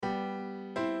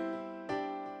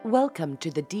Welcome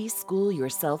to the De-School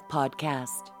Yourself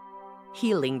podcast,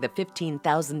 healing the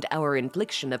 15,000-hour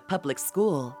infliction of public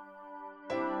school.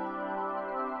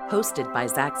 Hosted by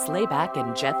Zach Slayback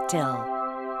and Jeff Till.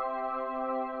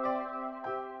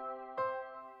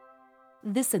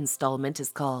 This installment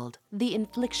is called The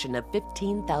Infliction of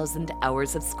 15,000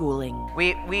 Hours of Schooling.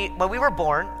 When we were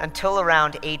born, until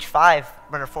around age 5,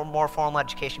 when our more formal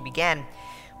education began,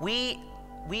 we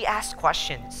asked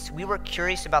questions. We were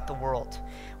curious about the world.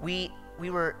 We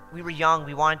were young.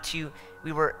 We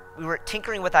were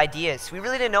tinkering with ideas. We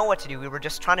really didn't know what to do. We were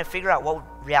just trying to figure out what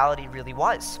reality really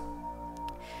was.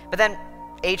 But then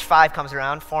age 5 comes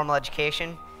around, formal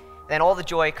education, then all the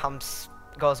joy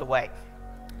goes away.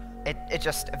 It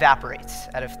just evaporates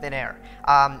out of thin air.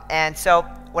 And so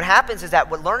what happens is that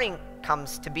what learning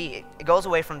comes to be, it goes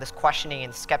away from this questioning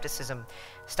and skepticism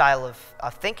style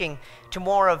of thinking to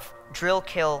more of drill,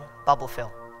 kill, bubble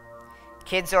fill.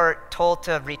 Kids are told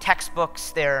to read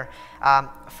textbooks, they're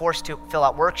forced to fill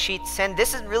out worksheets, and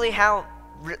this is really how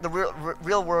the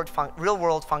real world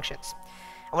functions.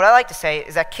 And what I like to say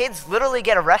is that kids literally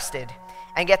get arrested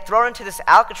and get thrown into this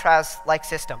Alcatraz-like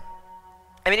system.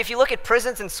 I mean, if you look at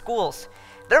prisons and schools,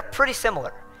 they're pretty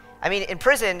similar. I mean, in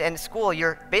prison and school,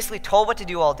 you're basically told what to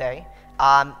do all day.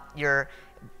 Your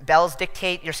bells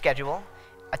dictate your schedule.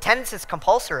 Attendance is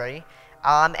compulsory,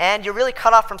 and you're really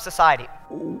cut off from society.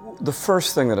 The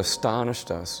first thing that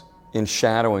astonished us in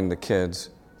shadowing the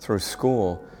kids through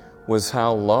school was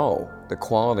how low the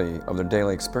quality of their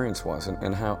daily experience was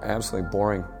and how absolutely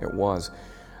boring it was.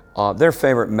 Their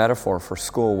favorite metaphor for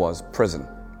school was prison.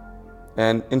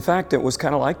 And in fact, it was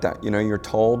kind of like that. You know, you're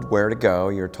told where to go,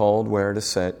 you're told where to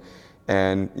sit,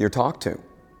 and you're talked to.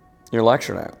 You're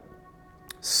lectured at.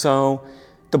 So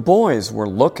the boys were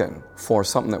looking for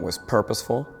something that was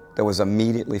purposeful, that was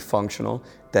immediately functional,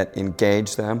 that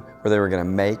engaged them, where they were going to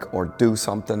make or do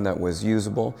something that was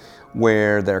usable,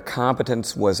 where their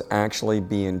competence was actually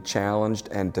being challenged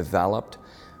and developed.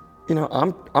 You know,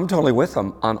 I'm totally with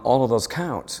them on all of those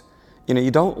counts. You know,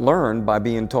 you don't learn by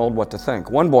being told what to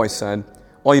think. One boy said,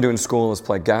 all you do in school is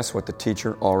play guess what the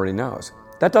teacher already knows.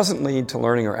 That doesn't lead to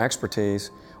learning or expertise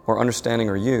or understanding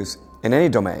or use in any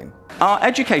domain. Our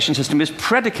education system is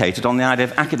predicated on the idea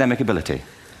of academic ability.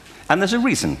 And there's a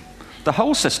reason. The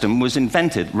whole system was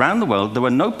invented around the world. There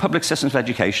were no public systems of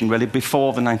education really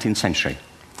before the 19th century.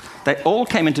 They all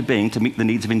came into being to meet the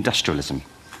needs of industrialism.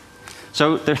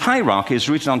 So the hierarchy is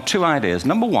rooted on two ideas.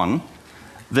 Number one,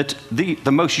 that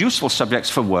the most useful subjects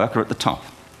for work are at the top.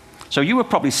 So you were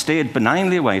probably steered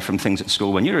benignly away from things at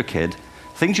school when you were a kid,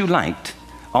 things you liked,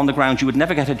 on the ground you would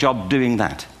never get a job doing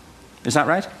that. Is that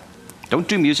right? Don't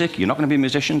do music, you're not going to be a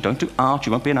musician. Don't do art,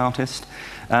 you won't be an artist.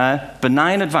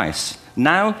 Benign advice,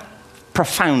 now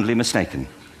profoundly mistaken.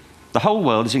 The whole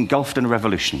world is engulfed in a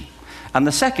revolution. And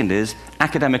the second is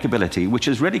academic ability, which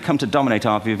has really come to dominate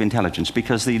our view of intelligence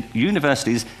because the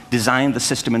universities designed the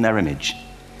system in their image.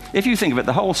 If you think of it,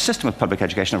 the whole system of public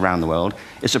education around the world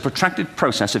is a protracted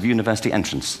process of university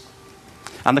entrance.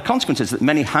 And the consequence is that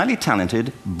many highly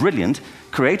talented, brilliant,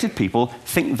 creative people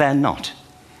think they're not,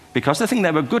 because the thing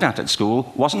they were good at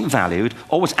school wasn't valued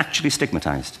or was actually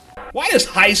stigmatized. Why does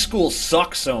high school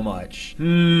suck so much?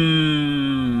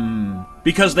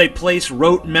 Because they place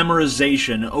rote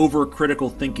memorization over critical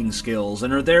thinking skills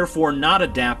and are therefore not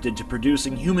adapted to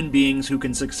producing human beings who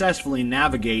can successfully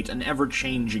navigate an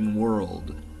ever-changing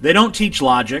world. They don't teach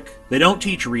logic, they don't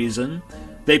teach reason,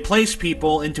 they place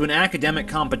people into an academic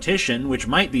competition, which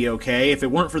might be okay if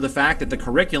it weren't for the fact that the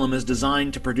curriculum is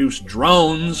designed to produce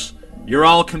drones. You're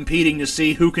all competing to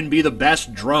see who can be the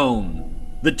best drone.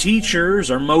 The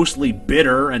teachers are mostly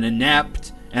bitter and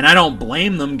inept, and I don't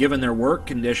blame them given their work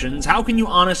conditions. How can you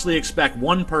honestly expect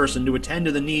one person to attend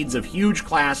to the needs of huge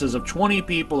classes of 20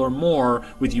 people or more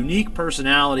with unique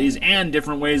personalities and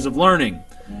different ways of learning?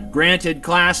 Granted,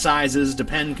 class sizes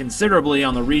depend considerably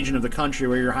on the region of the country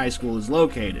where your high school is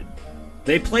located.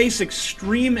 They place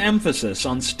extreme emphasis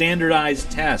on standardized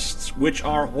tests, which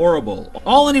are horrible.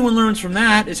 All anyone learns from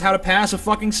that is how to pass a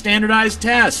fucking standardized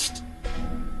test.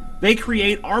 They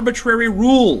create arbitrary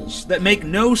rules that make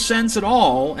no sense at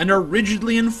all and are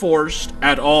rigidly enforced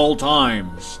at all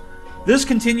times. This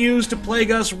continues to plague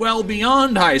us well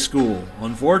beyond high school,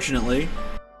 unfortunately.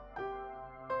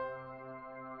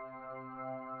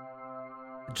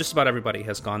 Just about everybody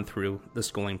has gone through the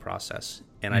schooling process,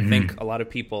 and I think a lot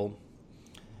of people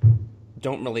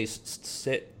don't really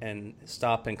sit and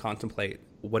stop and contemplate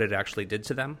what it actually did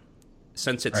to them,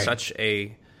 since it's such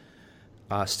a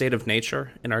state of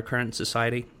nature in our current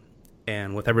society,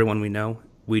 and with everyone we know,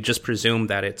 we just presume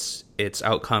that its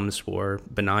outcomes were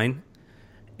benign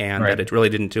and that it really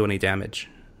didn't do any damage.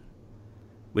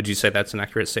 Would you say that's an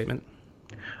accurate statement?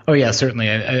 Oh, yeah, certainly.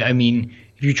 I mean,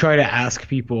 if you try to ask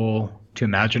people to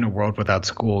imagine a world without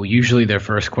school, usually their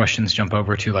first questions jump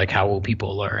over to, like, how will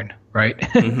people learn, right?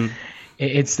 Mm-hmm.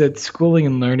 It's that schooling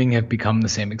and learning have become the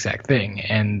same exact thing,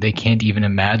 and they can't even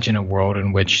imagine a world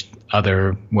in which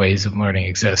other ways of learning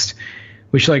exist,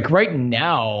 which, like, right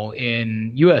now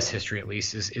in U.S. history, at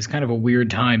least, is kind of a weird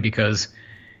time, because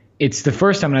it's the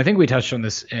first time, and I think we touched on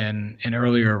this in an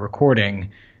earlier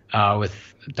recording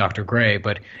with Dr. Gray,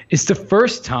 but it's the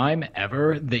first time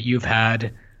ever that you've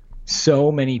had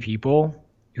so many people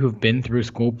who have been through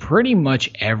school. Pretty much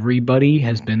everybody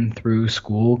has been through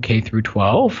school K through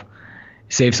 12,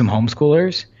 save some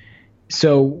homeschoolers.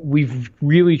 So we've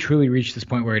really truly reached this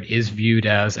point where it is viewed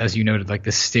as you noted, like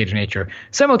this state of nature.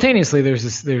 Simultaneously,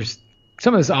 there's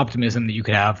some of this optimism that you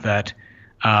could have that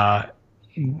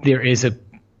there is a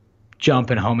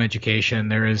jump in home education.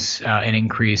 There is an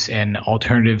increase in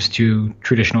alternatives to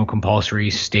traditional compulsory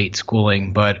state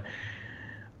schooling. But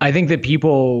I think that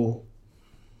people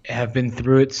have been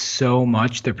through it so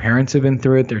much. Their parents have been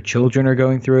through it. Their children are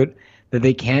going through it, that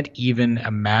they can't even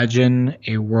imagine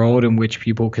a world in which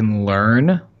people can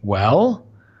learn well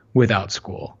without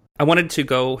school. I wanted to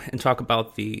go and talk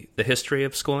about the history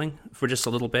of schooling for just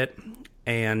a little bit.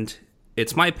 And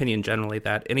it's my opinion generally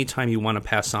that anytime you want to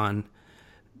pass on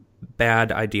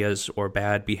bad ideas or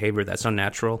bad behavior that's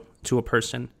unnatural to a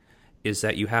person, is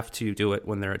that you have to do it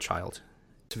when they're a child.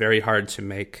 It's very hard to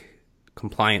make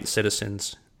compliant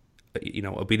citizens,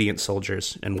 obedient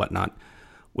soldiers and whatnot,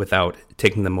 without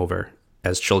taking them over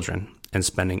as children and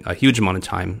spending a huge amount of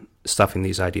time stuffing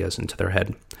these ideas into their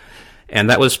head.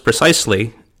 And that was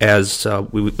precisely, as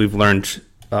we've learned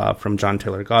from John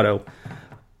Taylor Gatto,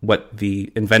 what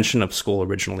the invention of school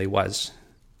originally was.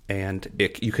 And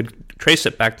you could trace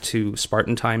it back to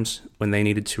Spartan times when they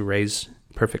needed to raise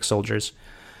perfect soldiers.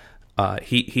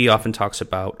 He often talks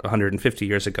about 150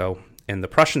 years ago in the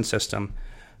Prussian system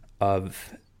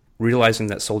of realizing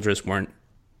that soldiers weren't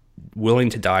willing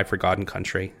to die for God and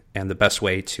country, and the best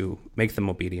way to make them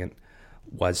obedient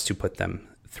was to put them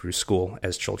through school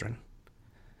as children.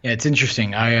 Yeah, it's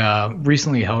interesting. I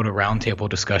recently held a roundtable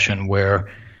discussion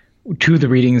where two of the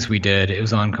readings we did, it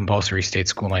was on compulsory state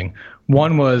schooling.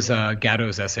 One was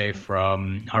Gatto's essay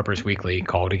from Harper's Weekly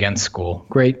called Against School.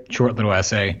 Great, short little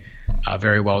essay,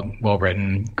 very well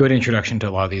written, good introduction to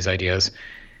a lot of these ideas.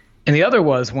 And the other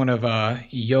was one of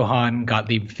Johann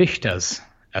Gottlieb Fichte's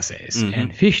essays. Mm-hmm.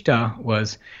 And Fichte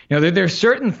was, there are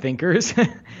certain thinkers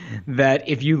that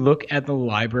if you look at the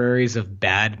libraries of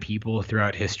bad people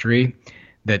throughout history,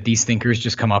 that these thinkers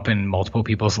just come up in multiple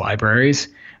people's libraries.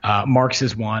 Marx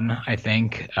is one, I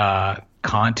think.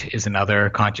 Kant is another.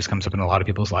 Kant just comes up in a lot of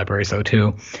people's libraries, though,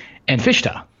 too. And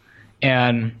Fichte.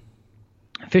 And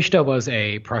Fichte was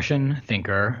a Prussian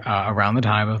thinker around the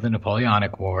time of the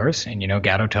Napoleonic Wars. And,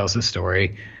 Gatto tells the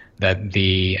story that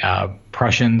the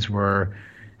Prussians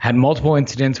had multiple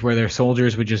incidents where their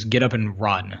soldiers would just get up and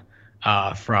run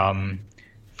from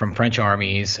French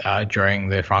armies during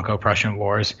the Franco-Prussian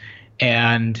Wars.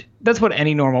 And that's what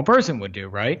any normal person would do,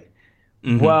 right?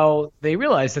 Mm-hmm. Well, they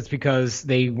realized that's because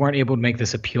they weren't able to make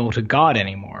this appeal to God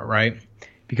anymore, right?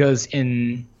 Because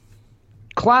in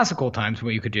classical times,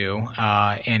 what you could do,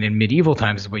 and in medieval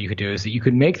times, what you could do is that you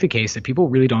could make the case that people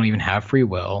really don't even have free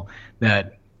will,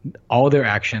 that all their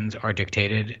actions are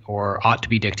dictated or ought to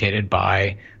be dictated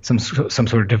by some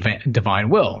sort of divine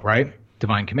will, right?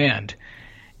 Divine command.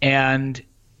 And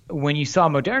when you saw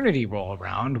modernity roll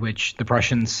around, which the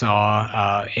Prussians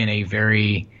saw in a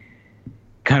very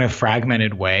kind of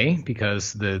fragmented way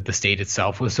because the state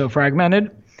itself was so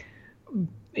fragmented,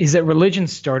 is that religion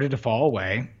started to fall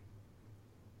away,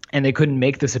 and they couldn't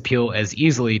make this appeal as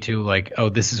easily to like, oh,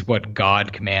 this is what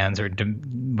God commands, or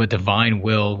what divine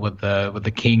will, what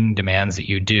the king demands that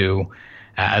you do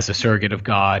as a surrogate of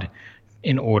God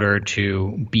in order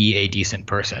to be a decent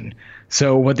person.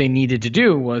 So what they needed to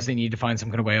do was they needed to find some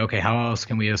kind of way, okay, how else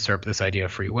can we usurp this idea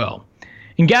of free will?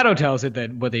 And Gatto tells it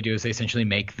that what they do is they essentially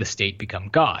make the state become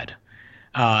God.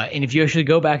 And if you actually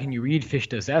go back and you read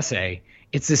Fichte's essay,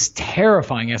 it's this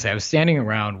terrifying essay. I was standing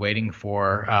around waiting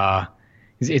for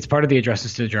it's part of the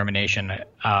Addresses to the German Nation.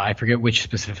 I forget which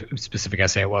specific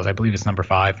essay it was. I believe it's number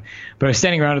 5. But I was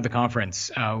standing around at the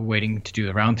conference waiting to do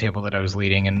the roundtable that I was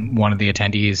leading, and one of the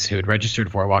attendees who had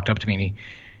registered for it walked up to me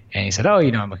and he said, oh,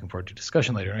 I'm looking forward to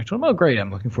discussion later. And I told him, oh, great, I'm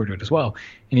looking forward to it as well.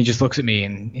 And he just looks at me,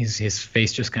 and his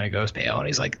face just kind of goes pale, and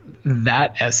he's like,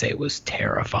 that essay was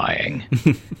terrifying.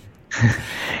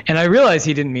 And I realized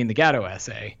he didn't mean the Gatto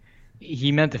essay.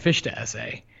 He meant the Fichte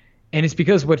essay. And it's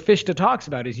because what Fichte talks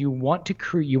about is you want to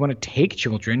take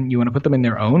children, you want to put them in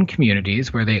their own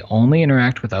communities where they only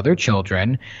interact with other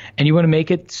children, and you want to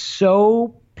make it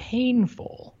so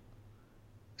painful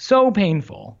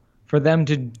for them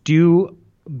to do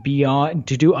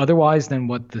otherwise than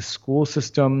what the school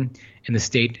system and the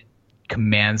state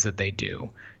commands that they do,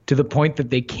 to the point that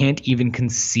they can't even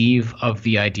conceive of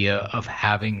the idea of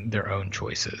having their own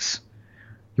choices.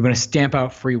 You want to stamp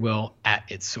out free will at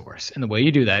its source. And the way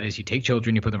you do that is you take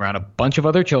children, you put them around a bunch of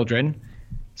other children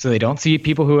so they don't see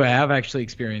people who have actually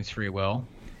experienced free will,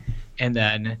 and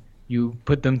then you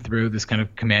put them through this kind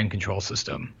of command control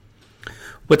system.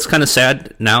 What's kind of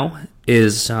sad now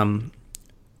is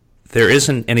there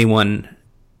isn't anyone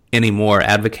anymore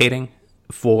advocating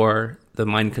for the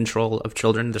mind control of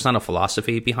children. There's not a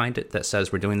philosophy behind it that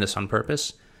says we're doing this on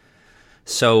purpose.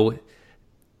 So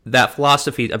that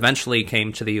philosophy eventually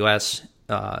came to the U.S.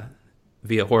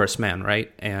 Via Horace Mann,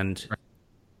 right? And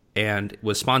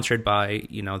was sponsored by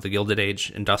the Gilded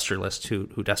Age industrialist who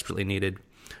desperately needed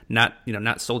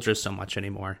not soldiers so much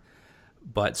anymore,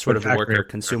 but sort of a worker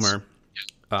consumer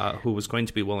who was going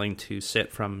to be willing to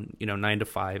sit from 9 to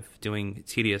 5 doing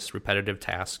tedious repetitive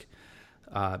tasks,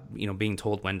 being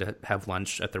told when to have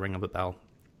lunch at the ring of a bell.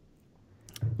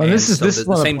 Well, this is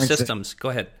the same systems. Go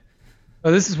ahead.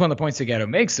 Well, this is one of the points that Gatto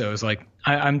makes, though, is like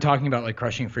I'm talking about like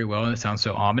crushing free will, and it sounds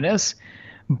so ominous,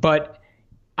 but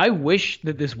I wish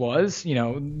that this was,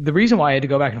 the reason why I had to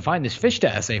go back and find this Fichte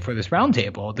essay for this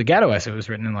roundtable, the Gatto essay was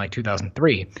written in like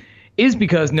 2003, is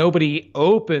because nobody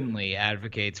openly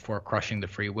advocates for crushing the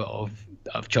free will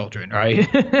of children, right?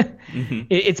 Mm-hmm.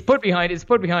 It's put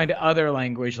behind other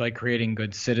language like creating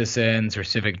good citizens or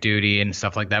civic duty and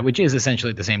stuff like that, which is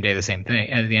essentially the same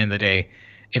thing. At the end of the day,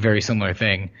 a very similar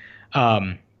thing.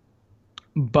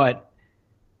 But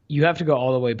you have to go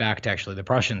all the way back to actually the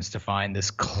Prussians to find this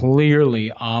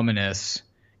clearly ominous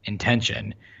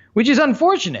intention, which is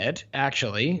unfortunate,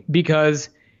 actually, because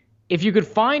if you could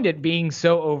find it being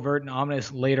so overt and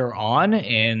ominous later on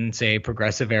in, say,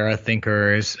 progressive era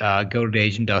thinkers, Gilded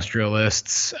Age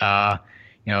industrialists, and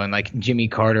like Jimmy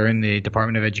Carter in the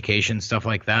Department of Education, stuff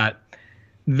like that,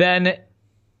 then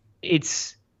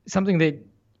it's something that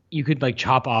you could like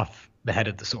chop off the head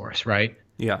of the source, right?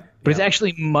 Yeah. But it's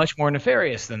actually much more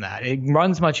nefarious than that. It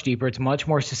runs much deeper. It's much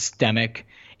more systemic.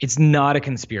 It's not a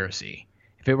conspiracy.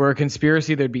 If it were a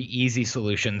conspiracy, there'd be easy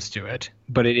solutions to it,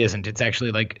 but it isn't. It's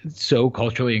actually like so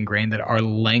culturally ingrained that our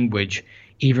language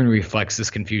even reflects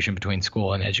this confusion between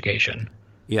school and education.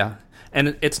 Yeah.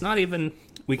 And it's not even,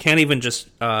 we can't even just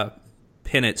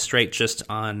pin it straight just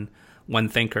on one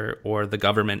thinker or the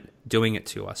government doing it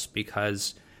to us,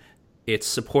 because it's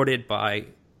supported by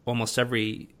almost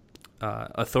every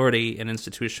authority and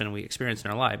institution we experience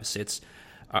in our lives. It's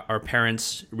our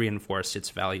parents reinforce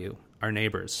its value, our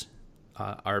neighbors,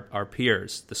 our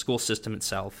peers, the school system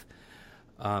itself,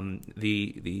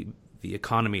 the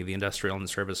economy, the industrial and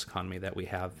service economy that we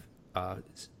have,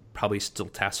 probably still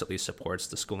tacitly supports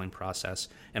the schooling process.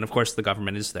 And of course, the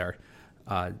government is there,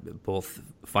 both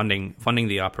funding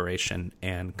the operation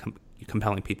and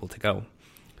compelling people to go.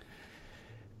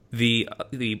 The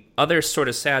other sort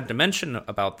of sad dimension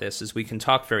about this is we can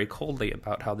talk very coldly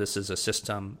about how this is a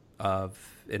system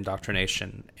of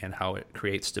indoctrination and how it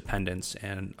creates dependence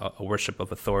and a worship of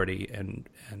authority and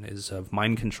is of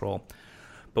mind control.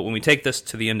 But when we take this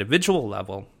to the individual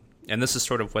level, and this is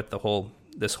sort of what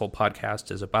this whole podcast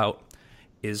is about,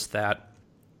 is that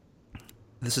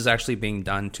this is actually being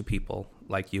done to people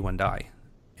like you and I,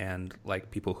 and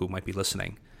like people who might be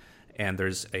listening. And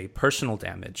there's a personal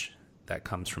damage that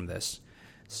comes from this.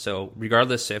 So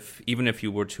regardless, even if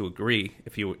you were to agree,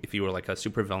 if you were like a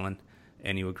supervillain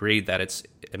and you agreed that it's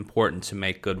important to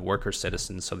make good worker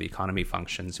citizens so the economy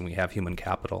functions and we have human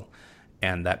capital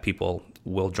and that people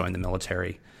will join the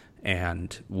military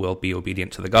and will be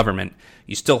obedient to the government,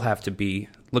 you still have to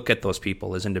look at those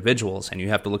people as individuals, and you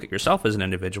have to look at yourself as an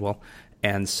individual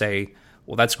and say,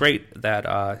 well, that's great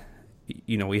that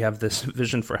we have this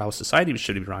vision for how society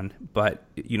should be run, but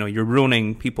you're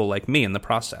ruining people like me in the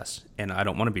process, and I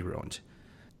don't want to be ruined.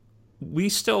 We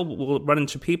still will run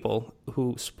into people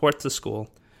who support the school,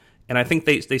 and I think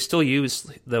they still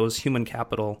use those human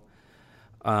capital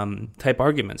type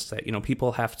arguments that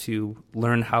people have to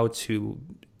learn how to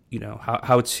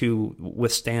how to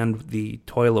withstand the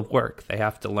toil of work. They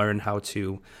have to learn how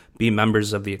to be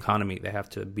members of the economy. They have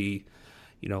to be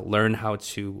learn how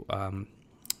to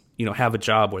have a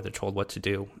job where they're told what to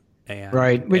do.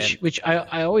 Right, which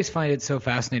I always find it so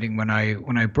fascinating when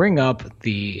I bring up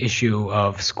the issue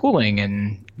of schooling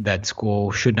and that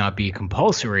school should not be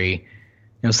compulsory.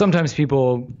 sometimes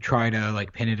people try to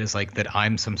like pin it as like that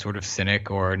I'm some sort of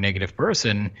cynic or negative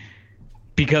person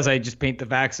because I just paint the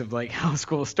facts of like how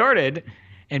school started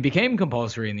and became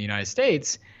compulsory in the United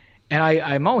States. And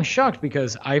I'm always shocked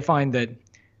because I find that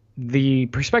the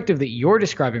perspective that you're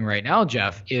describing right now,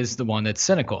 Jeff, is the one that's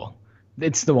cynical.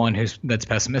 It's the one that's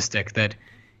pessimistic. That,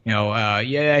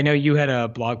 I know you had a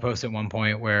blog post at one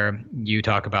point where you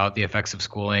talk about the effects of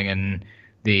schooling and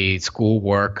the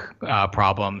schoolwork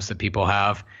problems that people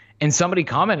have. And somebody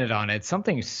commented on it,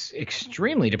 something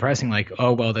extremely depressing, like,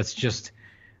 oh, well, that's just,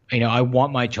 I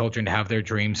want my children to have their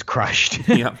dreams crushed.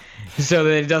 Yeah. So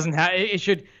that it doesn't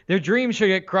their dreams should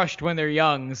get crushed when they're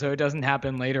young, so it doesn't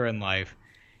happen later in life.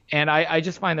 And I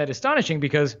just find that astonishing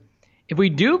because if we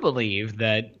do believe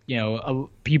that,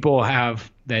 people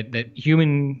have that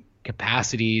human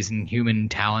capacities and human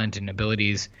talent and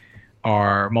abilities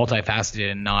are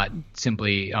multifaceted and not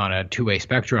simply on a two-way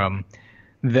spectrum,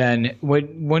 then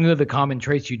one of the common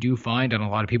traits you do find on a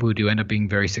lot of people who do end up being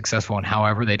very successful in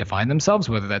however they define themselves,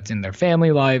 whether that's in their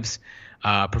family lives,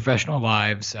 professional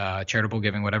lives, charitable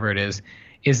giving, whatever it is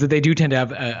that they do tend to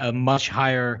have a much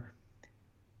higher,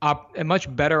 a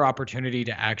much better opportunity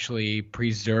to actually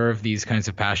preserve these kinds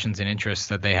of passions and interests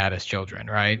that they had as children,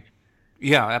 right?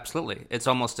 Yeah, absolutely. It's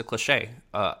almost a cliche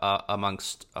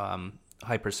amongst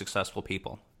hyper successful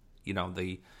people.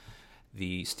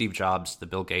 The Steve Jobs, the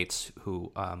Bill Gates,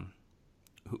 who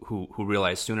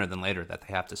realize sooner than later that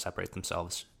they have to separate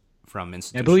themselves from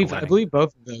institutional learning. I believe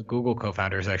both of the Google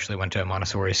co-founders actually went to a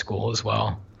Montessori school as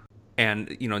well. And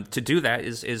to do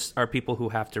that are people who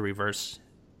have to reverse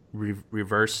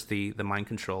the mind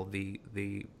control, the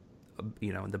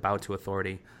bow to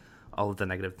authority, all of the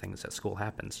negative things that school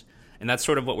happens. And that's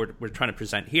sort of what we're trying to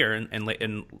present here. And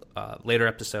in later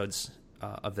episodes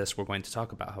of this, we're going to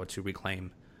talk about how to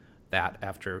reclaim that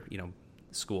after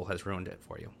school has ruined it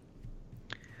for you.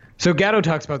 So Gatto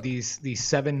talks about these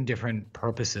 7 different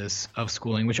purposes of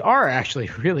schooling, which are actually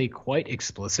really quite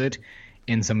explicit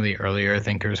in some of the earlier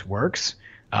thinkers' works,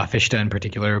 Fichte in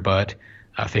particular, but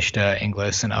Fichte,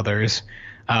 Inglis, and others.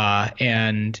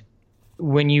 And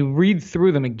when you read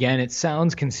through them again, it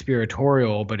sounds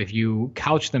conspiratorial, but if you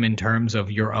couch them in terms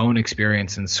of your own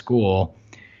experience in school,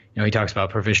 he talks about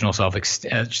provisional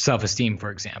self-esteem, for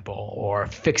example, or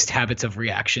fixed habits of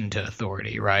reaction to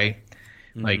authority, right?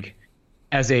 Mm-hmm. Like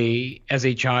as a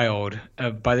child,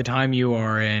 by the time you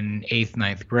are in 8th,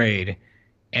 9th grade,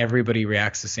 everybody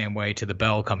reacts the same way to the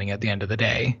bell coming at the end of the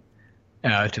day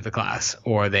to the class,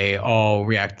 or they all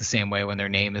react the same way when their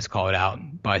name is called out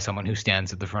by someone who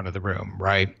stands at the front of the room,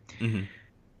 right? Mm-hmm.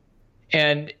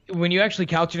 And when you actually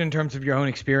couch it in terms of your own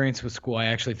experience with school, I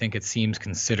actually think it seems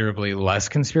considerably less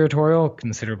conspiratorial,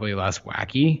 considerably less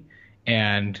wacky,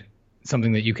 and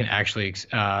something that you can actually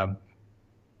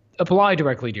apply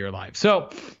directly to your life. So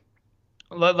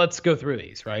let's go through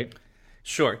these, right?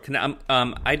 Sure.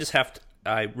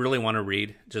 I really want to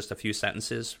read just a few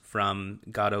sentences from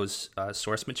Gatto's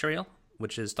source material,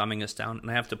 which is dumbing us down. And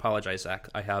I have to apologize, Zach.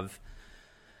 I have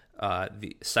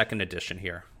the second edition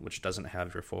here, which doesn't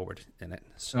have your forward in it.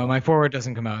 So my forward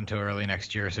doesn't come out until early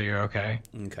next year, so you're okay.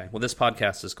 Okay. Well, this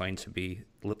podcast is going to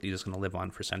live on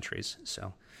for centuries.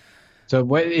 So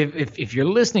if you're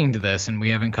listening to this and we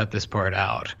haven't cut this part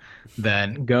out,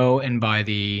 then go and buy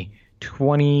the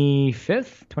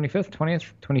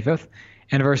 25th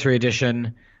anniversary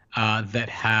edition that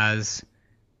has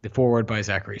the foreword by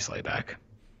Zachary Slayback.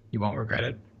 You won't regret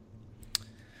it.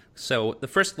 So the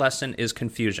first lesson is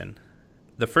confusion.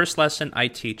 The first lesson I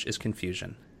teach is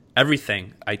confusion.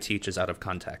 Everything I teach is out of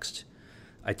context.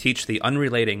 I teach the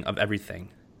unrelating of everything.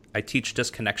 I teach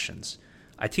disconnections.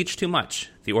 I teach too much,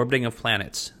 the orbiting of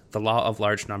planets, the law of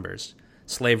large numbers,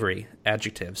 slavery,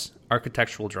 adjectives,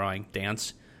 architectural drawing,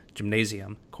 dance,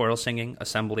 gymnasium, choral singing,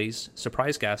 assemblies,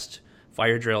 surprise guest,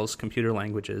 fire drills, computer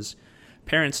languages,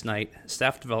 parents' night,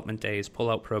 staff development days,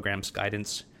 pull-out programs,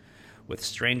 guidance with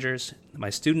strangers my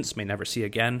students may never see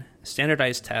again,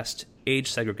 standardized test,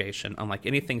 age segregation, unlike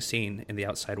anything seen in the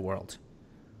outside world.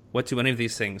 What do any of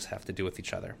these things have to do with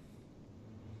each other?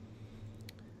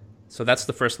 So that's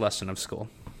the first lesson of school,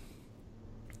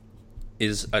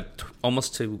 is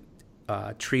almost to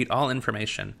treat all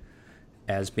information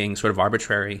as being sort of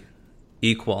arbitrary,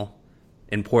 equal,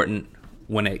 important,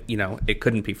 when it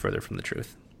couldn't be further from the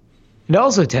truth. It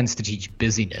also tends to teach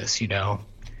busyness,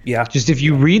 Yeah. Just if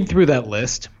you read through that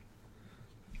list,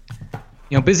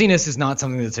 busyness is not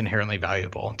something that's inherently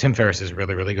valuable. Tim Ferriss is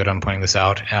really, really good on pointing this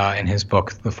out in his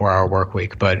book, The 4-Hour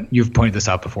Workweek, but you've pointed this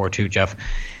out before too, Jeff.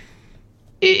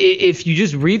 If you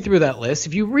just read through that list,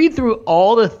 if you read through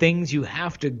all the things you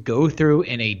have to go through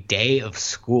in a day of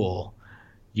school,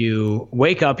 You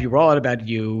wake up, you roll out of bed,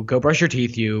 you go brush your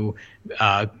teeth, you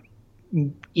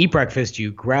eat breakfast,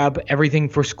 you grab everything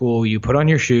for school, you put on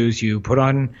your shoes, you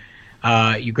grab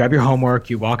your homework,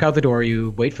 you walk out the door,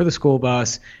 you wait for the school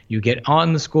bus, you get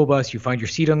on the school bus, you find your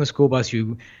seat on the school bus,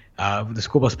 the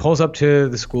school bus pulls up to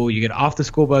the school, you get off the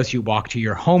school bus, you walk to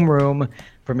your homeroom.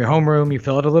 From your homeroom, you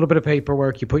fill out a little bit of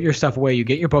paperwork, you put your stuff away, you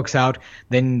get your books out,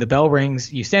 then the bell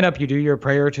rings, you stand up, you do your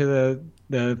prayer to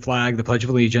the flag, the Pledge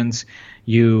of Allegiance,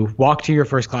 you walk to your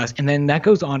first class, and then that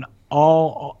goes on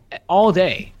all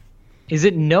day. Is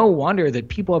it no wonder that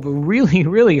people have a really,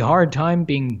 really hard time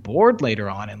being bored later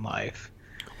on in life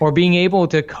or being able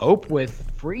to cope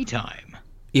with free time?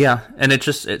 Yeah, and it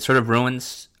sort of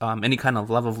ruins any kind of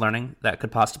love of learning that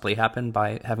could possibly happen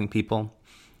by having people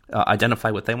identify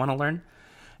what they want to learn.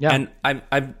 Yeah. And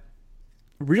I've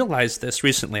realized this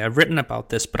recently. I've written about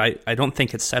this, but I don't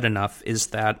think it's said enough, is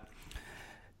that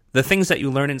the things that you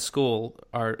learn in school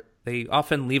they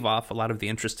often leave off a lot of the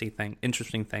interesting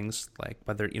things, like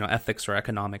whether, ethics or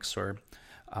economics or,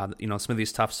 some of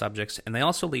these tough subjects. And they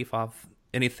also leave off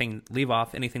anything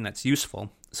that's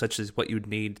useful, such as what you'd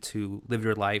need to live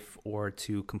your life or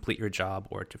to complete your job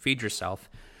or to feed yourself.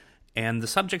 And the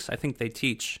subjects I think they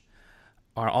teach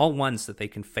are all ones that they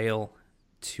can fail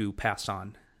to pass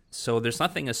on. So there's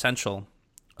nothing essential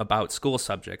about school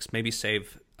subjects, maybe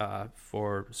save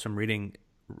for some reading,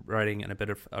 writing, and a bit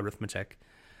of arithmetic,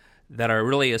 that are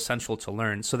really essential to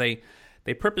learn. So they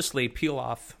purposely peel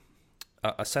off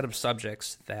a set of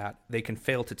subjects that they can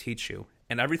fail to teach you.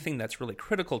 And everything that's really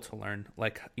critical to learn,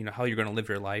 like how you're going to live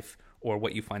your life or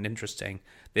what you find interesting,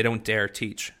 they don't dare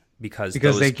teach because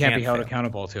they can't be held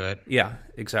accountable to it. Yeah,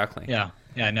 exactly. Yeah,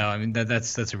 no, I mean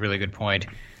that's a really good point.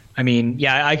 I mean,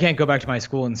 yeah, I can't go back to my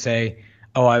school and say,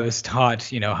 oh, I was taught,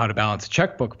 how to balance a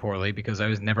checkbook poorly, because I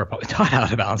was never taught how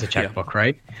to balance a checkbook,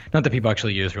 right? Not that people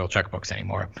actually use real checkbooks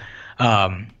anymore.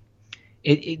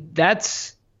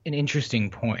 That's an interesting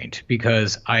point,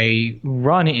 because I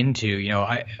run into,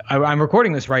 I'm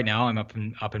recording this right now. I'm up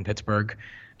in Pittsburgh,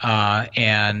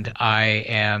 and I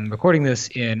am recording this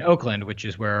in Oakland, which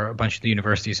is where a bunch of the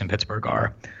universities in Pittsburgh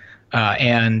are.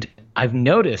 And I've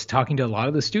noticed, talking to a lot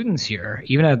of the students here,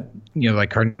 even at like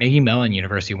Carnegie Mellon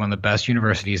University, one of the best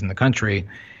universities in the country,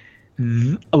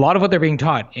 a lot of what they're being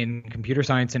taught in computer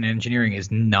science and engineering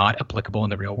is not applicable in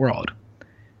the real world.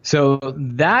 So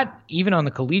that, even on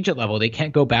the collegiate level, they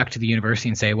can't go back to the university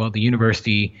and say, well, the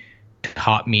university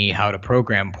taught me how to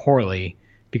program poorly,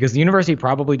 because the university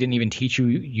probably didn't even teach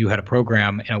you how to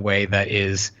program in a way that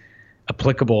is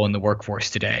applicable in the workforce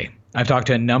today. I've talked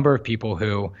to a number of people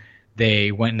who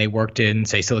they went and they worked in,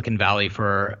 say, Silicon Valley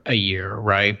for a year,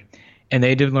 right? And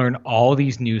they did learn all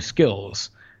these new skills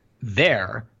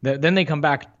there. Then they come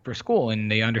back for school and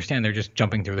they understand they're just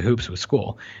jumping through the hoops with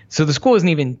school. So the school isn't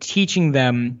even teaching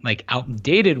them like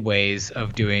outdated ways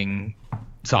of doing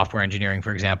software engineering,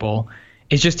 for example.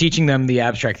 It's just teaching them the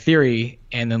abstract theory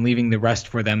and then leaving the rest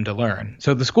for them to learn.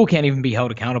 So the school can't even be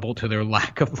held accountable to their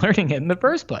lack of learning it in the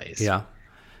first place. Yeah,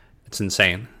 it's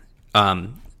insane.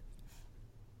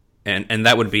 And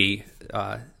that would be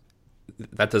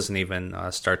that doesn't even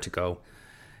start to go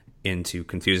into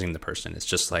confusing the person. It's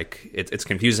just like it's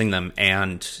confusing them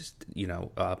and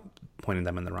pointing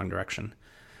them in the wrong direction.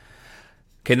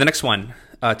 Okay, the next one,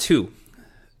 2.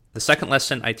 The second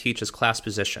lesson I teach is class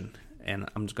position, and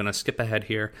I'm just going to skip ahead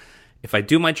here. If I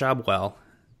do my job well,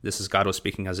 this is Gatto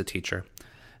speaking as a teacher,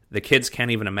 the kids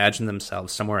can't even imagine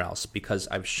themselves somewhere else, because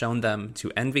I've shown them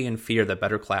to envy and fear the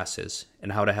better classes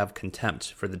and how to have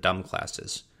contempt for the dumb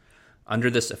classes. Under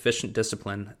this efficient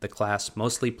discipline, the class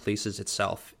mostly places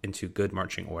itself into good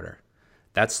marching order.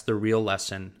 That's the real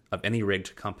lesson of any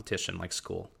rigged competition like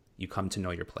school. You come to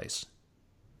know your place.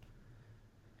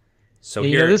 So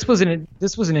here, this was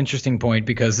an interesting point,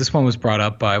 because this one was brought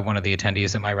up by one of the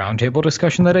attendees at my roundtable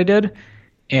discussion that I did,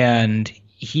 and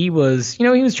he was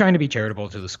trying to be charitable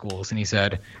to the schools, and he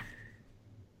said,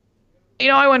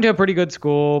 I went to a pretty good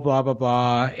school, blah, blah,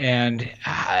 blah. And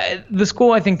the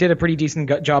school, I think, did a pretty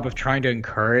decent job of trying to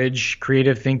encourage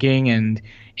creative thinking and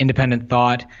independent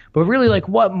thought. But really, like,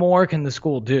 what more can the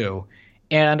school do?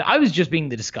 And I was just being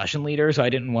the discussion leader, so I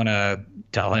didn't want to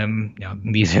tell him,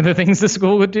 these are the things the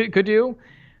school could do.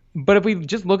 But if we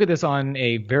just look at this on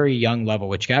a very young level,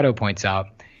 which Gatto points out,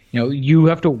 you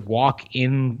have to walk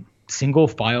in single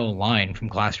file line from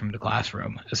classroom to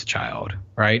classroom as a child,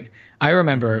 right? I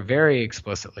remember very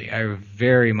explicitly, I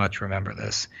very much remember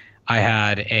this. I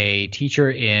had a teacher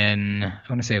in, I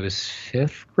want to say it was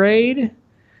 5th grade,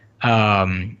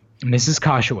 Mrs.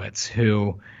 Koshowitz,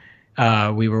 who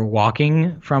we were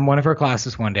walking from one of her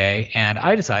classes one day, and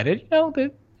I decided,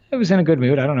 that I was in a good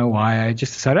mood. I don't know why. I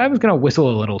just decided I was going to whistle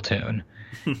a little tune.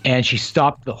 And she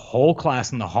stopped the whole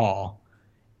class in the hall,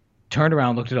 turned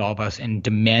around, looked at all of us, and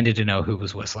demanded to know who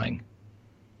was whistling.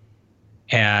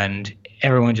 And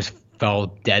everyone just fell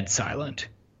dead silent.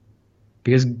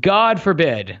 Because God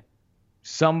forbid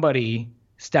somebody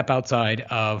step outside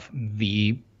of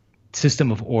the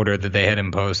system of order that they had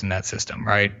imposed in that system,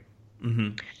 right?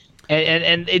 Mm-hmm.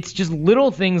 And it's just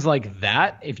little things like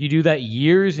that. If you do that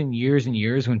years and years and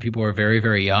years when people are very,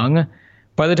 very young,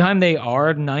 by the time they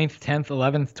are 9th, 10th,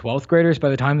 11th, 12th graders, by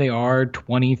the time they are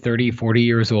 20, 30, 40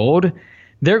 years old,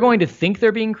 they're going to think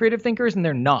they're being creative thinkers, and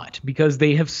they're not, because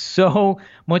they have so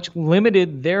much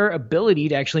limited their ability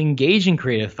to actually engage in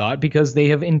creative thought, because they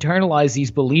have internalized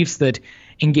these beliefs that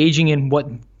engaging in what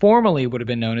formerly would have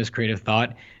been known as creative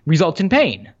thought results in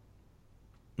pain.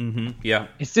 Mm-hmm. Yeah.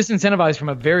 It's disincentivized from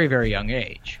a very, very young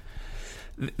age.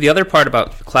 The other part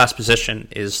about class position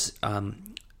is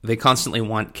they constantly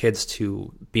want kids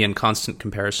to be in constant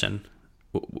comparison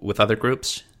with other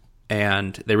groups,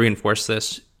 and they reinforce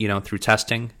this, through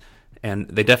testing, and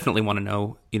they definitely want to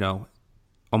know,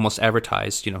 almost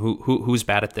advertise, who's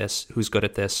bad at this, who's good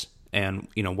at this, and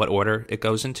what order it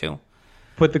goes into.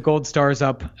 Put the gold stars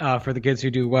up for the kids who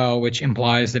do well, which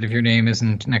implies that if your name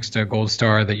isn't next to a gold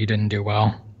star, that you didn't do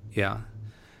well. Yeah.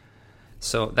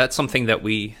 So that's something that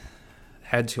we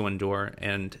had to endure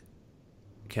and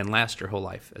can last your whole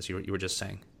life, as you were just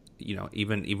saying.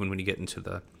 Even when you get into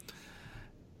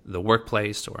the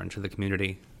workplace or into the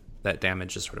community, that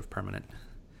damage is sort of permanent.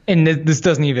 And this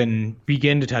doesn't even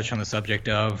begin to touch on the subject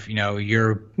of,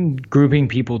 you're grouping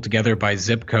people together by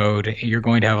zip code. You're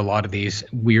going to have a lot of these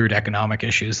weird economic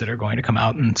issues that are going to come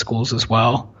out in schools as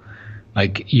well.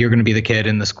 Like, you're going to be the kid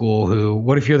in the school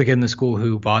what if you're the kid in the school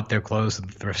who bought their clothes at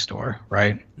the thrift store,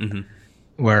 right? Mm-hmm.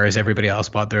 Whereas everybody else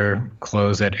bought their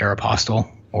clothes at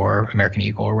Aeropostale or American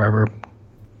Eagle or wherever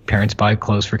parents buy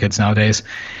clothes for kids nowadays.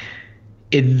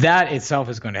 That itself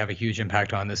is going to have a huge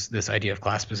impact on this idea of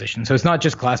class position. So it's not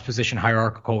just class position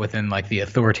hierarchical within like the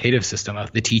authoritative system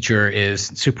of the teacher is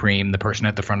supreme, the person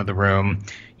at the front of the room,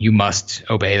 you must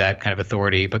obey that kind of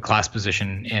authority, but class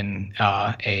position in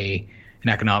an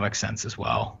economic sense as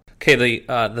well. Okay,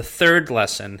 the third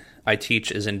lesson I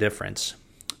teach is indifference.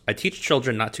 I teach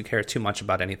children not to care too much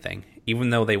about anything,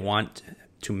 even though they want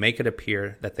to make it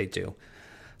appear that they do.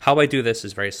 How I do this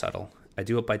is very subtle. I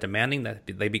do it by demanding that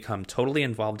they become totally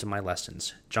involved in my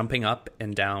lessons, jumping up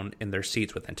and down in their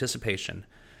seats with anticipation,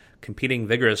 competing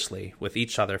vigorously with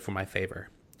each other for my favor.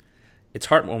 It's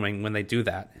heartwarming when they do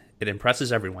that. It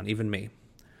impresses everyone, even me.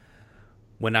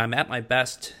 When I'm at my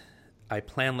best, I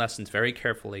plan lessons very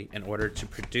carefully in order to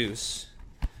produce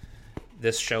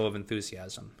this show of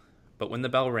enthusiasm. But when the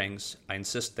bell rings, I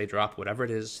insist they drop whatever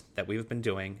it is that we've been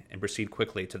doing and proceed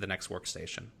quickly to the next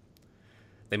workstation.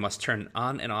 They must turn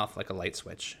on and off like a light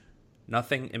switch.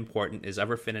 Nothing important is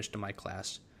ever finished in my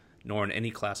class, nor in any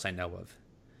class I know of.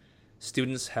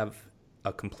 Students have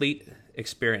a complete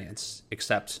experience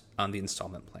except on the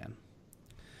installment plan.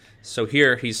 So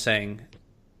here he's saying,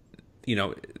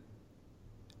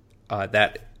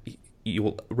 that you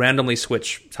will randomly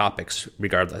switch topics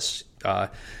regardless.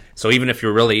 So even if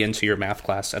you're really into your math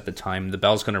class at the time, the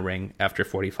bell's going to ring after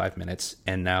 45 minutes,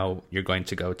 and now you're going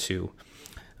to go to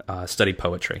study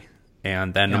poetry.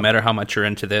 And then no matter how much you're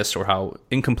into this or how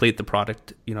incomplete the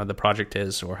project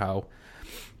is, or how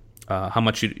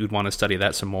much you'd want to study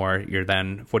that some more, you're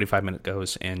then 45 minutes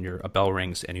goes and a bell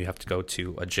rings and you have to go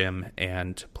to a gym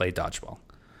and play dodgeball.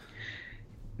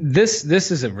 This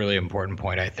is a really important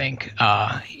point, I think.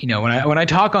 When I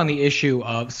talk on the issue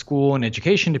of school and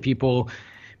education to people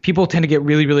tend to get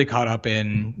really, really caught up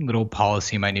in little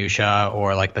policy minutia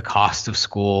or like the cost of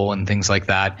school and things like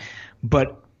that.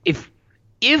 But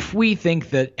if we think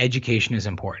that education is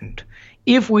important,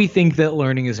 if we think that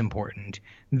learning is important,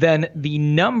 then the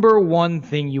number one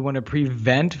thing you want to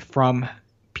prevent from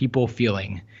people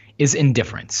feeling is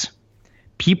indifference.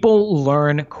 People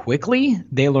learn quickly.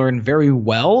 They learn very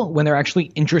well when they're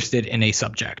actually interested in a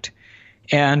subject.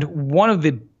 And one of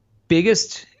the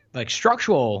biggest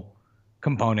structural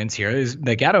components here is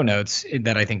the Gatto notes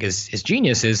that I think is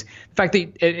genius is the fact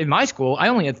that in my school, I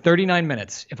only had 39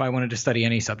 minutes if I wanted to study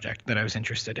any subject that I was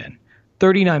interested in.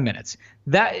 39 minutes.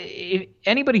 That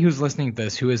anybody who's listening to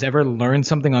this who has ever learned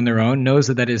something on their own knows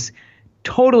that is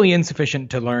totally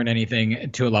insufficient to learn anything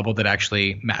to a level that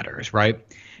actually matters, right?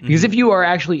 Because if you are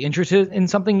actually interested in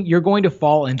something, you're going to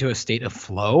fall into a state of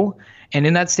flow. And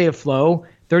in that state of flow,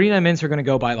 39 minutes are going to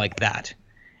go by like that.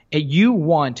 And you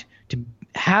want to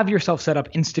have yourself set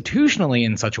up institutionally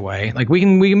in such a way, like we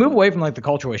can move away from like the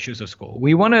cultural issues of school.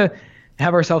 We want to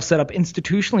have ourselves set up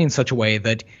institutionally in such a way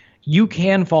that you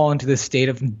can fall into this state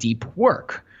of deep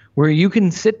work where you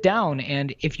can sit down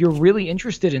and if you're really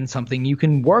interested in something, you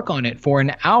can work on it for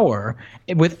an hour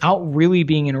without really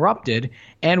being interrupted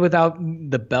and without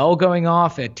the bell going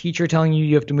off, a teacher telling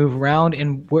you have to move around,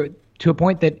 and to a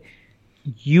point that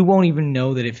you won't even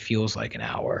know that it feels like an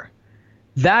hour.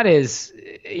 That is,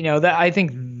 that I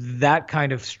think that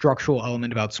kind of structural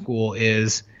element about school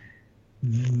is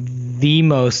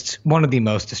one of the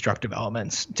most destructive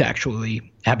elements to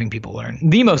actually having people learn.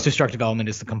 The most destructive element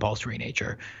is the compulsory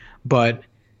nature, but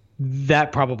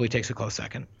that probably takes a close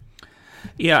second.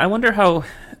 Yeah, I wonder how,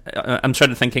 I'm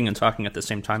sort of thinking and talking at the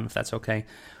same time, if that's okay,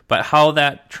 but how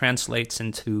that translates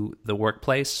into the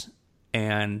workplace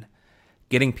and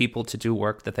getting people to do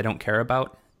work that they don't care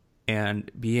about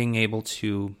and being able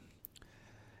to,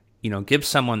 give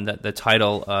someone the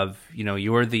title of,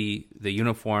 you're the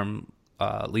uniform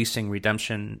leasing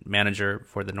redemption manager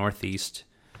for the Northeast,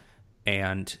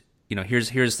 and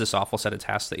here's this awful set of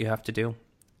tasks that you have to do,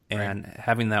 and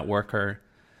having that worker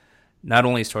not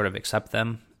only sort of accept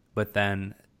them, but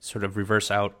then sort of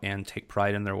reverse out and take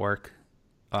pride in their work,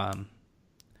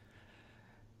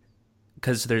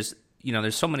 because there's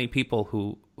so many people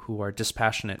who are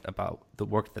dispassionate about the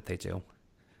work that they do.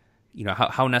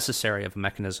 How necessary of a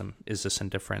mechanism is this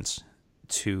indifference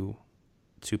to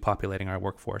populating our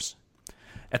workforce?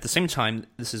 At the same time,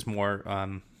 this is more,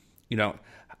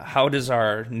 how does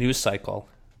our news cycle,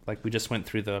 like we just went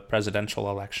through the presidential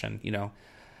election,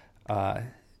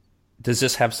 does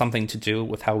this have something to do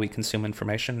with how we consume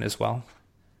information as well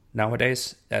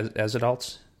nowadays as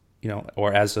adults,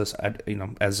 or as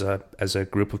a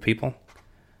group of people?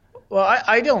 Well,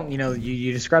 I don't,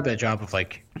 you describe that job of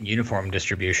like uniform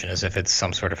distribution as if it's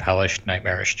some sort of hellish,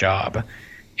 nightmarish job.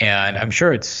 And I'm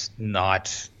sure it's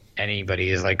not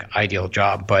anybody's like ideal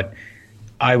job, but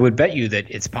I would bet you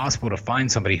that it's possible to find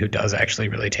somebody who does actually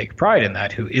really take pride in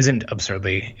that, who isn't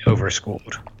absurdly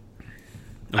overschooled.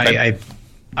 Okay.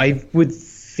 I would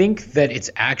think that it's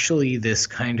actually this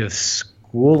kind of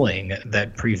schooling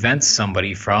that prevents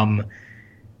somebody from,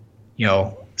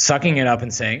 sucking it up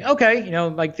and saying, okay,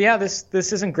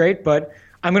 this isn't great, but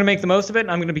I'm going to make the most of it,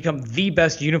 and I'm going to become the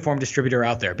best uniform distributor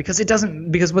out there. Because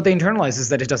what they internalize is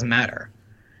that it doesn't matter.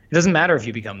 It doesn't matter if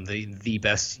you become the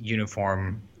best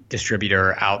uniform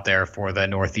distributor out there for the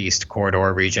Northeast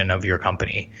corridor region of your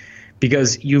company,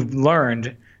 because you've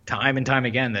learned time and time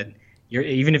again that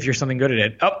even if you're something good at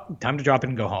it, time to drop it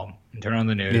and go home and turn on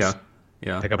the news,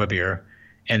 pick up a beer,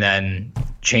 and then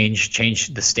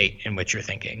change the state in which you're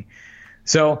thinking.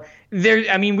 So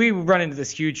we run into this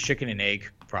huge chicken and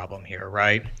egg problem here,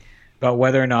 right? About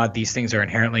whether or not these things are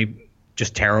inherently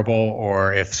just terrible,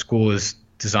 or if school is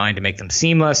designed to make them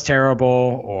seem less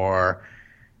terrible, or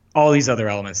all these other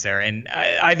elements there. And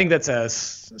I think that's a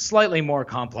slightly more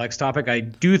complex topic. I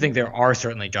do think there are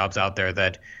certainly jobs out there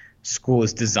that school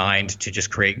is designed to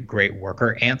just create great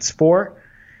worker ants for.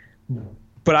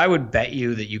 But I would bet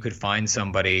you that you could find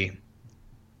somebody.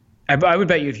 I would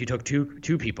bet you if you took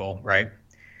two people, right,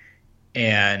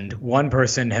 and one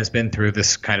person has been through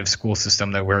this kind of school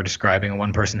system that we're describing and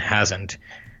one person hasn't,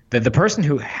 that the person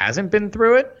who hasn't been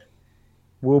through it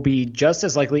will be just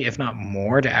as likely, if not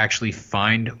more, to actually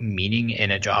find meaning in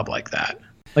a job like that.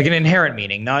 Like an inherent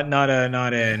meaning, not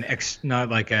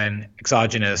like an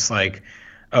exogenous, like,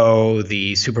 oh,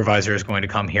 the supervisor is going to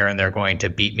come here and they're going to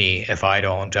beat me if I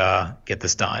don't get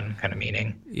this done kind of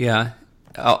meaning. Yeah.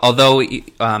 Although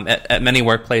at many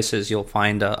workplaces you'll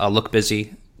find a look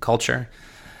busy culture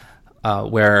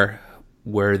where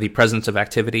the presence of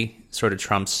activity sort of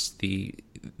trumps the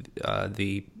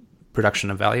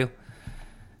production of value,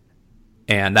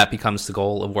 and that becomes the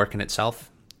goal of work in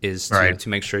itself, is to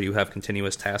make sure you have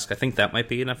continuous tasks. I think that might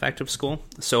be an effect of school.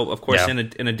 So of course, in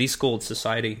a deschooled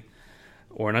society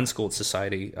or an unschooled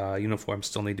society, uniforms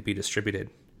still need to be distributed.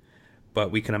 But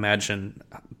we can imagine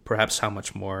perhaps how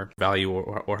much more value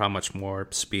or how much more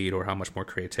speed or how much more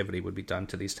creativity would be done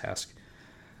to these tasks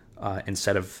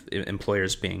instead of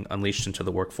employers being unleashed into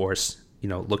the workforce,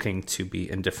 looking to be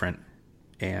indifferent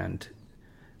and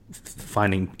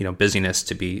finding, busyness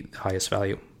to be the highest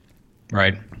value.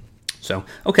 Right. So,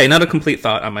 okay, not a complete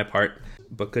thought on my part,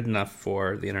 but good enough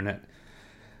for the internet.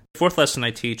 The fourth lesson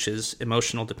I teach is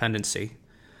emotional dependency.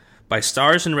 By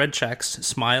stars and red checks,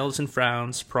 smiles and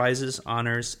frowns, prizes,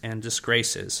 honors, and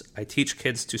disgraces, I teach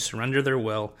kids to surrender their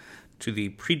will to the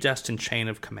predestined chain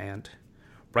of command.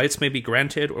 Rights may be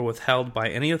granted or withheld by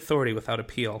any authority without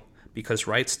appeal, because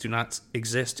rights do not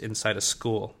exist inside a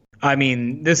school. I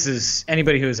mean, this is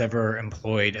anybody who has ever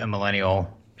employed a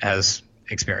millennial has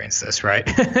experienced this, right?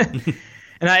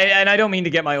 And I don't mean to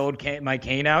get my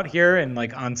cane out here and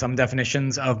like on some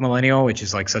definitions of millennial, which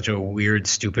is like such a weird,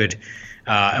 stupid,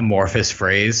 amorphous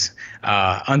phrase.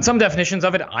 On some definitions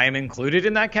of it, I am included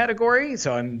in that category.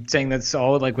 So I'm saying that's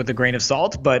all like with a grain of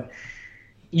salt. But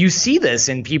you see this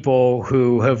in people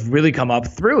who have really come up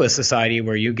through a society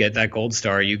where you get that gold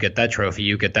star, you get that trophy,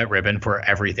 you get that ribbon for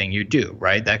everything you do,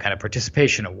 right? That kind of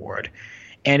participation award.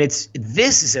 And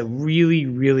this is a really,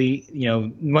 really,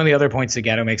 one of the other points that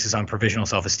Gatto makes is on provisional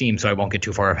self-esteem, so I won't get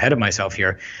too far ahead of myself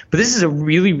here. But this is a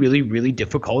really, really, really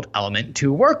difficult element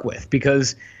to work with,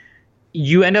 because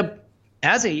you end up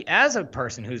as a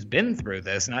person who's been through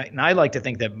this, and I like to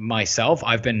think that myself,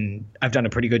 I've done a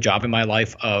pretty good job in my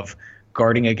life of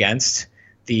guarding against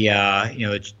the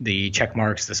check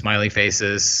marks, the smiley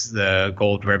faces, the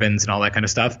gold ribbons, and all that kind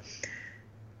of stuff.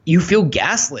 You feel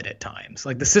gaslit at times.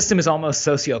 Like the system is almost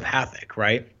sociopathic,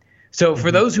 right? So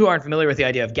for those who aren't familiar with the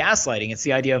idea of gaslighting, it's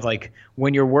the idea of like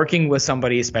when you're working with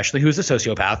somebody, especially who's a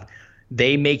sociopath,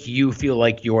 they make you feel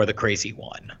like you're the crazy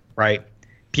one, right?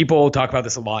 People talk about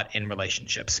this a lot in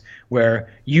relationships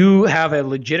where you have a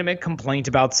legitimate complaint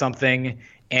about something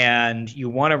and you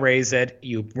want to raise it.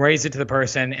 You raise it to the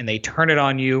person and they turn it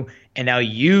on you, and now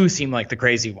you seem like the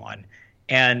crazy one.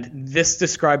 And this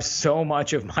describes so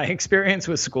much of my experience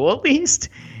with school, at least,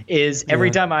 is every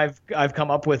time I've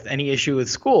come up with any issue with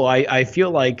school, I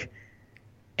feel like,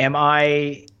 am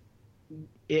I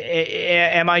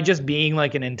just being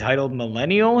like an entitled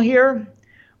millennial here?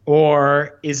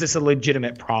 Or is this a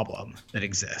legitimate problem that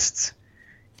exists?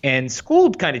 And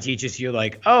school kind of teaches you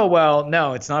like, oh, well,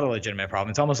 no, it's not a legitimate problem.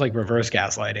 It's almost like reverse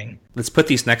gaslighting. Let's put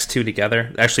these next two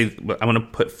together. Actually, I want to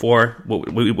put four,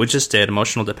 what we just did,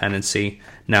 emotional dependency,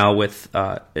 now with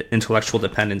intellectual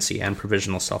dependency and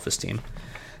provisional self-esteem.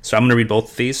 So I'm going to read both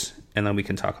of these, and then we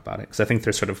can talk about it. Because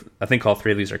I think all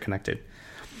three of these are connected.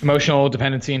 Emotional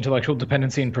dependency, intellectual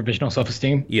dependency, and provisional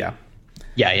self-esteem? Yeah.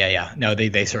 Yeah. No,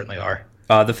 they certainly are.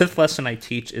 The fifth lesson I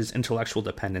teach is intellectual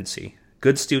dependency.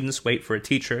 Good students wait for a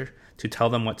teacher to tell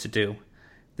them what to do.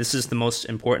 This is the most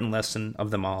important lesson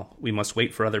of them all. We must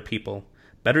wait for other people,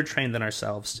 better trained than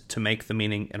ourselves, to make the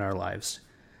meaning in our lives.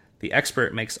 The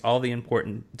expert makes all the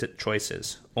important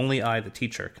choices. Only I, the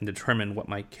teacher, can determine what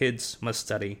my kids must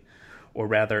study, or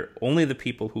rather, only the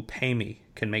people who pay me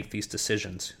can make these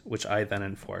decisions, which I then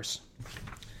enforce.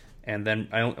 And then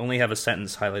I only have a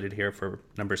sentence highlighted here for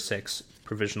number 6,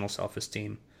 provisional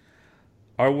self-esteem.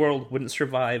 Our world wouldn't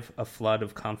survive a flood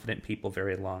of confident people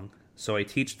very long, so I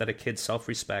teach that a kid's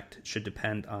self-respect should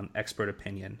depend on expert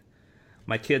opinion.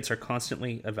 My kids are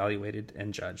constantly evaluated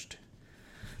and judged.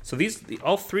 So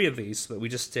all three of these that we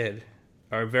just did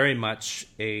are very much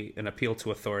an appeal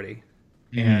to authority,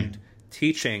 and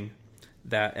teaching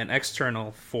that an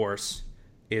external force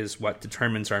is what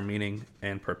determines our meaning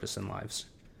and purpose in lives.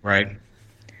 Right.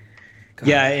 God.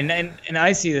 Yeah, and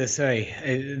I see this.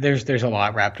 There's a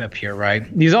lot wrapped up here,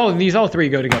 right? These all three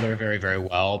go together very, very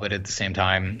well, but at the same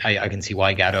time, I can see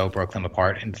why Gatto broke them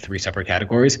apart into 3 separate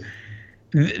categories.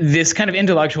 This kind of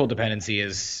intellectual dependency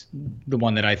is the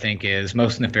one that I think is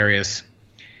most nefarious.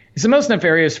 It's the most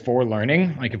nefarious for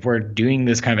learning. Like if we're doing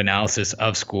this kind of analysis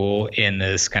of school in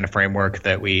this kind of framework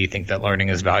that we think that learning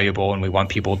is valuable, and we want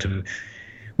people to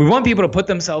put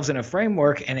themselves in a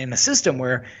framework and in a system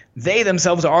where they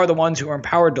themselves are the ones who are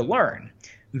empowered to learn,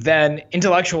 then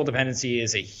intellectual dependency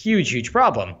is a huge, huge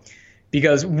problem.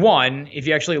 Because one, if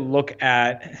you actually look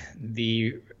at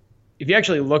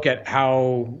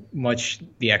how much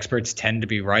the experts tend to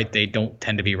be right, they don't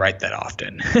tend to be right that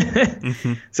often.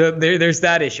 So there's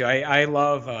that issue. I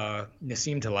love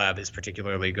Nassim Taleb is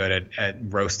particularly good at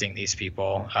roasting these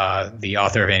people. The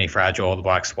author of Anti-Fragile, The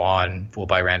Black Swan, Fooled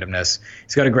by Randomness.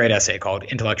 He's got a great essay called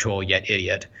Intellectual Yet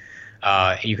Idiot.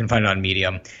 You can find it on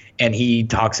Medium. And he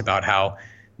talks about how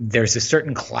there's a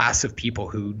certain class of people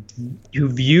who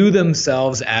view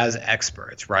themselves as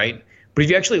experts, right? But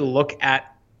if you actually look at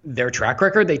their track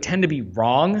record, they tend to be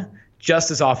wrong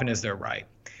just as often as they're right.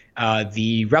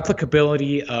 The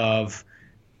replicability of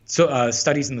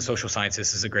studies in the social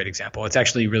sciences is a great example. It's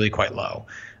actually really quite low.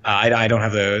 I don't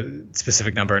have the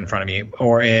specific number in front of me.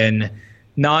 Or in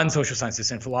non-social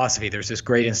sciences, in philosophy, there's this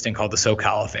great instance called the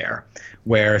SoCal Affair,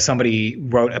 where somebody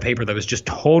wrote a paper that was just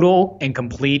total and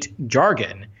complete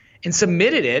jargon and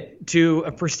submitted it to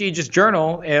a prestigious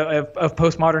journal of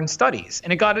postmodern studies,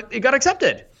 and it got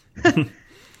accepted.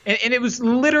 And it was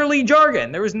literally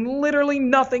jargon. There was literally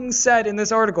nothing said in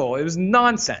this article. It was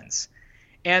nonsense.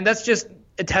 And that's just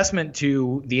a testament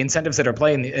to the incentives that are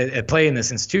at play in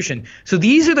this institution. So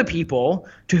these are the people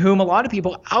to whom a lot of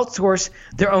people outsource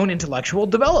their own intellectual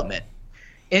development.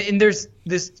 And there's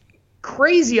this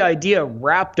crazy idea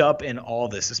wrapped up in all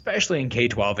this, especially in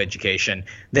K-12 education,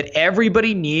 that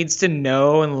everybody needs to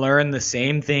know and learn the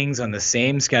same things on the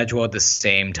same schedule at the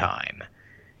same time.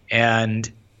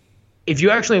 And if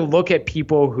you actually look at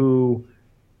people who,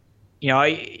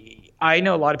 I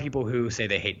know a lot of people who say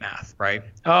they hate math, right?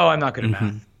 Oh, I'm not good at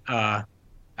math.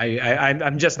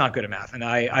 I'm just not good at math. And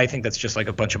I think that's just like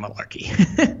a bunch of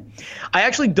malarkey. I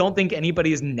actually don't think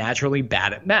anybody is naturally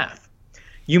bad at math.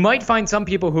 You might find some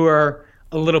people who are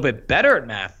a little bit better at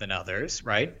math than others,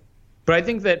 right? But I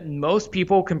think that most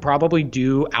people can probably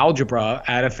do algebra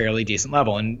at a fairly decent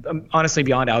level. And honestly,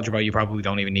 beyond algebra, you probably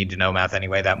don't even need to know math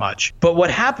anyway that much. But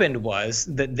what happened was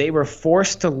that they were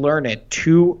forced to learn it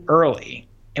too early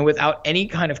and without any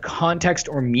kind of context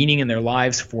or meaning in their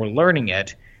lives for learning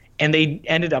it, and they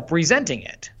ended up resenting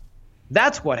it.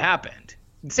 That's what happened.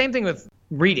 Same thing with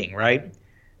reading, right?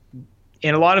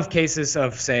 In a lot of cases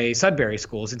of, say, Sudbury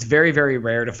schools, it's very, very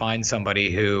rare to find somebody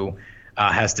who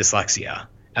has dyslexia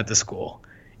at the school,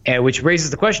 and which raises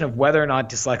the question of whether or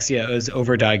not dyslexia is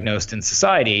overdiagnosed in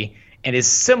society and is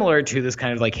similar to this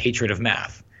kind of like hatred of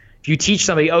math. If you teach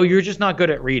somebody, oh, you're just not good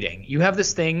at reading, you have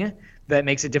this thing that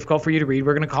makes it difficult for you to read,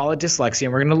 we're going to call it dyslexia,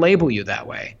 and we're going to label you that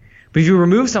way. But if you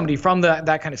remove somebody from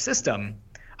that kind of system,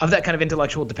 of that kind of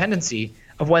intellectual dependency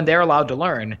of when they're allowed to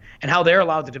learn and how they're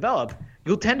allowed to develop,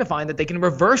 you'll tend to find that they can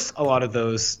reverse a lot of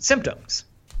those symptoms.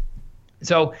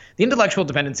 So the intellectual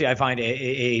dependency, I find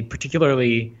a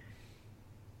particularly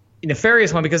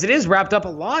nefarious one, because it is wrapped up a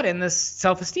lot in this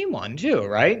self-esteem one too,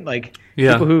 right? Like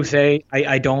people who say,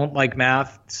 I don't like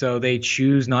math, so they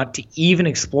choose not to even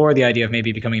explore the idea of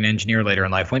maybe becoming an engineer later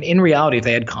in life, when in reality, if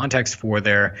they had context for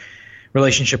their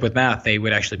relationship with math, they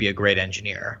would actually be a great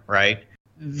engineer, right?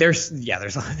 There's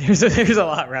a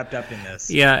lot wrapped up in this.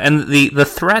 Yeah, and the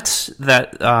threats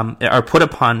that are put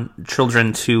upon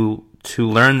children to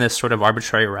learn this sort of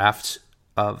arbitrary raft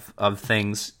of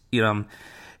things, they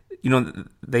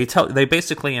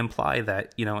basically imply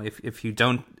that if you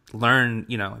don't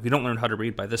learn how to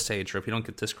read by this age, or if you don't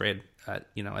get this grade at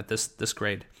this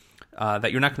grade,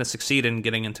 that you're not going to succeed in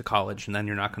getting into college, and then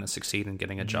you're not going to succeed in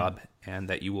getting a job, and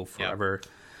that you will forever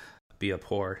be a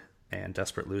poor and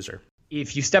desperate loser.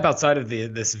 If you step outside of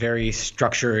this very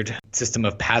structured system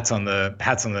of pats on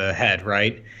the head,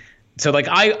 right? So like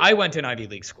I went to an Ivy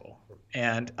League school,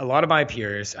 and a lot of my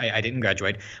peers, I didn't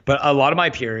graduate, but a lot of my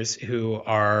peers who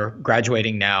are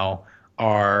graduating now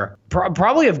are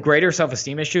probably have greater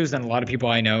self-esteem issues than a lot of people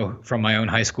I know from my own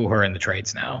high school who are in the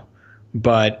trades now.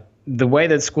 But the way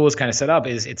that school is kind of set up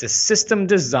is it's a system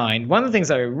designed. One of the things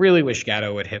that I really wish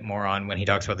Gatto would hit more on when he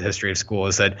talks about the history of school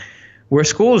is that where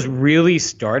schools really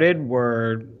started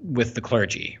were with the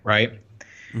clergy, right?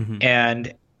 Mm-hmm.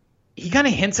 And he kind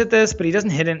of hints at this, but he doesn't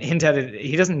hint at it.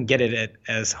 He doesn't get it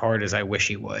as hard as I wish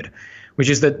he would, which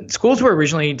is that schools were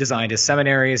originally designed as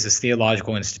seminaries, as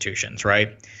theological institutions,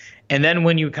 right? And then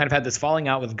when you kind of had this falling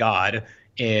out with God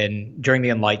during the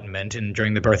Enlightenment and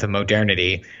during the birth of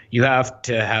modernity, you have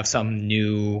to have some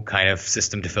new kind of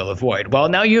system to fill the void. Well,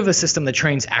 now you have a system that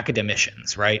trains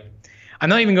academicians, right? I'm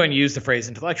not even going to use the phrase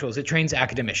intellectuals. It trains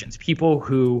academicians, people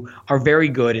who are very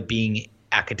good at being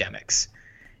academics.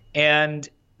 And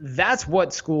that's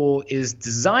what school is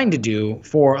designed to do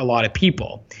for a lot of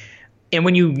people. And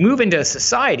when you move into a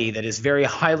society that is very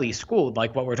highly schooled,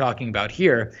 like what we're talking about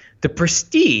here, the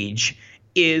prestige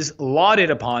is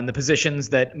lauded upon the positions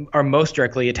that are most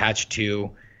directly attached to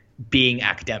being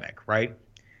academic, right?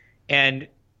 And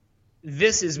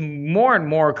this is more and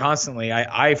more constantly,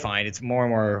 I find it's more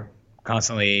and more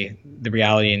constantly the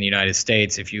reality in the United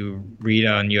States. If you read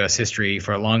on U.S. history,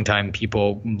 for a long time,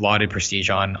 people lauded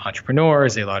prestige on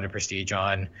entrepreneurs. They lauded prestige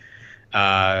on,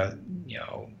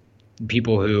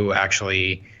 people who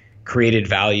actually created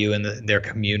value in their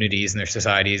communities and their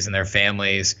societies and their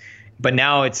families. But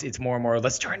now it's more and more,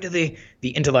 let's turn to the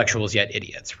intellectuals yet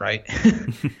idiots, right?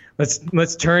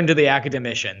 let's turn to the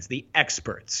academicians, the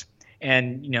experts.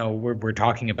 And, we're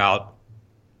talking about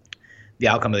the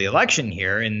outcome of the election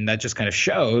here, and that just kind of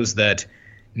shows that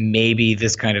maybe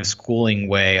this kind of schooling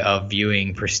way of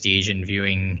viewing prestige and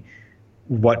viewing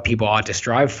what people ought to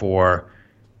strive for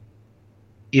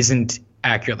isn't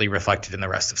accurately reflected in the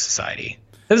rest of society.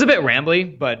 That was a bit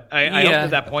rambly, but I hope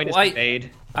that point is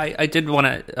made. I did want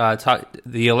to talk.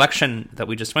 The election that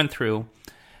we just went through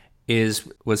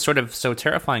was sort of so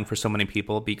terrifying for so many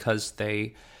people, because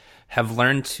they have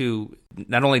learned to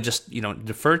not only just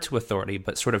defer to authority,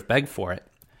 but sort of beg for it.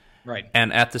 Right.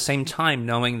 And at the same time,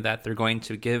 knowing that they're going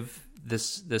to give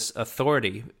this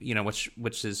authority,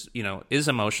 which is is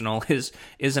emotional, is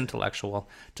intellectual,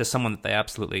 to someone that they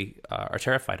absolutely are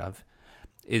terrified of,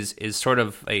 is sort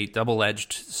of a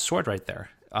double-edged sword right there.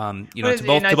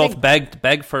 To both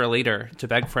beg for a leader, to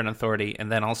beg for an authority,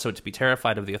 and then also to be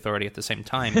terrified of the authority at the same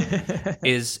time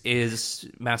is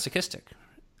masochistic.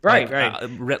 Right.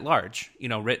 Writ large,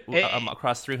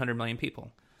 across 300 million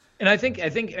people. And I think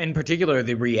in particular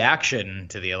the reaction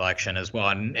to the election as well,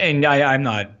 and I'm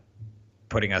not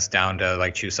putting us down to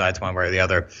like choose sides one way or the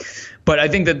other, but I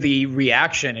think that the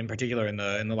reaction in particular in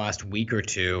the last week or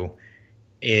two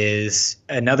is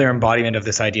another embodiment of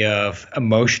this idea of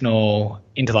emotional,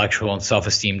 intellectual, and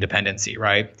self-esteem dependency,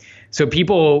 right? So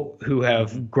people who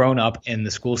have grown up in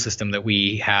the school system that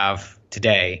we have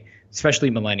today,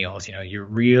 especially millennials, you're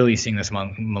really seeing this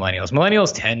among millennials.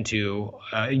 Millennials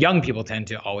young people tend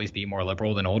to always be more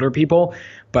liberal than older people,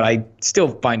 but I still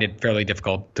find it fairly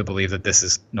difficult to believe that this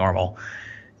is normal.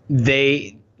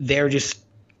 They're just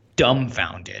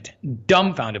dumbfounded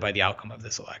by the outcome of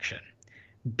this election,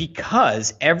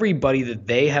 because everybody that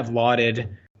they have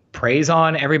lauded praise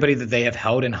on, everybody that they have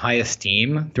held in high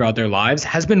esteem throughout their lives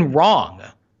has been wrong.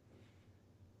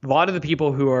 A lot of the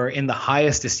people who are in the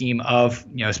highest esteem of,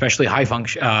 especially high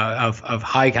function of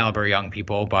high caliber young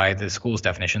people by the school's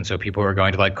definition, so people who are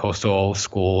going to like coastal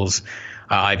schools,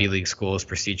 Ivy League schools,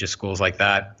 prestigious schools like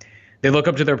that, they look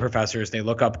up to their professors. They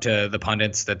look up to the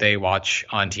pundits that they watch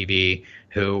on TV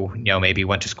who, maybe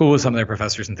went to school with some of their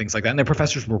professors and things like that, and their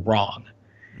professors were wrong.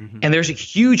 Mm-hmm. And there's a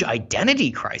huge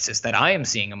identity crisis that I am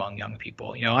seeing among young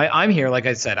people. I'm here, like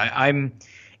I said, I'm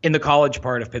in the college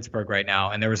part of Pittsburgh right now,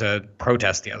 and there was a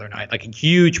protest the other night, like a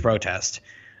huge protest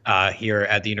here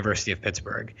at the University of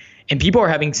Pittsburgh. And people are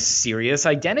having serious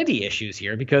identity issues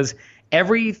here because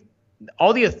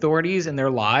all the authorities in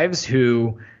their lives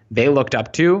who they looked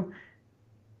up to,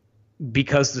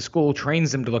 because the school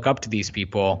trains them to look up to these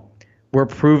people, were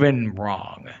proven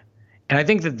wrong. And I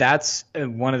think that that's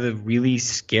one of the really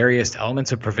scariest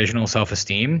elements of provisional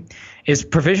self-esteem.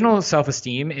 Provisional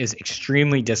self-esteem is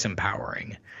extremely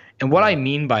disempowering. And what I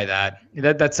mean by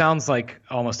that sounds like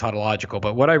almost tautological,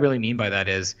 but what I really mean by that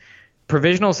is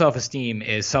provisional self-esteem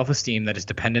is self-esteem that is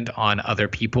dependent on other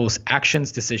people's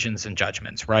actions, decisions, and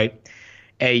judgments, right?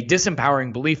 A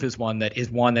disempowering belief is one that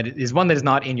is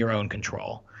not in your own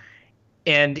control.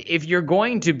 And if you're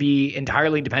going to be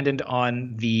entirely dependent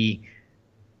on the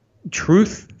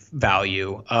truth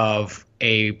value of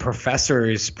a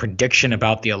professor's prediction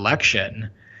about the election,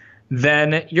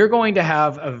 then you're going to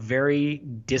have a very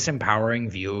disempowering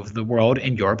view of the world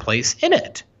and your place in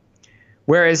it.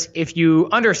 Whereas if you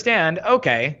understand,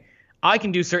 okay, I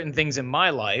can do certain things in my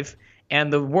life,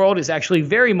 and the world is actually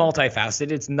very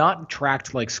multifaceted. It's not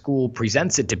tracked like school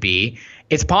presents it to be.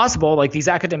 It's possible, like these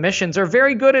academicians are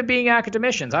very good at being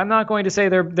academicians. I'm not going to say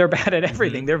they're bad at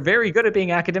everything. They're very good at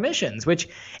being academicians, which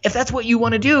if that's what you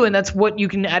want to do and that's what you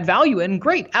can add value in,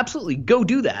 great, absolutely, go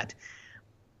do that.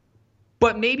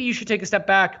 But maybe you should take a step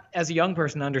back as a young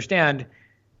person to understand,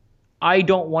 I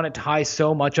don't want to tie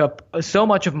so much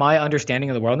of my understanding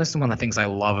of the world. And this is one of the things I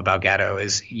love about Gatto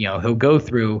is, he'll go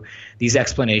through these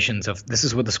explanations of this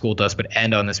is what the school does, but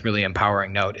end on this really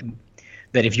empowering note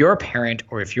that if you're a parent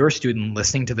or if you're a student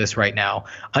listening to this right now,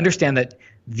 understand that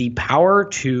the power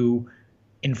to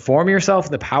inform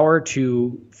yourself, the power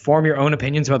to form your own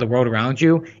opinions about the world around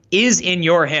you is in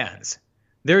your hands.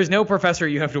 There is no professor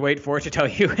you have to wait for to tell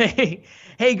you, hey,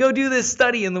 go do this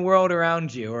study in the world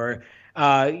around you, or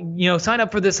sign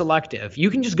up for this elective.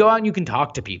 You can just go out and you can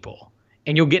talk to people,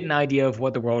 and you'll get an idea of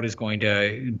what the world is going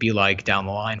to be like down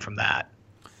the line from that.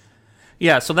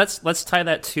 Yeah, so let's tie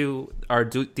that to our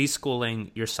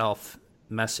deschooling yourself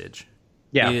message.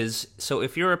 Yeah. So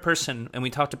if you're a person, and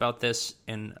we talked about this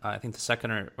in I think the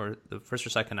second or the first or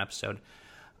second episode,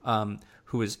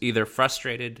 who is either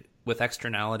frustrated with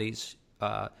externalities,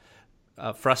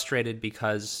 frustrated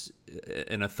because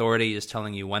an authority is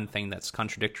telling you one thing that's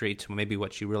contradictory to maybe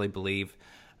what you really believe,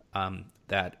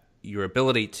 that your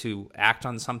ability to act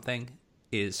on something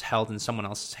is held in someone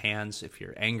else's hands. If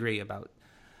you're angry about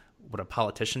what a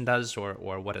politician does or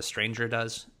what a stranger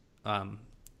does,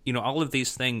 all of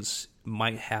these things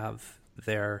might have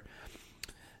their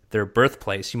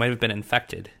birthplace. You might have been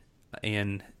infected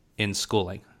in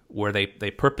schooling, where they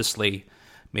purposely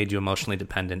made you emotionally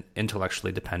dependent,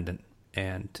 intellectually dependent,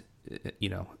 and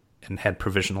had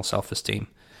provisional self-esteem.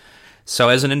 So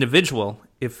as an individual,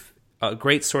 if a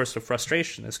great source of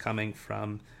frustration is coming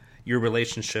from your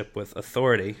relationship with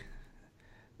authority,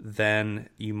 then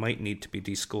you might need to be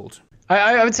deschooled.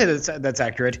 I would say that's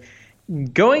accurate.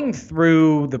 Going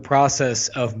through the process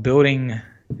of building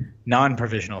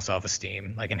non-provisional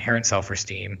self-esteem, like inherent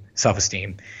self-esteem,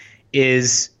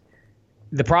 is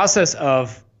the process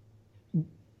of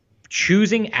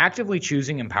actively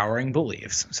choosing empowering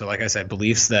beliefs. So like I said,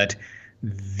 beliefs that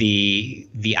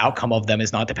the outcome of them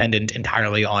is not dependent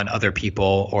entirely on other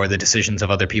people or the decisions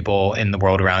of other people in the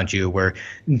world around you, where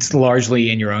it's largely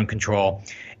in your own control.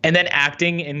 And then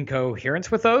acting in coherence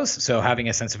with those, so having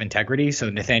a sense of integrity. So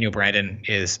Nathaniel Branden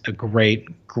is a great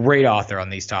author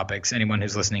on these topics. Anyone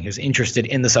who's listening who's interested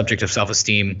in the subject of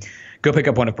self-esteem, go pick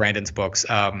up one of Branden's books.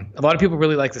 A lot of people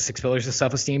really like the 6 Pillars of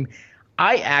Self-Esteem.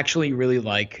 I actually really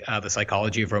like The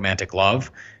Psychology of Romantic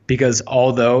Love, because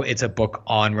although it's a book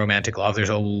on romantic love, there's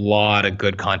a lot of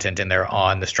good content in there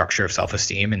on the structure of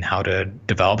self-esteem and how to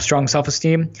develop strong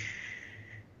self-esteem.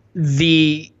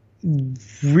 The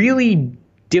really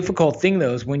difficult thing,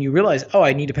 though, is when you realize,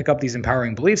 I need to pick up these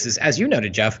empowering beliefs, is, as you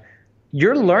noted, Jeff,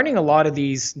 you're learning a lot of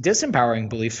these disempowering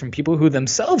beliefs from people who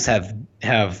themselves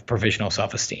have provisional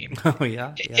self-esteem. Oh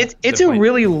yeah. It's a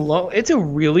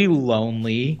really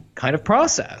lonely kind of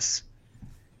process.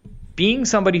 Being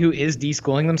somebody who is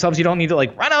deschooling themselves, you don't need to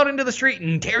run out into the street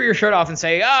and tear your shirt off and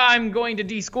say, I'm going to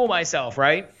deschool myself,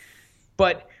 right?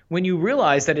 But when you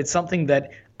realize that it's something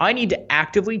that I need to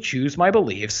actively choose my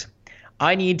beliefs,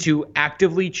 I need to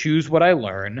actively choose what I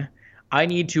learn, I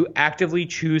need to actively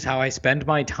choose how I spend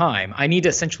my time, I need to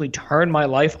essentially turn my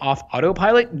life off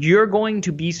autopilot, you're going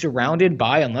to be surrounded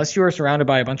by, unless you are surrounded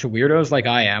by a bunch of weirdos like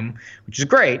I am, which is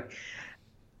great,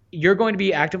 you're going to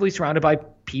be actively surrounded by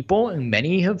people, and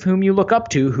many of whom you look up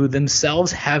to, who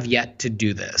themselves have yet to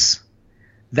do this.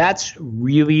 That's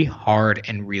really hard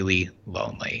and really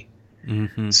lonely.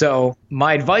 Mm-hmm. So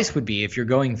my advice would be, if you're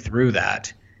going through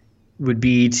that, would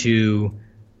be to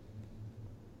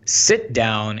sit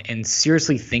down and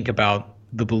seriously think about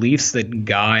the beliefs that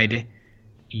guide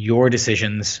your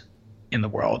decisions in the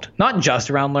world. Not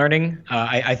just around learning.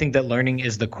 I think that learning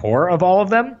is the core of all of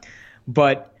them.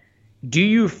 But do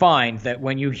you find that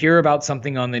when you hear about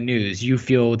something on the news, you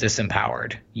feel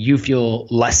disempowered? You feel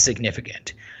less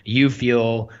significant? You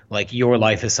feel like your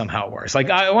life is somehow worse? One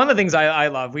of the things I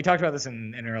love, we talked about this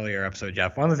in an earlier episode,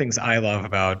 Jeff, one of the things I love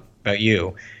about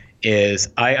you is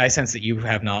I sense that you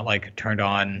have not turned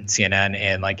on CNN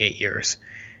in 8 years.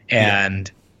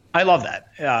 And I love that.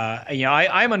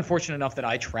 I'm unfortunate enough that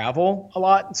I travel a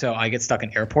lot, so I get stuck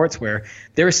in airports where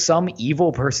there's some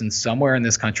evil person somewhere in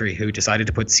this country who decided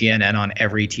to put CNN on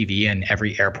every TV in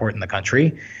every airport in the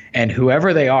country. And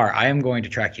whoever they are, I am going to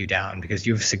track you down, because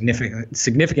you've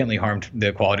significantly harmed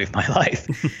the quality of my life.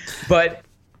 But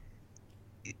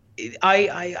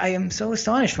I am so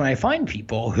astonished when I find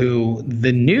people who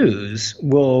the news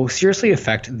will seriously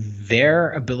affect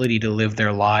their ability to live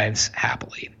their lives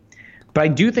happily. But I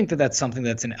do think that that's something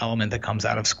that's an element that comes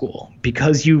out of school,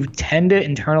 because you tend to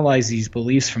internalize these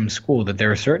beliefs from school, that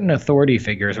there are certain authority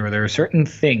figures, or there are certain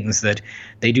things that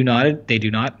they do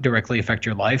not directly affect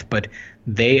your life, but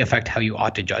they affect how you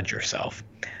ought to judge yourself.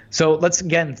 So let's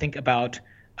again think about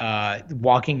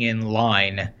walking in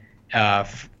line,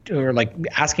 or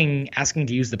asking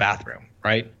to use the bathroom,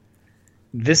 right?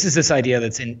 This is this idea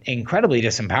that's incredibly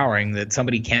disempowering, that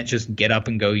somebody can't just get up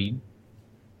and go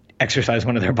exercise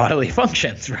one of their bodily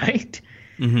functions, right?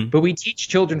 Mm-hmm. But we teach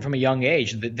children from a young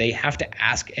age that they have to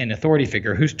ask an authority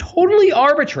figure who's totally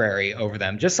arbitrary over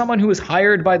them, just someone who was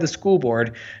hired by the school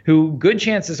board, who good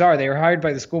chances are they were hired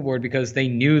by the school board because they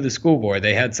knew the school board.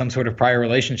 They had some sort of prior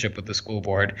relationship with the school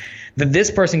board. That this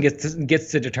person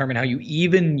gets to determine how you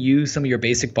even use some of your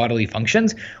basic bodily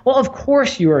functions. Well, of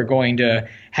course you are going to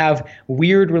have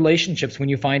weird relationships when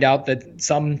you find out that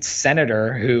some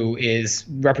senator who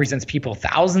represents people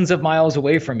thousands of miles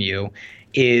away from you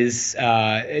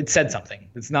it said something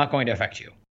that's not going to affect you.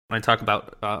 When I talk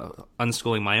about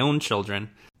unschooling my own children,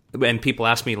 and people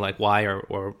ask me why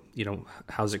or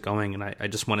how's it going, and I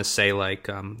just want to say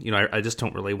I just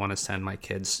don't really want to send my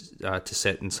kids to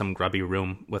sit in some grubby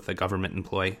room with a government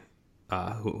employee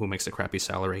who makes a crappy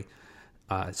salary,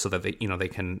 so that they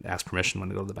can ask permission when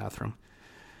they go to the bathroom.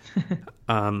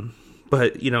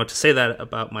 But to say that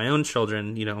about my own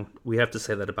children, we have to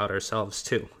say that about ourselves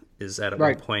too. Is that at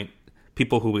one point,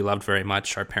 people who we loved very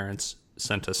much, our parents,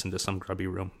 sent us into some grubby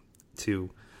room to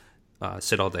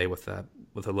sit all day with a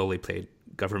lowly paid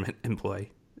government employee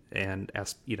and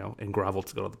ask, and grovel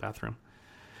to go to the bathroom.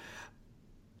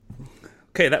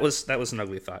 Okay, that was an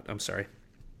ugly thought. I'm sorry.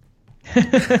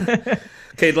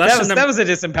 Okay, that was a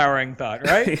disempowering thought,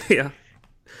 right? Yeah.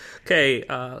 Okay.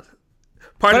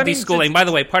 Part of deschooling, by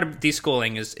the way, part of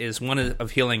deschooling is one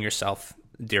of healing yourself,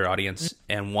 dear audience,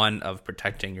 and one of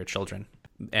protecting your children.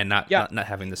 And not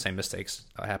having the same mistakes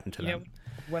happen to them.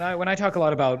 When I talk a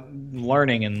lot about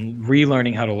learning and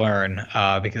relearning how to learn,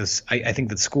 because I think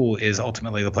that school is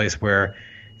ultimately the place where,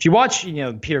 if you watch,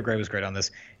 Peter Gray was great on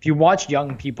this. If you watch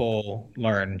young people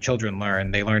learn, children learn,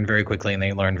 they learn very quickly and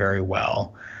they learn very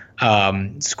well.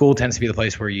 School tends to be the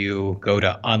place where you go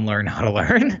to unlearn how to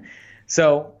learn.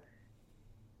 So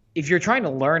if you're trying to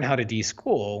learn how to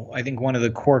de-school, I think one of the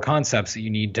core concepts that you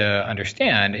need to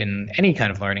understand in any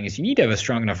kind of learning is you need to have a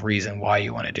strong enough reason why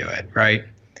you want to do it, right?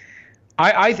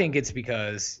 I think it's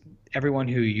because everyone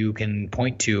who you can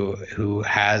point to who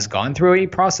has gone through a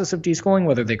process of de-schooling,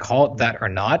 whether they call it that or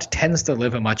not, tends to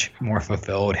live a much more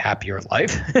fulfilled, happier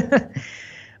life.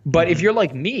 But if you're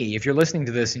like me, if you're listening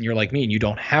to this and you're like me and you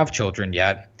don't have children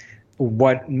yet,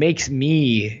 what makes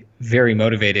me very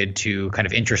motivated to kind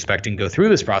of introspect and go through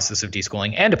this process of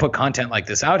de-schooling and to put content like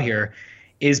this out here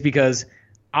is because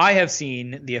I have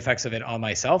seen the effects of it on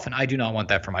myself, and I do not want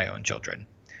that for my own children.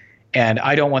 And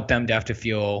I don't want them to have to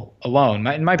feel alone.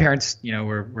 My parents,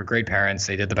 were great parents.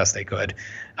 They did the best they could.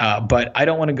 But I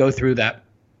don't want to go through that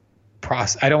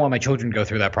process. I don't want my children to go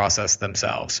through that process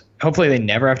themselves. Hopefully they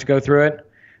never have to go through it,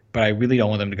 but I really don't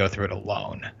want them to go through it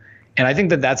alone. And I think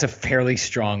that that's a fairly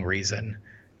strong reason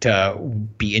to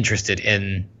be interested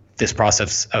in this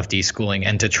process of de-schooling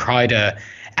and to try to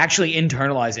actually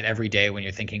internalize it every day when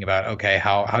you're thinking about, okay,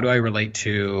 how do I relate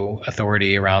to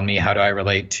authority around me? How do I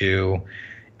relate to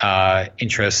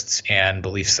interests and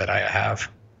beliefs that I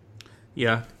have?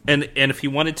 Yeah. And if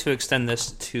you wanted to extend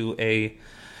this to a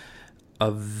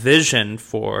vision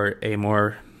for a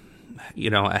more,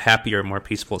 a happier, more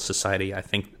peaceful society, I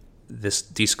think this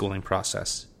de-schooling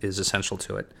process is essential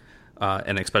to it,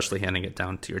 and especially handing it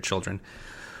down to your children.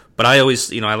 But I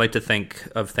always, I like to think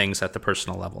of things at the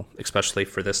personal level, especially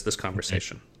for this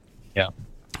conversation. Yeah.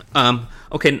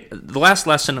 Okay, the last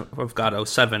lesson of God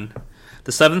 07,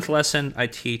 the seventh lesson I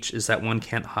teach is that one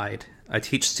can't hide. I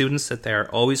teach students that they are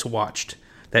always watched,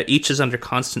 that each is under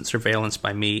constant surveillance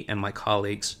by me and my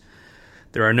colleagues.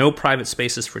 There are no private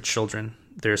spaces for children.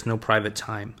 There is no private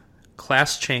time.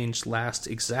 Class change lasts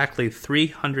exactly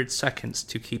 300 seconds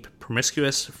to keep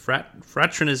promiscuous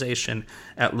fraternization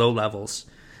at low levels.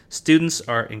 Students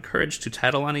are encouraged to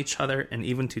tattle on each other and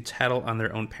even to tattle on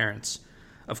their own parents.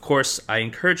 Of course, I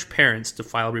encourage parents to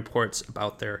file reports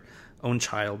about their own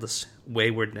child's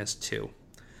waywardness too.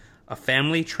 A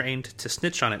family trained to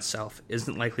snitch on itself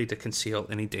isn't likely to conceal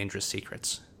any dangerous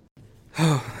secrets.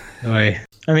 I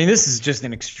mean, this is just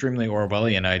an extremely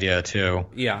Orwellian idea too.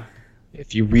 Yeah.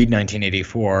 If you read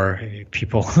 1984,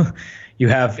 you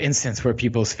have instances where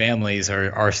people's families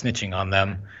are snitching on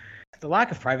them. The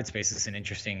lack of private space is an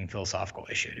interesting philosophical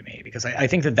issue to me, because I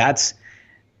think that's,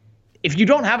 if you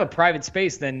don't have a private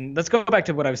space, then let's go back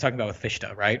to what I was talking about with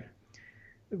Fichte, right?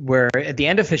 Where at the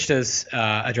end of Fichte's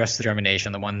address to the German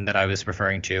nation, the one that I was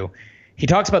referring to, he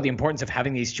talks about the importance of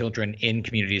having these children in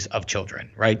communities of children,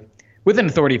 right? With an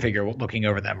authority figure looking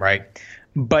over them, right?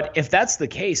 But if that's the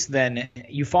case, then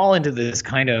you fall into this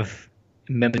kind of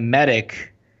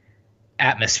mimetic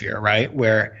atmosphere, right?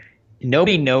 Where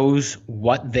nobody knows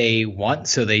what they want,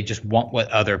 so they just want what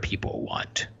other people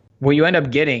want. What you end up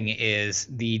getting is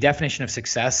the definition of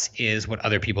success is what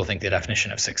other people think the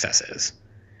definition of success is.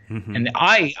 Mm-hmm. And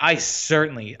I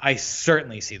certainly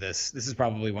see this. This is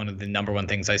probably one of the number one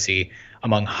things I see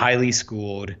among highly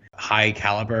schooled, high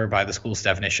caliber by the school's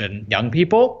definition, young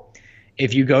people.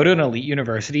 If you go to an elite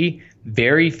university,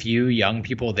 very few young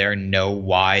people there know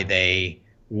why they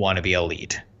want to be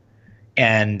elite.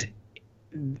 And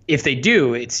if they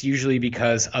do, it's usually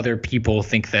because other people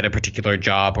think that a particular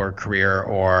job or career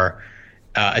or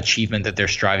achievement that they're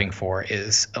striving for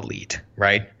is elite,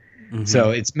 right? Mm-hmm. So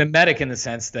it's mimetic in the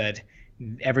sense that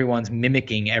everyone's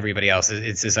mimicking everybody else.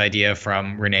 It's this idea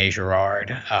from René Girard,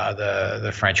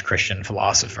 the French Christian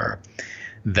philosopher,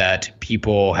 that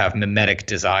people have mimetic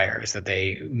desires, that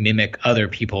they mimic other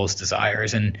people's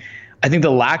desires. And I think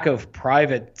the lack of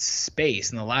private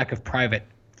space and the lack of private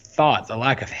thought, the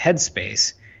lack of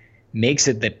headspace, makes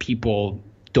it that people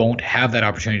don't have that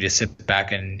opportunity to sit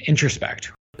back and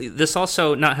introspect. This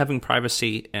also, not having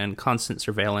privacy and constant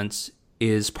surveillance,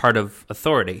 is part of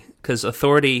authority, because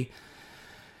authority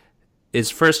is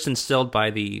first instilled by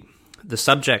the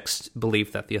subject's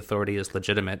belief that the authority is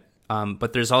legitimate.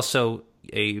 But there's also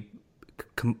a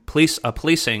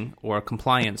policing or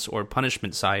compliance or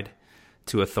punishment side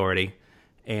to authority.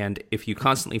 And if you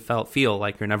constantly feel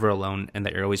like you're never alone and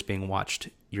that you're always being watched,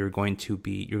 you're going to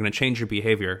change your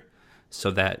behavior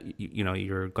so that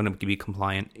you're going to be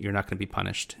compliant, you're not going to be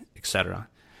punished, etc.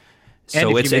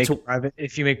 So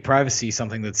if you make privacy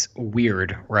something that's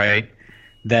weird, right,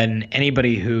 then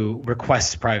anybody who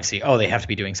requests privacy, they have to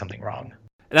be doing something wrong.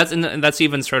 And that's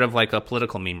even sort of like a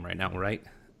political meme right now, right?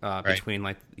 Right. Between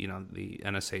the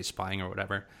NSA spying or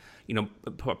whatever.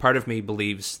 Part of me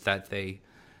believes that they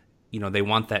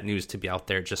want that news to be out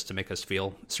there just to make us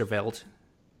feel surveilled.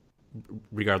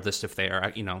 regardless if they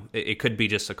are, it could be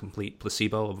just a complete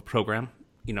placebo of a program,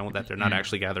 that they're not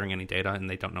actually gathering any data and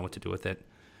they don't know what to do with it.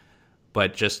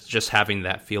 But just having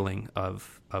that feeling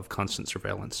of constant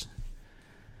surveillance.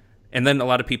 And then a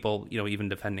lot of people, even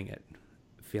defending it,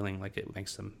 feeling like it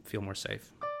makes them feel more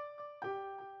safe.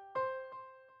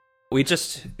 We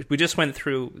just went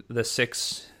through the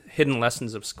 6 hidden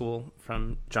lessons of school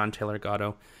from John Taylor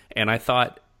Gatto, and I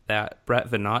thought that Brett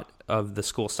Veinotte of the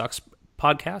School Sucks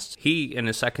podcast, he, in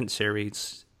his second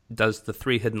series, does the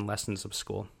 3 hidden lessons of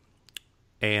school.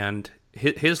 And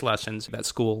his lessons that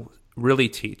school really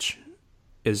teach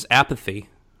is apathy,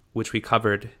 which we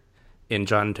covered in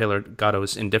John Taylor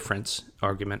Gatto's indifference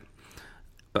argument,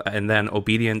 and then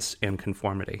obedience and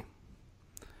conformity.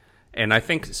 And I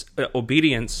think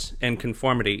obedience and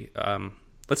conformity,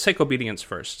 let's take obedience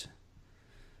first.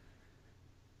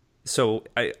 So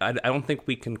I don't think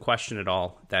we can question at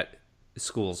all that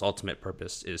school's ultimate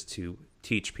purpose is to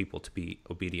teach people to be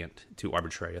obedient to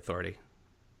arbitrary authority.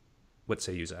 What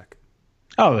say you, Zach?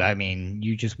 Oh, I mean,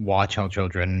 you just watch how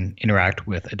children interact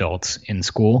with adults in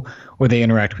school, or they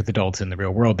interact with adults in the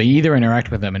real world. They either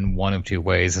interact with them in one of 2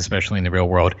 ways, especially in the real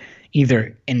world,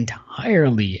 either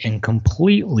entirely and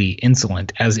completely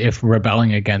insolent, as if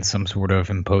rebelling against some sort of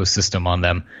imposed system on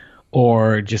them,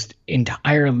 or just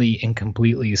entirely and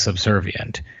completely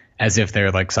subservient, as if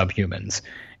they're like subhumans.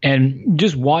 And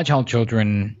just watch how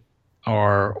children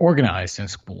are organized in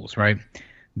schools, right?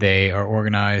 They are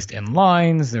organized in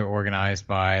lines. They're organized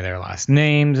by their last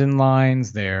names in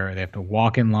lines. They have to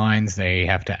walk in lines. They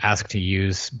have to ask to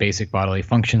use basic bodily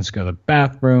functions to go to the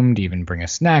bathroom, to even bring a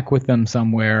snack with them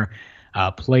somewhere.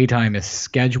 Playtime is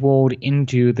scheduled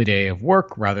into the day of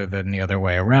work rather than the other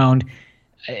way around.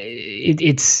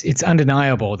 It's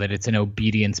undeniable that it's an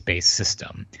obedience-based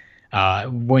system.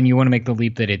 When you want to make the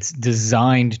leap that it's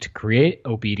designed to create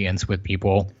obedience with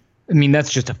people, I mean,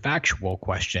 that's just a factual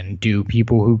question. Do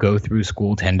people who go through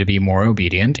school tend to be more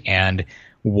obedient? And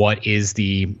what is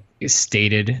the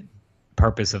stated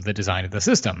purpose of the design of the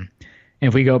system? And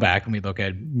if we go back and we look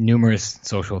at numerous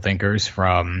social thinkers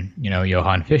from,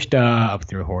 Johann Fichte up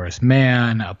through Horace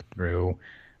Mann, up through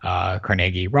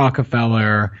Carnegie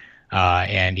Rockefeller,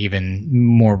 and even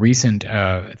more recent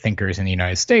thinkers in the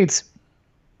United States,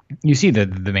 you see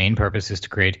that the main purpose is to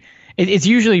create – it's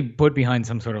usually put behind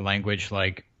some sort of language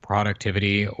like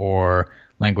productivity or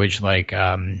language like,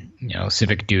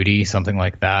 civic duty, something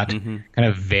like that, kind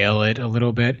of veil it a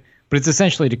little bit. But it's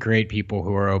essentially to create people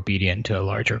who are obedient to a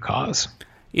larger cause.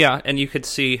 Yeah, and you could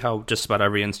see how just about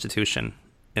every institution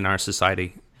in our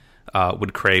society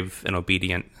would crave an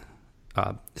obedient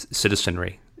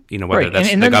citizenry. Whether right.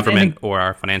 that's the government or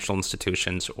our financial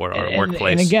institutions or our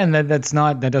workplace. And again, that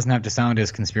doesn't have to sound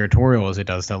as conspiratorial as it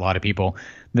does to a lot of people.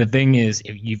 The thing is,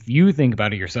 if you think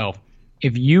about it yourself,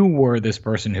 if you were this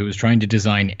person who was trying to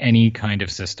design any kind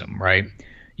of system, right,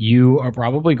 you are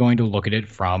probably going to look at it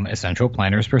from a central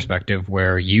planner's perspective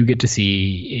where you get to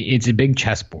see it's a big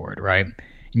chessboard, right?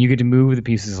 And you get to move the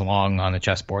pieces along on the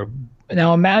chessboard.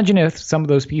 Now imagine if some of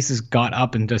those pieces got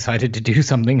up and decided to do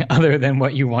something other than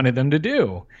what you wanted them to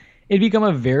do. It'd become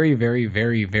a very, very,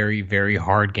 very, very, very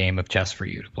hard game of chess for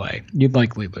you to play. You'd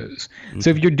likely lose. Mm-hmm. So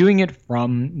if you're doing it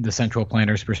from the central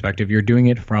planner's perspective, you're doing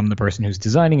it from the person who's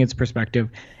designing its perspective,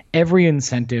 every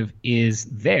incentive is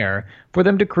there for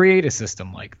them to create a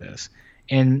system like this.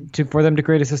 And for them to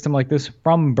create a system like this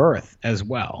from birth as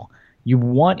well. You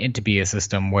want it to be a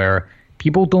system where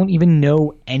people don't even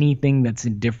know anything that's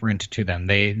different to them.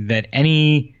 That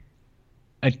any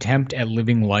attempt at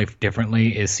living life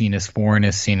differently is seen as foreign,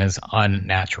 is seen as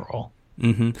unnatural.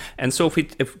 Mm-hmm. And so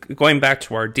if going back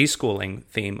to our deschooling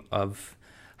theme of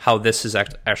how this has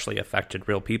actually affected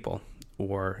real people,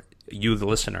 or you, the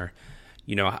listener,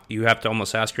 you have to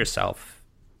almost ask yourself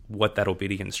what that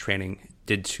obedience training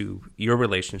did to your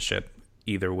relationship,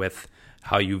 either with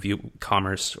how you view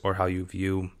commerce or how you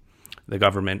view the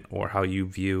government or how you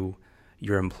view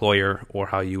your employer or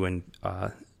how you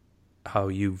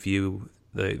view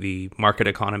the market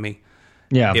economy.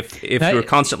 Yeah. If you're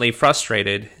constantly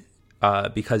frustrated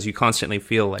because you constantly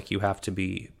feel like you have to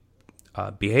be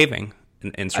behaving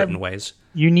in certain ways.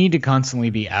 You need to constantly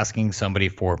be asking somebody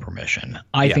for permission.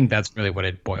 I think that's really what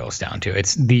it boils down to.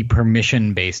 It's the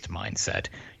permission-based mindset.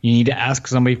 You need to ask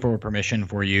somebody for permission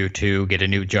for you to get a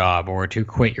new job or to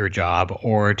quit your job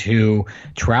or to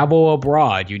travel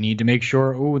abroad. You need to make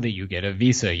sure that you get a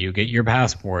visa, you get your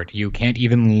passport. You can't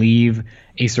even leave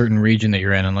a certain region that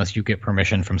you're in unless you get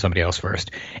permission from somebody else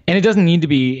first. And it doesn't need to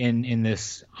be in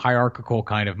this hierarchical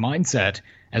kind of mindset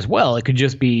as well. It could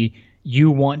just be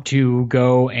you want to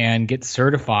go and get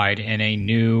certified in a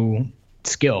new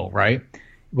skill, right?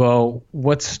 well,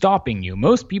 what's stopping you?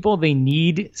 Most people, they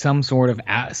need some sort of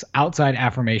outside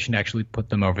affirmation to actually put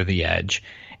them over the edge.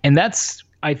 And that's,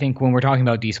 I think, when we're talking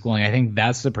about deschooling, I think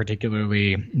that's the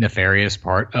particularly nefarious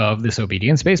part of this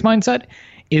obedience-based mindset,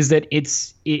 is that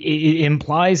it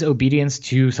implies obedience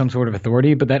to some sort of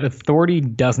authority, but that authority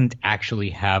doesn't actually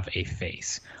have a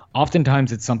face.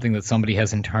 Oftentimes, it's something that somebody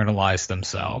has internalized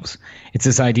themselves. It's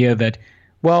this idea that,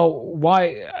 well,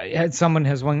 why has someone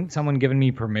given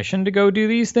me permission to go do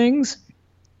these things?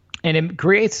 And it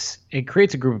creates a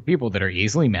group of people that are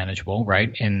easily manageable,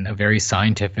 right, in a very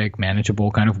scientific,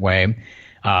 manageable kind of way.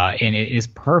 And it is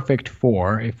perfect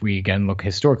for, if we again look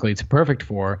historically, it's perfect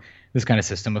for this kind of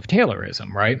system of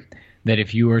Taylorism, right? That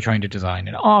if you are trying to design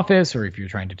an office, or if you're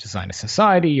trying to design a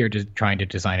society, or just trying to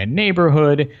design a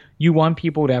neighborhood, you want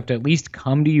people to have to at least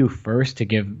come to you first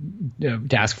to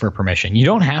ask for permission. You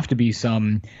don't have to be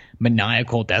some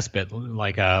maniacal despot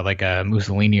like a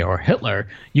Mussolini or Hitler.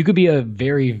 You could be a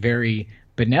very, very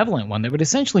benevolent one that would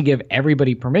essentially give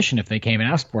everybody permission if they came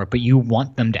and asked for it, but you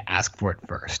want them to ask for it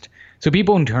first. So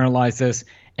people internalize this,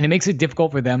 and it makes it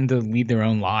difficult for them to lead their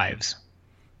own lives.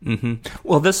 Mm-hmm.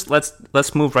 Well,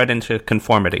 let's move right into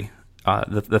conformity,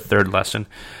 the third lesson,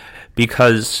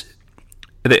 because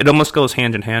it almost goes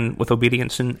hand in hand with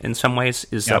obedience in some ways.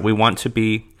 Is that we want to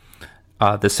be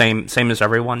the same as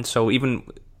everyone. So even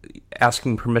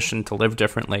asking permission to live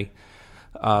differently,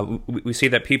 we see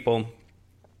that people,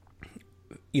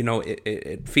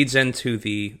 it feeds into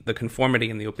the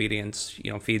conformity and the obedience.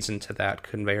 Feeds into that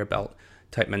conveyor belt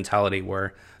type mentality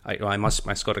where I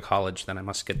must go to college, then I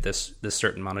must get this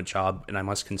certain amount of job, and I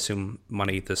must consume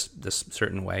money this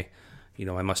certain way.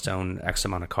 I must own X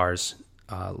amount of cars,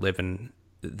 live in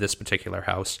this particular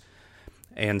house.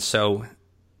 And so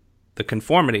the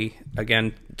conformity,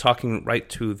 again, talking right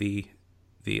to the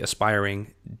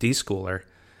aspiring deschooler,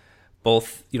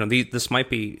 both, this might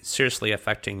be seriously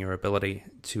affecting your ability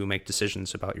to make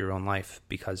decisions about your own life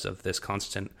because of this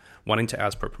constant wanting to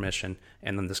ask for permission,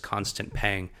 and then this constant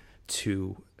paying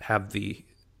to have the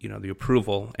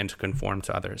approval and to conform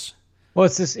to others. Well,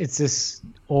 it's this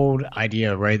old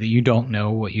idea, right, that you don't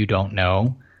know what you don't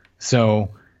know. So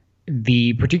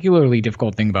the particularly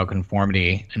difficult thing about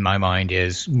conformity, in my mind,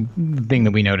 is the thing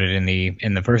that we noted in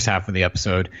the first half of the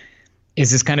episode, is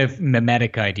this kind of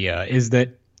mimetic idea, is that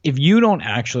if you don't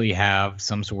actually have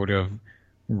some sort of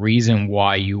reason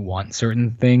why you want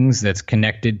certain things that's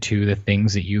connected to the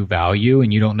things that you value,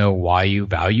 and you don't know why you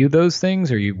value those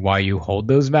things or why you hold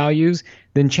those values,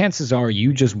 then chances are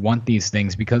you just want these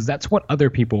things because that's what other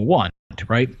people want,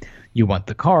 right? You want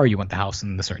the car, you want the house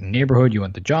in the certain neighborhood, you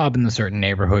want the job in the certain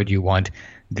neighborhood, you want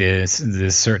this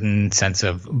certain sense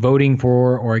of voting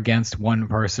for or against one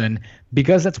person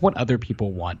because that's what other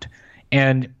people want.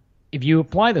 And if you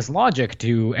apply this logic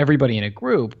to everybody in a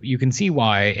group, you can see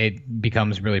why it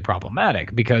becomes really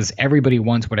problematic, because everybody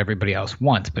wants what everybody else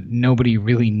wants, but nobody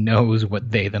really knows what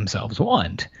they themselves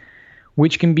want,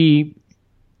 which can be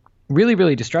really,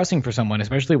 really distressing for someone,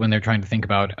 especially when they're trying to think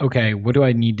about, okay, what do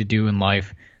I need to do in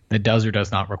life that does or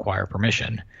does not require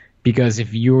permission? Because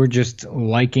if you're just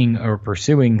liking or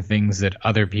pursuing things that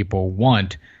other people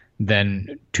want,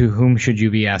 then to whom should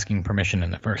you be asking permission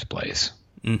in the first place?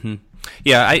 Mm-hmm.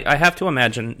 Yeah, I have to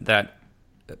imagine that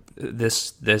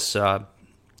this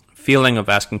feeling of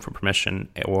asking for permission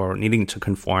or needing to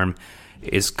conform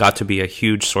is got to be a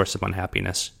huge source of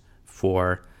unhappiness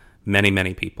for many,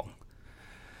 many people.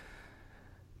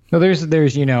 Well, there's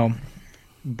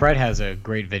Brett has a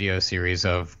great video series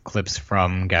of clips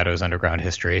from Gatto's underground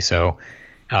history. So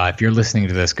if you're listening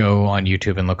to this, go on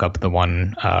YouTube and look up the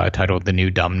one titled "The New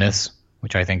Dumbness,"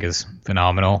 which I think is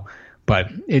phenomenal.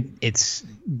 But it's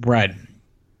Brett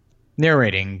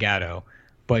narrating Gatto,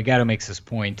 but Gatto makes this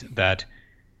point that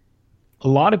a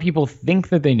lot of people think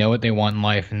that they know what they want in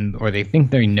life, or they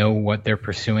think they know what they're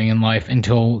pursuing in life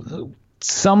until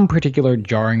some particular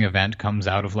jarring event comes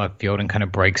out of left field and kind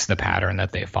of breaks the pattern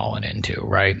that they've fallen into,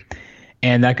 right?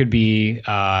 And that could be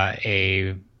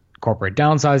a corporate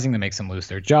downsizing that makes them lose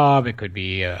their job. It could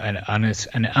be an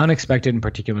unexpected and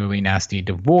particularly nasty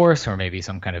divorce, or maybe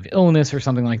some kind of illness or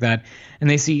something like that. And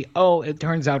they see, oh, it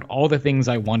turns out all the things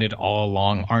I wanted all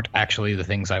along aren't actually the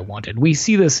things I wanted. We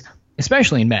see this,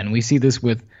 especially in men. We see this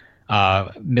with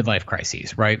midlife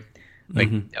crises, right? Like,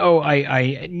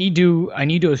 I need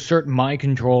to assert my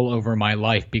control over my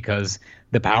life because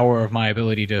the power of my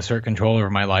ability to assert control over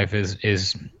my life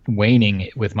is waning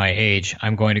with my age.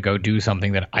 I'm going to go do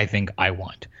something that I think I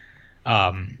want.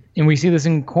 And we see this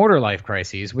in quarter life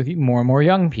crises with more and more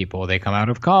young people. They come out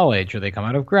of college or they come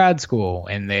out of grad school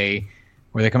or they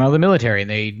come out of the military,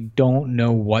 and they don't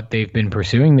know what they've been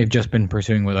pursuing. They've just been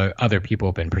pursuing what other people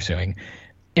have been pursuing.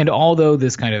 And although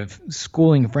this kind of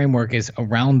schooling framework is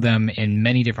around them in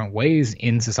many different ways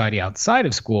in society outside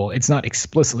of school, it's not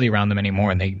explicitly around them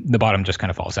anymore, and the bottom just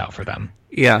kind of falls out for them.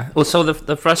 Yeah. Well, so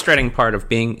the frustrating part of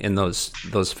being in those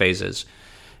phases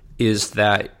is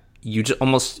that you just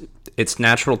almost, it's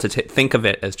natural to think of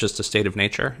it as just a state of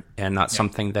nature and not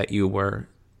something that you were,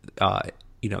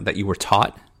 that you were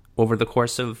taught over the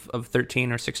course of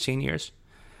 13 or 16 years.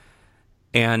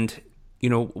 And,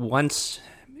 once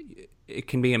it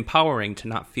can be empowering to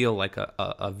not feel like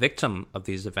a victim of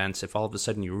these events if all of a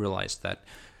sudden you realize that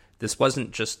this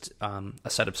wasn't just a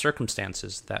set of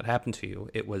circumstances that happened to you.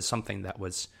 It was something that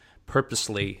was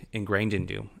purposely ingrained in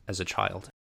you as a child.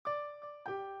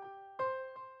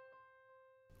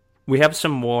 We have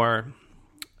some more,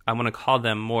 I want to call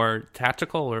them more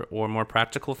tactical or more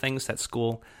practical things that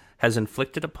school has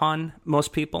inflicted upon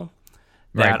most people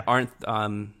that aren't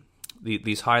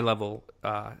these high-level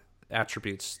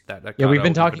attributes that we've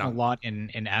been talking a lot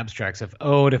in abstracts of,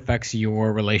 it affects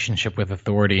your relationship with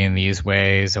authority in these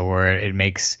ways, or it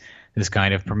makes this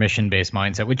kind of permission-based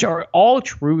mindset, which are all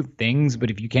true things. But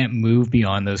if you can't move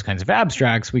beyond those kinds of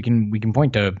abstracts, we can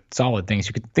point to solid things.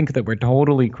 You could think that we're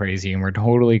totally crazy and we're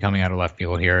totally coming out of left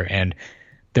field here, and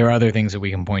there are other things that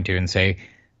we can point to and say,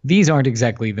 these aren't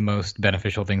exactly the most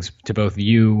beneficial things to both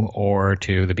you or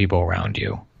to the people around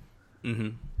you. Mm-hmm.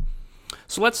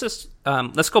 So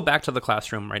let's go back to the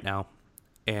classroom right now,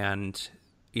 and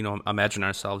imagine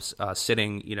ourselves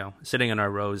sitting in our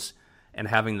rows and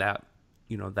having that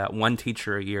one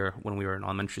teacher a year when we were in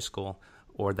elementary school,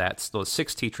 or those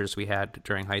 6 teachers we had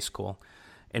during high school,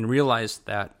 and realize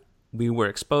that we were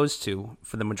exposed to,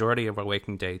 for the majority of our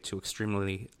waking day, to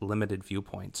extremely limited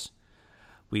viewpoints.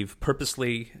 We've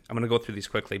purposely, I'm going to go through these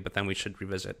quickly, but then we should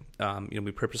revisit.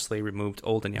 We purposely removed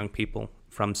old and young people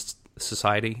from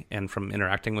society and from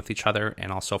interacting with each other,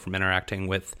 and also from interacting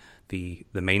with the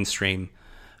mainstream,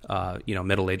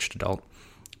 middle-aged adult.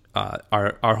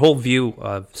 Our whole view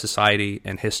of society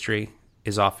and history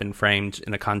is often framed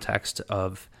in a context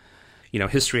of,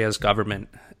 history as government,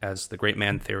 as the great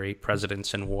man theory,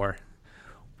 presidents, and war.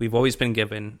 We've always been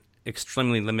given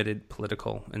extremely limited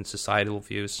political and societal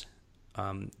views.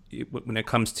 When it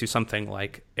comes to something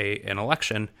like an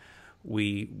election,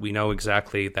 we know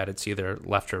exactly that it's either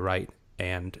left or right,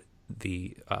 and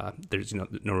there's no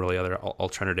really other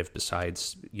alternative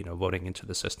besides voting into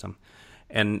the system.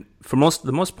 And for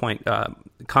the most part,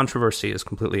 controversy is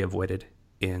completely avoided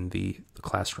in the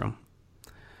classroom.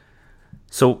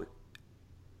 So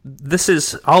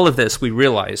all of this we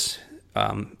realize,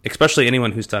 especially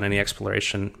anyone who's done any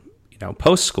exploration,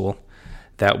 post school,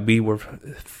 that we were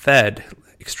fed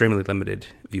extremely limited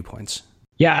viewpoints.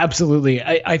 Yeah, absolutely.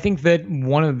 I think that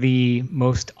one of the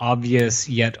most obvious,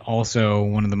 yet also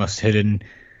one of the most hidden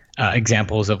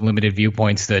examples of limited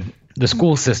viewpoints that the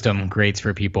school system creates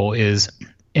for people is,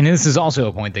 and this is also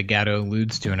a point that Gatto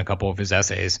alludes to in a couple of his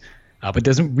essays, but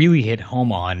doesn't really hit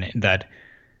home on, that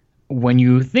when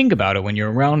you think about it, when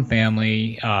you're around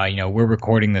family, we're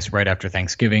recording this right after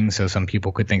Thanksgiving, so some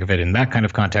people could think of it in that kind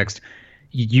of context.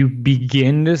 You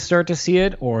begin to start to see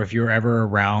it, or if you're ever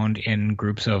around in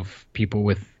groups of people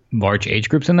with large age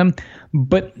groups in them.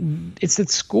 But it's that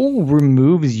school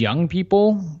removes young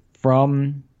people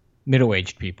from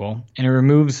middle-aged people, and it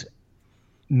removes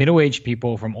middle-aged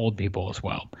people from old people as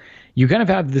well. You kind of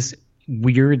have this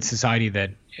weird society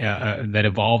that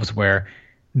evolves where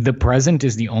the present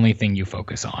is the only thing you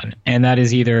focus on. And that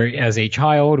is either as a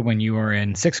child, when you are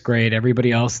in 6th grade,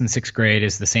 everybody else in 6th grade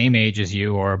is the same age as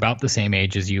you or about the same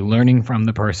age as you, learning from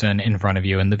the person in front of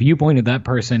you and the viewpoint of that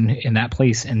person in that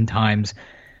place and time's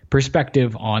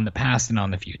perspective on the past and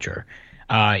on the future.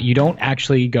 You don't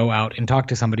actually go out and talk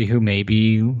to somebody who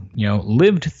maybe,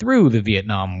 lived through the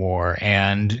Vietnam War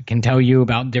and can tell you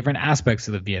about different aspects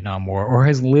of the Vietnam War, or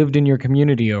has lived in your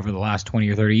community over the last 20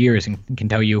 or 30 years and can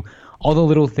tell you all the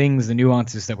little things, the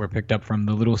nuances that were picked up from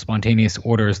the little spontaneous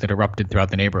orders that erupted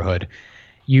throughout the neighborhood.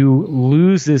 You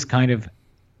lose this kind of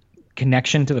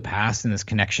connection to the past and this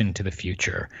connection to the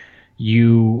future.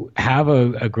 You have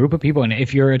a group of people, and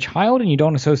if you're a child and you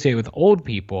don't associate with old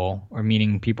people, or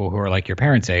meaning people who are like your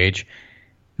parents' age,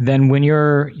 then when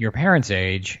you're your parents'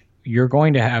 age, you're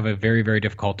going to have a very, very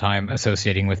difficult time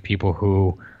associating with people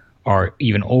who are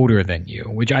even older than you,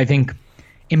 which I think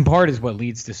in part is what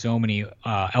leads to so many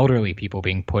elderly people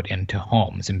being put into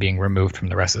homes and being removed from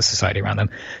the rest of society around them.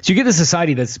 So you get a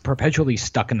society that's perpetually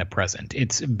stuck in the present.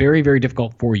 It's very, very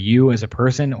difficult for you as a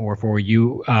person, or for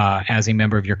you as a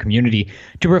member of your community,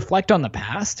 to reflect on the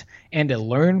past and to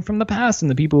learn from the past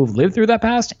and the people who've lived through that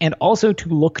past, and also to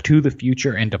look to the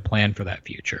future and to plan for that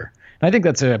future. And I think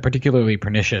that's a particularly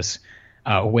pernicious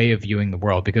way of viewing the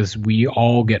world, because we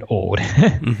all get old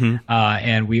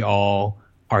and we all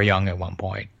are young at one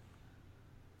point.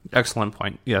 Excellent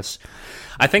point. Yes.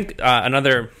 I think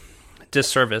another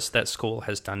disservice that school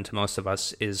has done to most of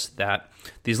us is that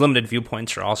these limited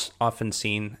viewpoints are also often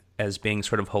seen as being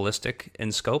sort of holistic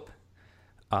in scope,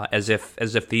 as if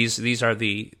these are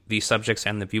the subjects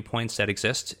and the viewpoints that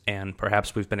exist, and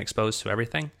perhaps we've been exposed to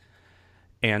everything.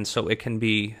 And so it can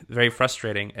be very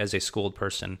frustrating as a schooled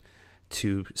person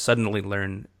to suddenly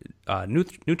learn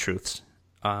new truths,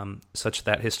 such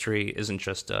that history isn't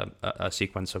just a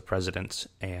sequence of presidents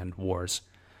and wars,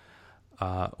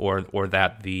 or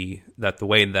that the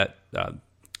way that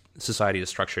society is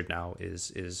structured now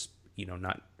is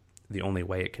not the only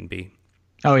way it can be.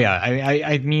 Oh yeah,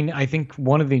 I mean, I think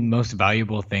one of the most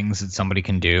valuable things that somebody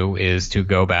can do is to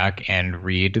go back and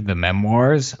read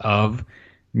memoirs and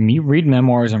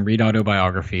read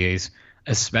autobiographies,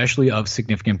 especially of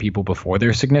significant people before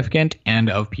they're significant,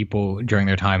 and of people during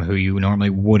their time who you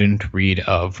normally wouldn't read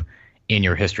of in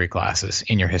your history classes,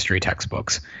 in your history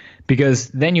textbooks, because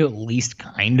then you at least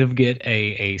kind of get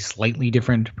a slightly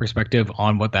different perspective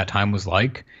on what that time was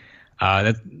like.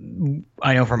 That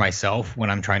I know for myself,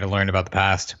 when I'm trying to learn about the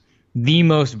past, the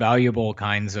most valuable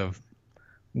kinds of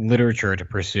literature to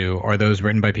pursue are those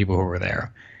written by people who were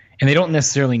there. And they don't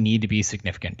necessarily need to be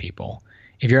significant people.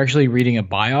 If you're actually reading a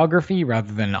biography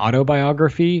rather than an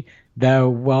autobiography,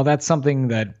 that's something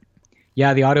that,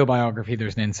 the autobiography,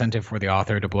 there's an incentive for the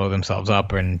author to blow themselves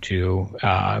up and to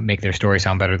make their story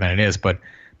sound better than it is. But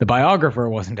the biographer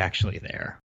wasn't actually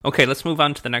there. Okay, let's move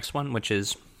on to the next one, which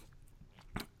is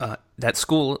that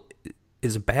school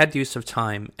is a bad use of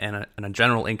time and a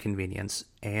general inconvenience.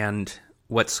 And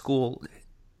what school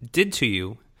did to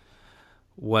you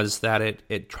was that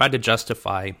it tried to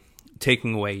justify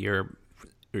taking away your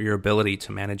ability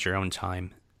to manage your own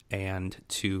time and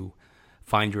to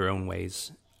find your own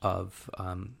ways of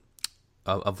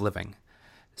living.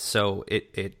 So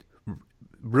it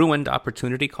ruined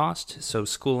opportunity cost. So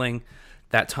schooling,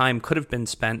 that time could have been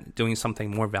spent doing something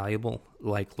more valuable,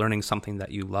 like learning something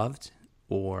that you loved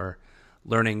or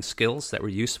learning skills that were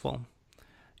useful.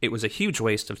 It was a huge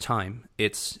waste of time.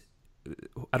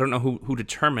 I don't know who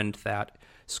determined that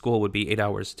school would be 8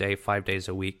 hours a day, 5 days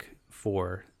a week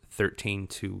for 13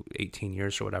 to 18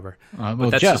 years or whatever.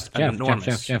 Well, Jeff,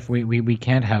 we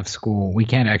can't have school. We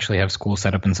can't actually have school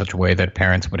set up in such a way that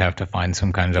parents would have to find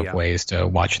some kinds of ways to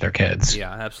watch their kids.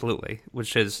 Yeah, absolutely.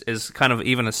 Which is kind of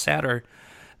even a sadder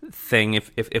thing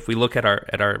if we look at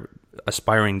our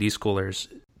aspiring deschoolers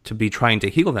to be trying to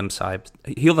heal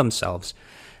themselves.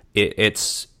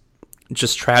 It's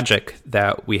just tragic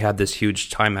that we had this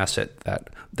huge time asset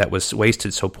that was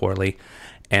wasted so poorly.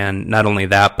 And not only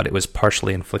that, but it was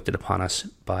partially inflicted upon us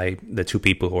by the two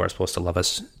people who are supposed to love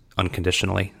us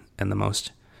unconditionally and the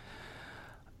most.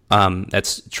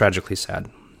 That's tragically sad.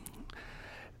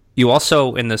 You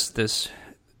also, in this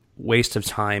waste of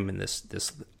time and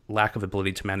this lack of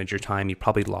ability to manage your time, you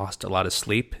probably lost a lot of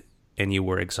sleep and you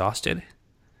were exhausted.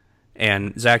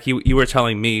 And Zach, you were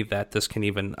telling me that this can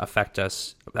even affect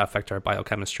our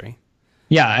biochemistry.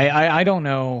 Yeah, I don't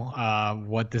know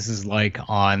what this is like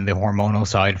on the hormonal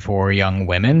side for young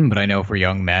women, but I know for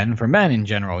young men, for men in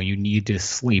general, you need to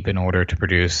sleep in order to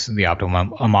produce the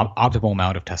optimal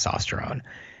amount of testosterone.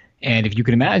 And if you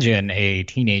can imagine a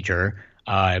teenager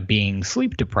being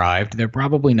sleep deprived, they're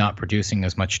probably not producing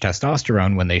as much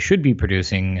testosterone when they should be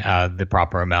producing the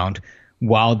proper amount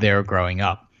while they're growing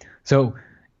up. So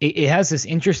it has this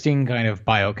interesting kind of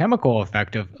biochemical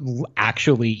effect of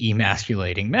actually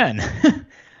emasculating men.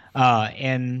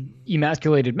 And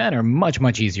emasculated men are much,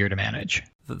 much easier to manage.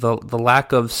 The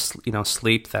lack of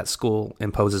sleep that school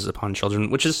imposes upon children,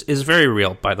 which is very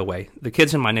real, by the way. The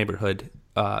kids in my neighborhood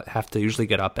have to usually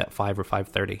get up at 5 or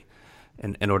 5:30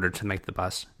 in order to make the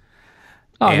bus.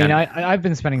 I mean, I've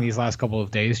been spending these last couple of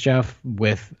days, Jeff,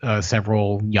 with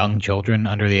several young children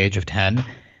under the age of 10.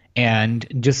 And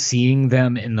just seeing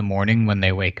them in the morning when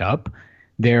they wake up,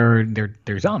 they're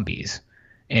zombies.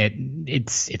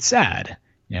 It's sad.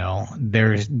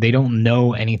 They don't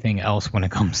know anything else when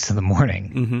it comes to the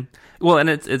morning. Mm-hmm. Well, and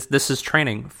this is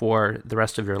training for the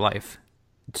rest of your life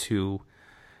to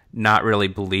not really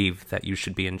believe that you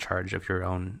should be in charge of your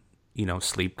own,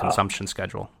 sleep consumption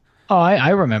schedule. Oh,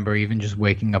 I remember even just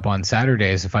waking up on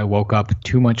Saturdays. If I woke up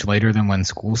too much later than when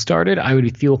school started, I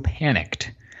would feel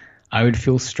panicked. I would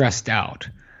feel stressed out.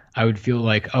 I would feel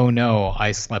like, oh no,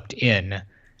 I slept in.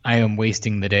 I am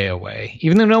wasting the day away,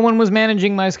 even though no one was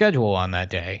managing my schedule on that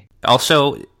day.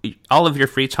 Also, all of your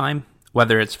free time,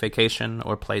 whether it's vacation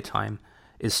or playtime,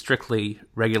 is strictly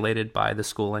regulated by the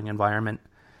schooling environment.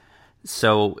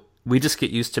 So we just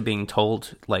get used to being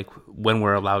told like when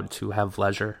we're allowed to have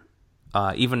leisure,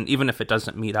 even if it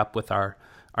doesn't meet up with our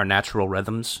natural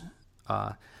rhythms.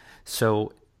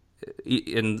 So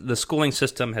in the schooling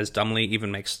system has dumbly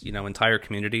even makes entire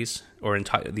communities or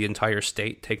the entire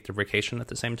state take their vacation at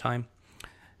the same time,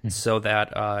 so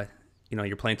that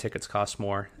your plane tickets cost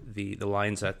more, the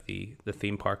lines at the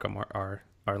theme park are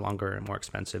longer and more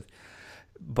expensive.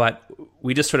 But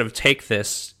we just sort of take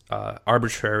this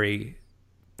arbitrary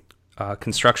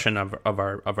construction of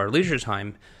our leisure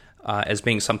time as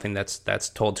being something that's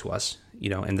told to us,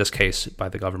 in this case by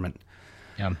the government.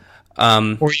 Yeah.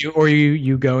 Or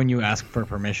you go and you ask for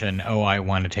permission. Oh, I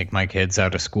want to take my kids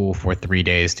out of school for 3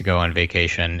 days to go on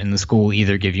vacation, and the school will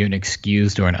either give you an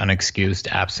excused or an unexcused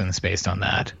absence based on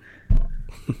that.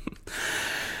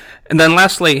 And then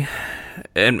lastly,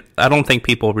 and I don't think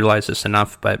people realize this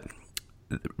enough, but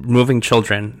removing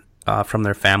children from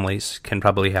their families can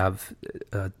probably have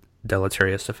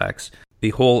deleterious effects.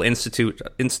 The whole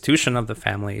institution of the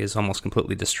family is almost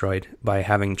completely destroyed by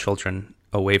having children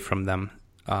away from them,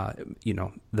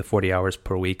 the 40 hours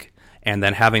per week, and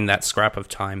then having that scrap of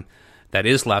time that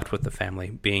is left with the family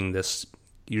being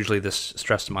usually this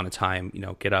stressed amount of time,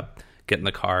 get up, get in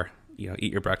the car,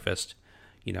 eat your breakfast,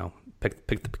 pick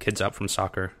the kids up from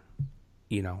soccer,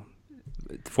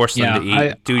 force them to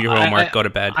eat, do your homework, go to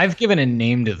bed. I've given a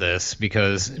name to this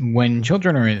because when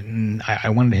children are I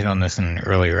wanted to hit on this in an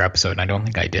earlier episode, and I don't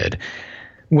think I did.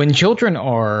 When children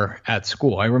are at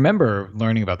school, I remember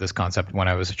learning about this concept when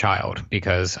I was a child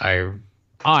because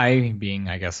I being,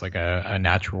 I guess, like a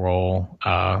natural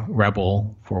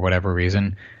rebel for whatever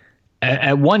reason,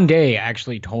 at one day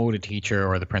actually told a teacher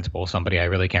or the principal, somebody I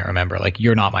really can't remember, like,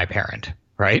 you're not my parent,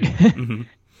 right? Mm-hmm.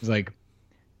 It's like,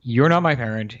 you're not my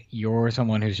parent. You're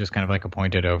someone who's just kind of like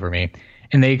appointed over me.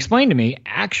 And they explained to me,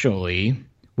 actually,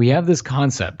 we have this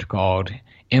concept called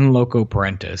in loco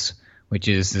parentis, which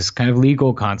is this kind of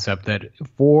legal concept that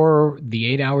for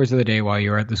the 8 hours of the day while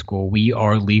you're at the school, we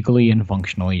are legally and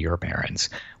functionally your parents,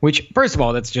 which, first of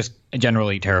all, that's just a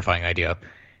generally terrifying idea.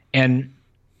 And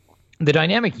the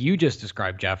dynamic you just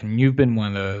described, Jeff, and you've been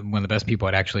one of the best people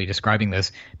at actually describing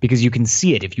this, because you can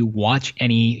see it if you watch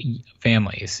any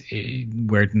families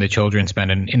where the children spend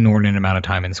an inordinate amount of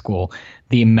time in school.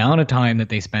 The amount of time that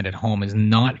they spend at home is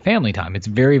not family time. It's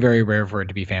very, very rare for it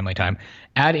to be family time.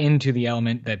 Add into the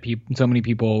element that so many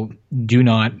people do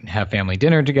not have family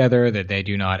dinner together, that they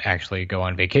do not actually go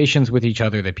on vacations with each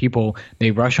other, that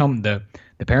they rush home. The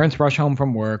parents rush home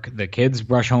from work, the kids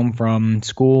rush home from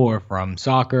school or from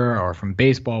soccer or from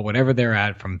baseball, whatever they're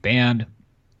at, from band.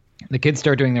 The kids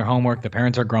start doing their homework. The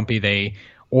parents are grumpy. They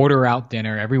order out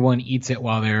dinner. Everyone eats it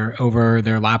while they're over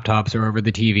their laptops or over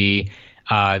the TV.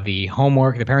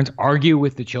 The parents argue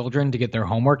with the children to get their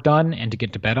homework done and to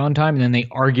get to bed on time, and then they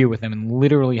argue with them and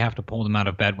literally have to pull them out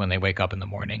of bed when they wake up in the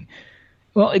morning.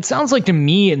 Well, it sounds like to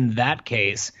me in that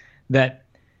case that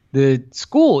the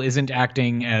school isn't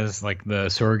acting as like the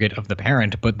surrogate of the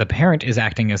parent, but the parent is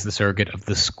acting as the surrogate of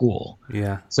the school.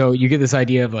 Yeah. So you get this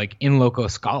idea of like in loco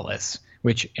scholae,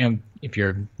 which, if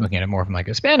you're looking at it more from like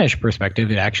a Spanish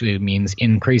perspective, it actually means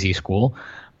in crazy school.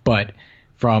 But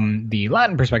from the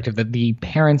Latin perspective, that the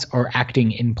parents are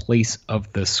acting in place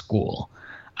of the school,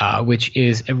 which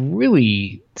is a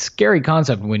really scary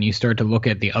concept when you start to look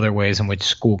at the other ways in which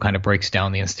school kind of breaks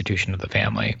down the institution of the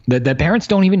family. The parents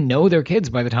don't even know their kids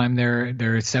by the time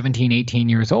they're 17, 18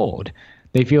 years old.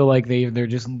 They feel like they're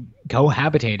just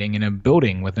cohabitating in a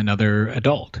building with another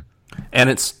adult.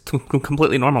 And it's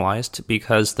completely normalized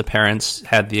because the parents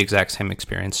had the exact same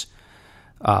experience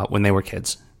when they were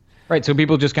kids. Right, so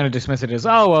people just kind of dismiss it as,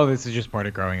 oh, well, this is just part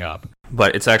of growing up.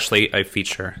 But it's actually a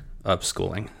feature of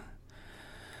schooling.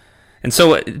 And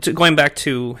so going back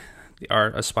to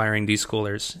our aspiring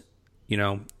D-schoolers,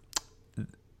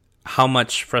 how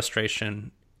much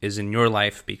frustration is in your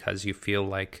life because you feel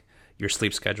like your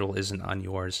sleep schedule isn't on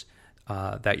yours,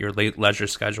 that your leisure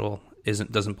schedule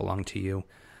doesn't belong to you?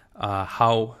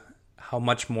 How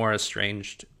much more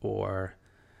estranged or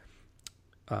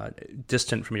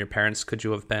distant from your parents could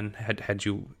you have been had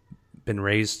you been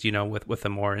raised, with a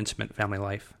more intimate family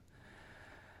life?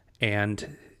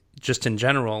 And just in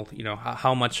general,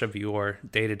 how much of your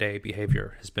day-to-day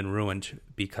behavior has been ruined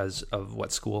because of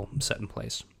what school set in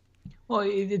place? Well,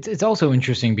 it's also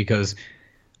interesting because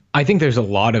I think there's a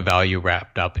lot of value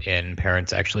wrapped up in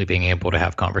parents actually being able to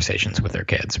have conversations with their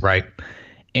kids, right?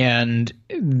 And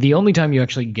the only time you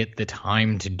actually get the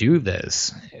time to do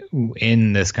this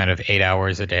in this kind of 8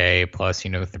 hours a day plus,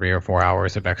 3 or 4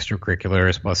 hours of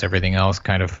extracurriculars plus everything else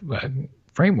kind of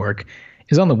framework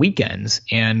is on the weekends.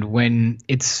 And when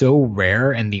it's so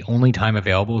rare and the only time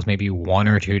available is maybe 1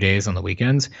 or 2 days on the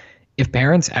weekends, if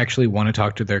parents actually want to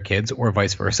talk to their kids or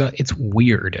vice versa, it's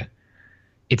weird.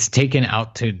 It's taken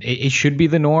out to, it should be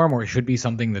the norm, or it should be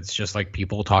something that's just like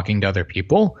people talking to other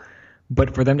people.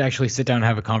 But for them to actually sit down and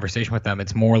have a conversation with them,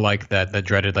 it's more like that the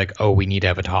dreaded, like, oh, we need to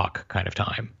have a talk kind of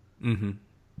time. Mm-hmm.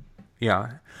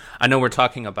 Yeah. I know we're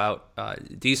talking about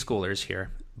deschoolers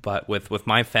here, but with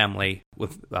my family,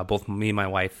 with both me and my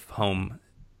wife home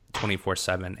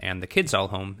 24/7 and the kids all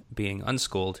home being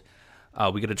unschooled,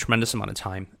 we get a tremendous amount of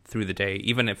time through the day,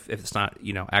 even if it's not,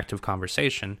 active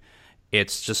conversation.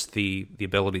 It's just the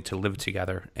ability to live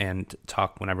together and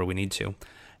talk whenever we need to.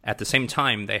 At the same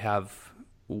time, they have,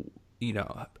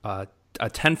 a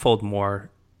tenfold more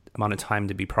amount of time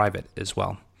to be private as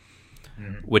well,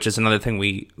 which is another thing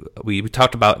we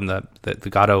talked about in the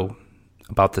Gatto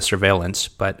about the surveillance,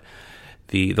 but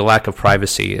the lack of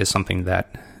privacy is something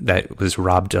that was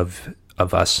robbed of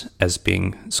us as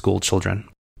being school children.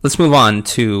 Let's move on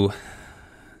to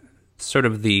sort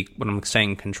of what I'm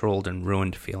saying, controlled and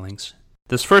ruined feelings.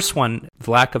 This first one,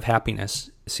 the lack of happiness,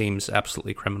 seems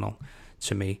absolutely criminal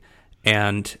to me.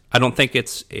 And I don't think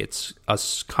it's a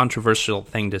controversial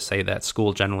thing to say that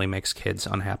school generally makes kids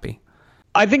unhappy.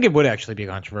 I think it would actually be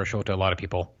controversial to a lot of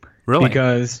people. Really?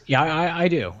 Because, yeah, I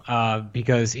do.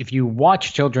 Because if you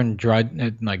watch children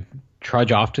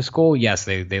trudge off to school, yes,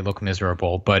 they look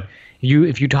miserable. But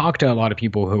if you talk to a lot of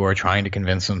people who are trying to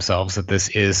convince themselves that this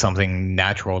is something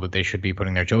natural that they should be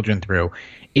putting their children through,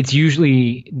 it's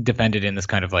usually defended in this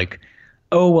kind of like,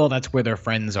 oh, well, that's where their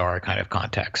friends are kind of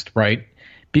context, right?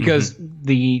 Because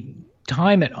the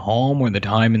time at home or the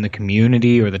time in the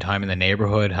community or the time in the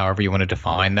neighborhood, however you want to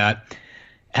define that,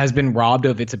 has been robbed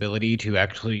of its ability to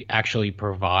actually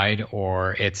provide,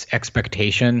 or its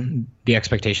expectation, the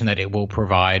expectation that it will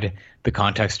provide the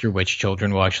context through which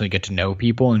children will actually get to know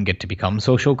people and get to become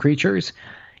social creatures.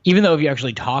 Even though if you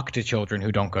actually talk to children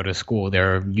who don't go to school,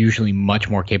 they're usually much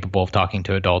more capable of talking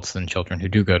to adults than children who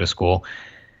do go to school.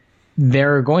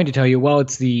 They're going to tell you, well,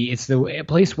 it's the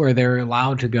place where they're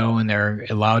allowed to go and they're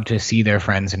allowed to see their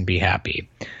friends and be happy.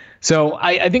 So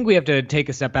I think we have to take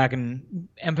a step back and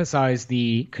emphasize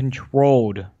the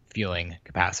controlled feeling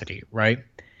capacity, right?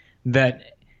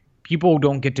 That people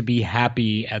don't get to be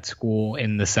happy at school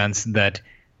in the sense that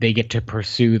they get to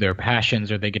pursue their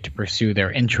passions or they get to pursue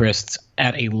their interests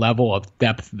at a level of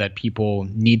depth that people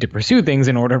need to pursue things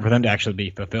in order for them to actually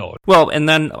be fulfilled. Well, and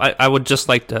then I would just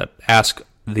like to ask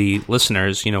the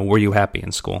listeners, were you happy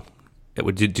in school?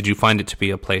 Did you find it to be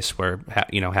a place where,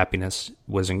 happiness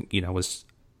was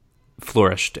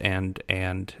flourished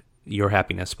and your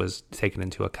happiness was taken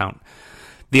into account?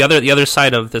 The other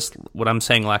side of this, what I'm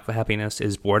saying, lack of happiness,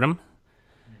 is boredom.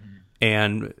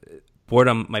 And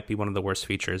boredom might be one of the worst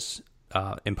features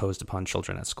imposed upon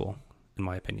children at school, in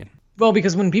my opinion. Well,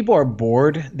 because when people are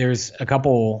bored, there's a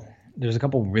couple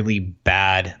really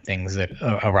bad things that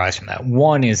arise from that.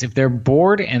 One is if they're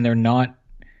bored and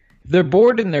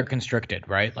they're constricted,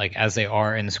 right? Like as they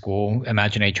are in school.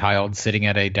 Imagine a child sitting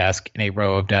at a desk in a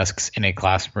row of desks in a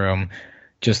classroom,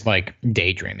 just like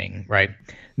daydreaming, right?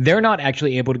 They're not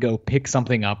actually able to go pick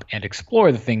something up and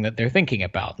explore the thing that they're thinking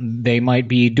about. They might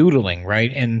be doodling,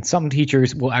 right? And some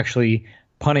teachers will actually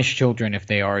punish children if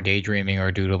they are daydreaming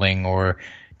or doodling or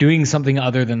doing something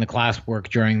other than the classwork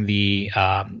during the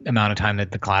amount of time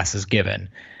that the class is given.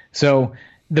 So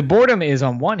the boredom is,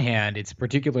 on one hand, it's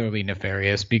particularly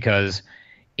nefarious because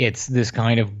it's this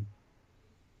kind of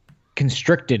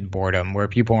constricted boredom where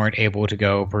people aren't able to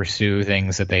go pursue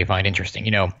things that they find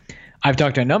interesting. I've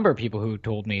talked to a number of people who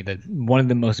told me that one of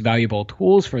the most valuable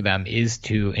tools for them is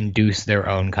to induce their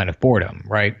own kind of boredom,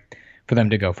 right? For them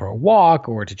to go for a walk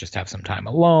or to just have some time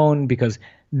alone, because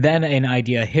then an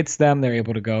idea hits them. They're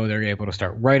able to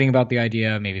start writing about the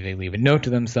idea. Maybe they leave a note to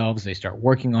themselves. They start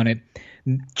working on it.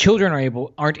 Children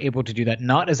aren't able to do that,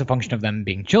 not as a function of them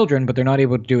being children, but they're not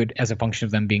able to do it as a function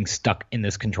of them being stuck in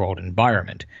this controlled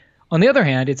environment. On the other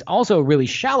hand, it's also a really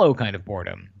shallow kind of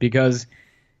boredom because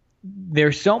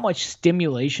there's so much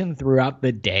stimulation throughout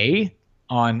the day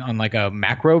on like a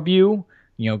macro view,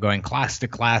 going class to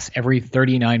class every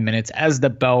 39 minutes as the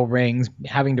bell rings,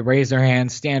 having to raise their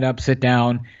hands, stand up, sit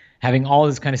down, having all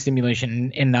this kind of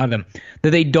stimulation in and out of them, that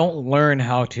they don't learn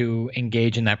how to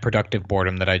engage in that productive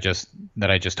boredom that I just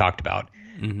talked about.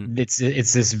 Mm-hmm. It's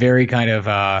this very kind of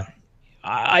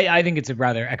I think it's a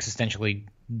rather existentially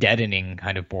deadening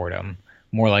kind of boredom,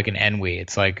 more like an ennui.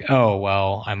 It's like, oh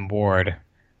well, I'm bored.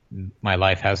 My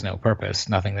life has no purpose.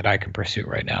 Nothing that I can pursue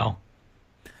right now.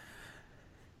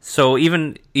 So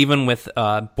even with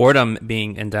boredom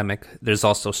being endemic, there's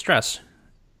also stress.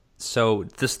 So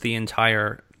the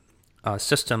entire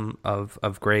system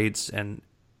of grades and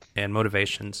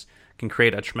motivations can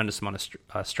create a tremendous amount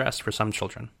of stress for some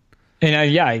children. And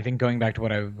I think going back to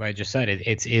what I just said,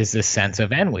 it is this sense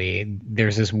of ennui.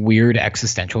 There's this weird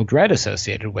existential dread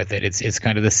associated with it. It's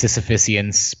kind of the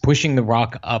Sisyphusians pushing the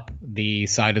rock up the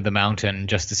side of the mountain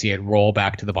just to see it roll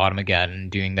back to the bottom again,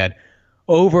 and doing that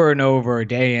over and over,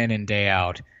 day in and day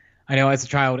out. I know as a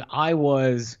child, I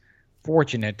was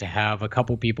fortunate to have a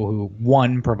couple people who,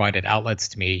 one, provided outlets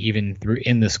to me, even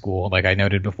in the school. Like I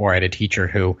noted before, I had a teacher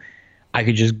who I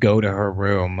could just go to her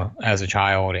room as a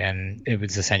child, and it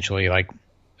was essentially like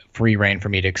free reign for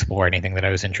me to explore anything that I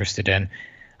was interested in.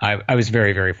 I was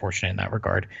very, very fortunate in that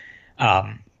regard.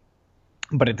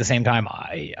 But at the same time,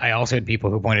 I also had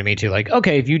people who pointed me to, like,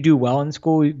 okay, if you do well in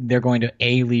school, they're going to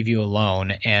A, leave you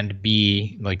alone, and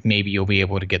B, like, maybe you'll be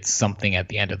able to get something at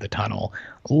the end of the tunnel.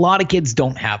 A lot of kids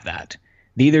don't have that.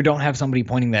 They either don't have somebody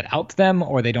pointing that out to them,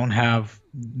 or they don't have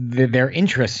their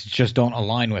interests just don't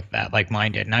align with that like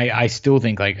mine did. And I still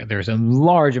think like there's a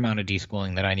large amount of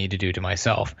deschooling that I need to do to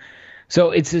myself.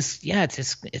 So it's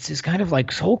this kind of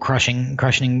like soul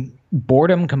crushing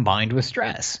boredom combined with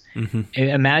stress. Mm-hmm.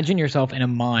 Imagine yourself in a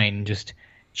mine just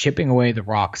chipping away the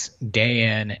rocks day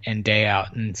in and day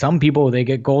out. And some people, they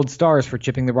get gold stars for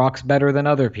chipping the rocks better than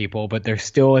other people, but they're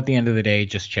still at the end of the day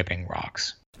just chipping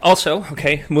rocks. Also,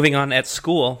 okay, moving on, at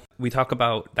school, we talk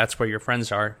about that's where your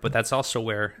friends are, but that's also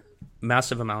where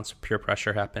massive amounts of peer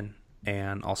pressure happen,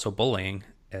 and also bullying,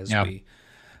 as we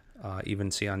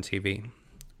even see on TV.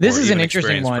 This is an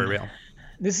interesting one.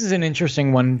 This is an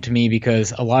interesting one to me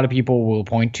because a lot of people will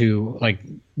point to, like,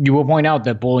 you will point out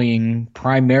that bullying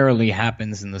primarily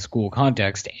happens in the school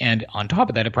context, and on top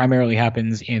of that, it primarily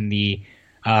happens in the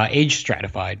age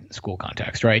stratified school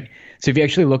context, right? So if you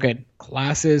actually look at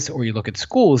classes or you look at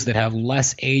schools that have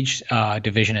less age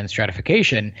division and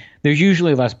stratification, there's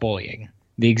usually less bullying.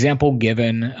 The example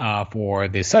given for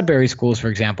the Sudbury schools, for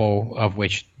example, of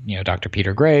which Dr.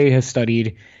 Peter Gray has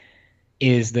studied,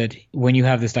 is that when you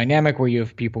have this dynamic where you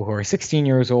have people who are 16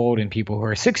 years old and people who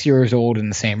are 6 years old in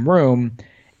the same room,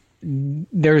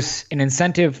 there's an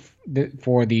incentive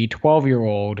for the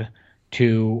 12-year-old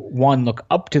to, one, look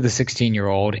up to the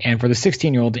 16-year-old, and for the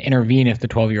 16-year-old to intervene if the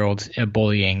 12-year-old's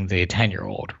bullying the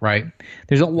 10-year-old, right?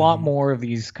 There's a lot more of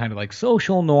these kind of like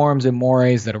social norms and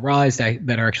mores that arise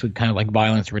that are actually kind of like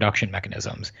violence reduction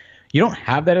mechanisms. You don't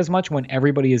have that as much when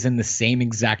everybody is in the same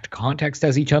exact context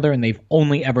as each other and they've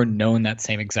only ever known that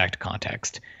same exact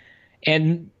context.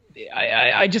 And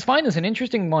I just find this an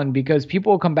interesting one because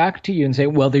people will come back to you and say,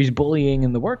 well, there's bullying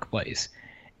in the workplace.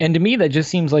 And to me, that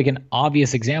just seems like an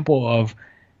obvious example of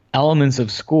elements of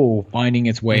school finding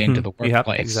its way into the workplace.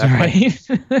 Yep, exactly.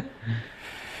 Right?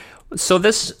 So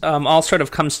this all sort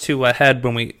of comes to a head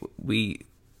when we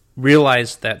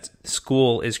realize that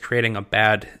school is creating a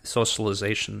bad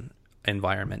socialization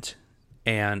environment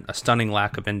and a stunning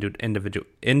lack of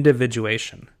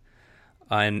individuation.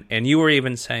 And you were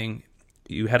even saying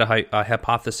you had a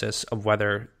hypothesis of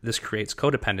whether this creates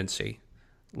codependency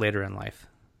later in life.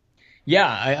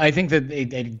 Yeah, I think that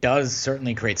it does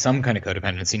certainly create some kind of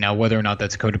codependency. Now, whether or not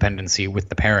that's codependency with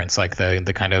the parents, like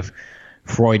the kind of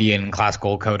Freudian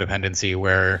classical codependency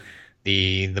where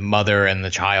the mother and the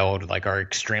child like are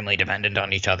extremely dependent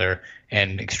on each other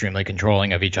and extremely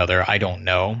controlling of each other, I don't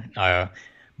know.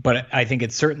 But I think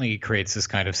it certainly creates this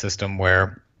kind of system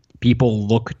where people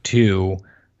look to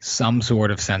some sort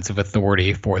of sense of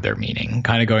authority for their meaning,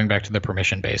 kind of going back to the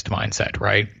permission-based mindset,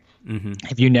 right? Mm-hmm.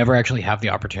 If you never actually have the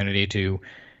opportunity to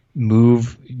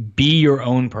be your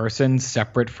own person,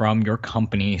 separate from your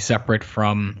company, separate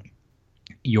from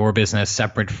your business,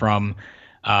 separate from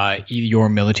your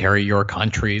military, your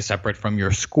country, separate from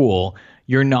your school,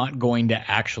 you're not going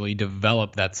to actually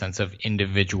develop that sense of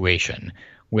individuation,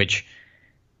 which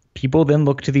people then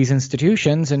look to these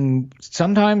institutions. And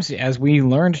sometimes, as we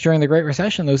learned during the Great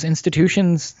Recession, those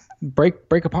institutions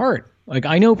break apart. Like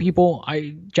I know people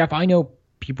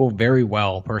very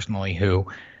well personally who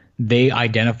they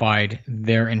identified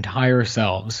their entire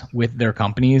selves with their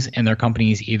companies, and their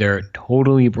companies either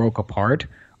totally broke apart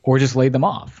or just laid them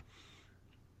off.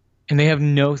 And they have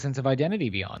no sense of identity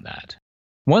beyond that.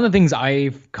 One of the things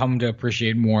I've come to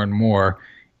appreciate more and more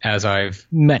as I've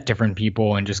met different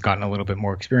people and just gotten a little bit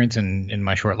more experience in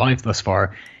my short life thus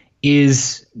far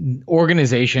is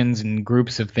organizations and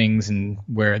groups of things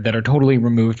that are totally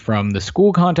removed from the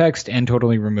school context and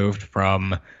totally removed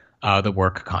from the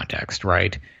work context,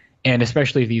 right? And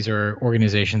especially if these are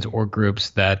organizations or groups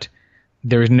that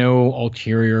there's no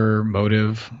ulterior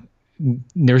motive,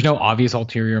 there's no obvious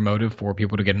ulterior motive for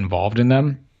people to get involved in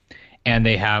them. and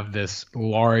they have this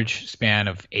large span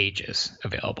of ages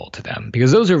available to them,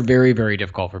 because those are very, very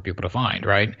difficult for people to find,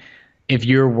 right? If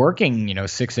you're working,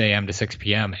 6 a.m. to 6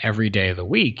 p.m. every day of the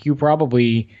week, you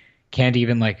probably can't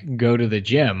even go to the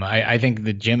gym. I think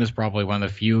the gym is probably one of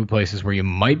the few places where you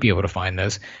might be able to find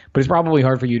this, but it's probably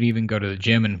hard for you to even go to the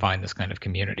gym and find this kind of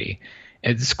community.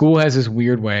 School has this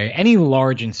weird way, any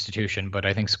large institution, but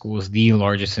I think school is the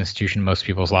largest institution in most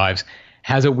people's lives,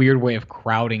 has a weird way of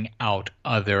crowding out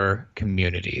other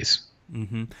communities.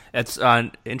 Mm-hmm. It's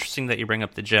interesting that you bring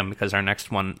up the gym, because our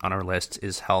next one on our list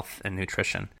is health and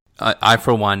nutrition. I,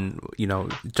 for one,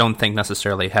 don't think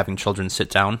necessarily having children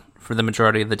sit down for the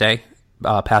majority of the day,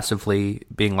 passively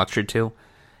being lectured to,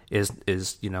 is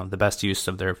the best use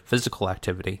of their physical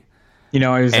activity.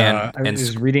 I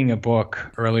was reading a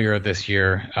book earlier this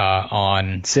year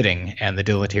on sitting and the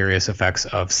deleterious effects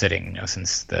of sitting.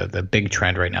 Since the big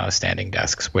trend right now is standing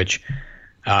desks, which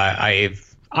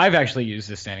I've actually used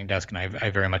this standing desk and I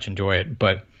very much enjoy it,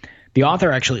 but the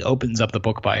author actually opens up the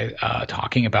book by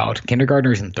talking about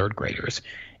kindergartners and third graders,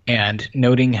 and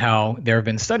noting how there have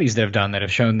been studies that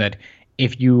have shown that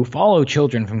if you follow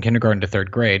children from kindergarten to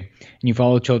third grade, and you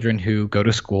follow children who go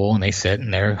to school and they sit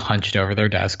and they're hunched over their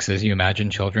desks, as you imagine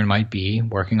children might be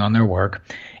working on their work,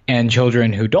 and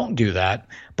children who don't do that,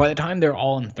 by the time they're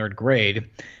all in third grade,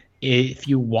 if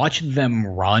you watch them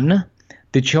run,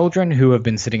 the children who have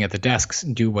been sitting at the desks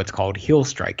do what's called heel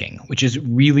striking, which is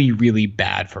really, really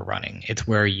bad for running. It's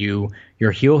where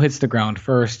your heel hits the ground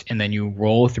first and then you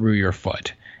roll through your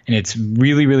foot. And it's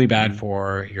really, really bad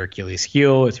for your Achilles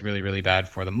heel. It's really, really bad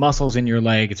for the muscles in your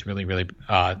leg. It's really, really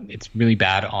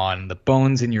bad on the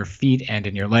bones in your feet and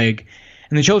in your leg.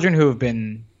 And the children who have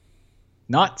been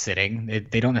not sitting,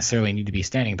 they don't necessarily need to be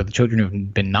standing, but the children who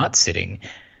have been not sitting,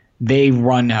 they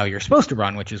run how you're supposed to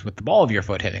run, which is with the ball of your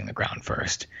foot hitting the ground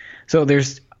first. So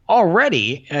there's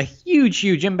already a huge,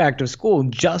 huge impact of school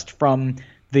just from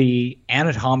the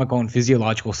anatomical and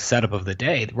physiological setup of the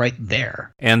day right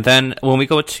there. And then when we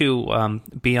go to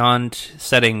beyond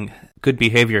setting good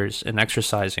behaviors and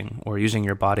exercising or using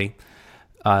your body,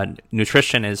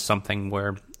 nutrition is something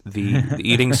where the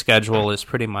eating schedule is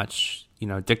pretty much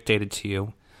dictated to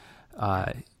you.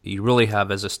 You really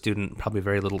have, as a student, probably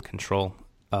very little control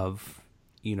of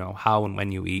how and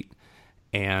when you eat,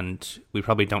 and we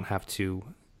probably don't have to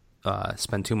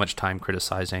spend too much time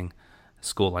criticizing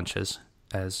school lunches.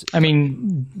 First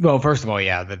of all,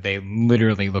 yeah, that they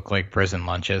literally look like prison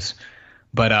lunches.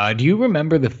 But do you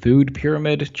remember the food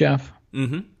pyramid, Jeff?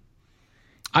 Mm-hmm.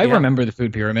 I remember the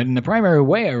food pyramid, and the primary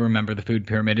way I remember the food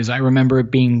pyramid is I remember it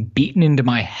being beaten into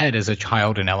my head as a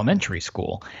child in elementary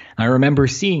school. I remember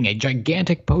seeing a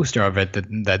gigantic poster of it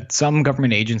that some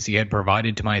government agency had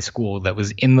provided to my school that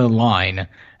was in the line.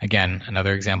 Again,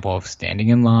 another example of standing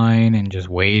in line and just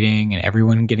waiting and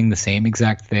everyone getting the same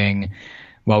exact thing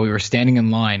while we were standing in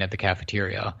line at the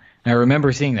cafeteria. And I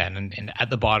remember seeing that, and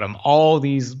at the bottom, all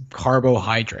these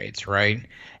carbohydrates, right?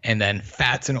 And then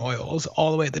fats and oils all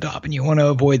the way at the top, and you want to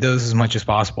avoid those as much as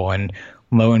possible. And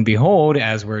lo and behold,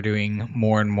 as we're doing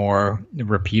more and more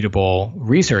repeatable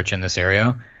research in this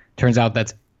area, turns out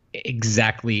that's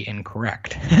exactly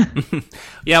incorrect.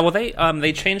 Yeah, well,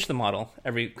 they changed the model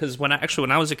because when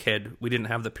I was a kid, we didn't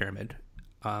have the pyramid.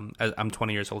 I'm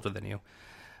 20 years older than you.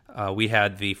 We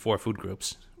had the 4 food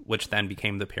groups, which then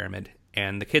became the pyramid.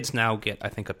 And the kids now get, I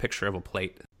think, a picture of a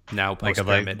plate now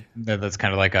post-pyramid. That's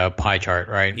kind of like a pie chart,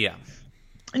 right? Yeah.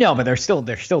 No, but they're still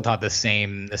taught the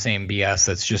same BS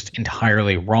that's just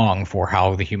entirely wrong for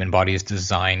how the human body is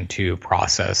designed to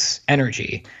process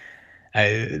energy.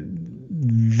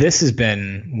 This has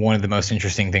been one of the most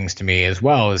interesting things to me as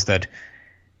well, is that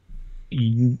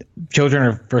children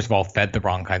are, first of all, fed the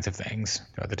wrong kinds of things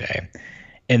throughout the day.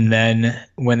 And then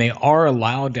when they are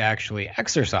allowed to actually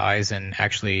exercise and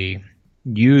actually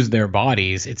use their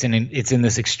bodies, it's in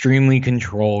this extremely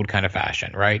controlled kind of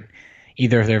fashion, right?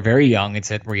 Either if they're very young, it's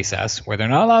at recess, where they're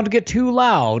not allowed to get too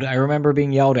loud. I remember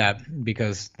being yelled at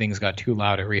because things got too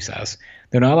loud at recess.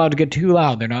 They're not allowed to get too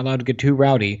loud. They're not allowed to get too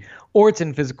rowdy. Or it's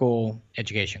in physical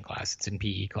education class. It's in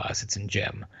PE class. It's in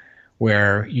gym,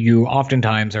 where you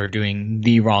oftentimes are doing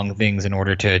the wrong things in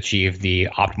order to achieve the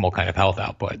optimal kind of health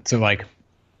output. So,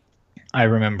 I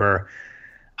remember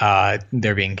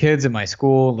there being kids in my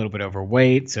school a little bit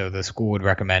overweight, so the school would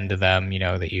recommend to them,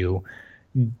 that you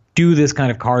do this kind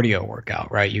of cardio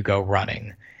workout, right? You go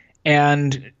running.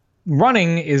 And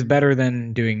running is better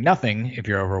than doing nothing if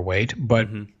you're overweight, but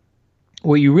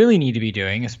what you really need to be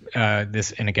doing is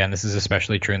this is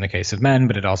especially true in the case of men,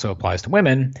 but it also applies to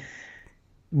women.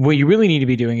 What you really need to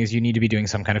be doing is you need to be doing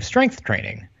some kind of strength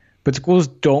training. But schools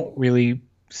don't really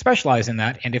specialize in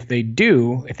that. And if they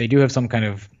do have some kind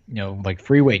of, like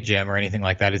free weight gym or anything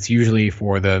like that, it's usually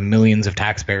for the millions of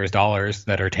taxpayers' dollars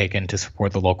that are taken to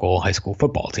support the local high school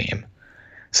football team.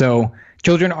 So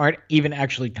children aren't even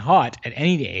actually taught at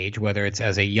any age, whether it's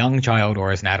as a young child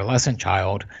or as an adolescent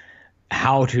child,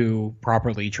 how to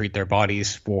properly treat their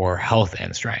bodies for health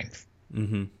and strength.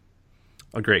 Mm-hmm.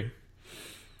 Agree.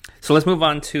 So let's move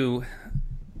on to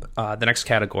the next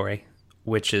category,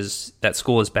 which is that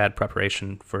school is bad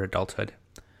preparation for adulthood.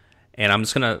 And I'm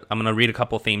gonna read a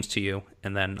couple themes to you,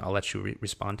 and then I'll let you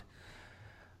respond.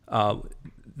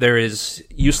 There is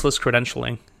useless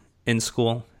credentialing in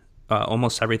school.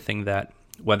 Almost everything that,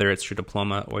 whether it's your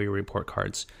diploma or your report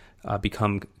cards,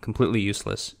 become completely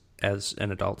useless as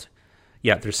an adult.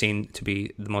 Yet they're seen to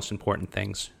be the most important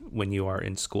things when you are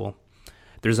in school.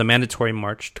 There's a mandatory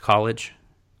march to college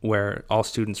where all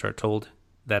students are told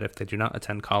that if they do not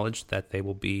attend college, that they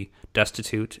will be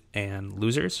destitute and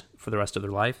losers for the rest of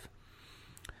their life.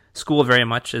 School very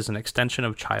much is an extension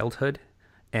of childhood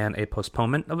and a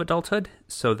postponement of adulthood,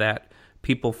 so that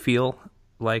people feel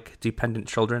like dependent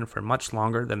children for much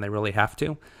longer than they really have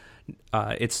to.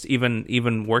 It's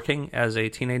even working as a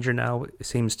teenager now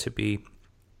seems to be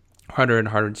harder and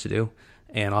harder to do,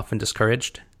 and often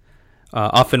discouraged.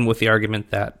 Often with the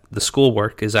argument that the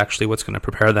schoolwork is actually what's going to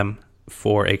prepare them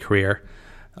for a career,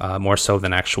 more so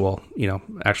than actual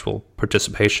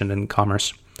participation in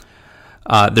commerce.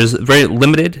 There's very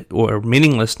limited or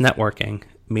meaningless networking,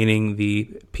 meaning the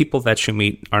people that you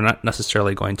meet are not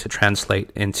necessarily going to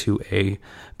translate into a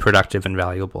productive and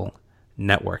valuable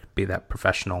network, be that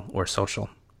professional or social.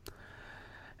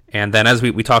 And then, as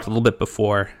we talked a little bit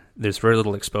before, there's very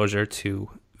little exposure to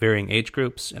varying age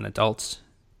groups and adults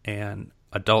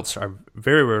are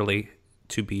very rarely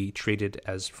to be treated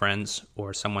as friends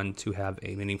or someone to have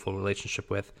a meaningful relationship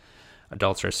with.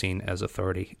 Adults are seen as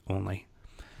authority only.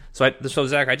 So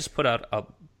Zach, I just put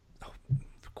out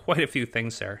quite a few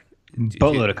things there.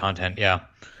 Boatload of content, yeah.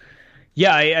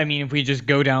 Yeah, I mean, if we just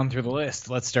go down through the list,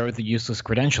 let's start with the useless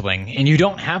credentialing. And you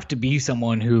don't have to be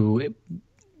someone who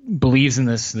believes in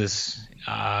this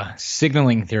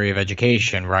signaling theory of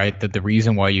education, right? That the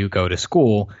reason why you go to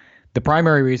school, the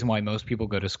primary reason why most people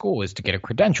go to school is to get a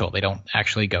credential. They don't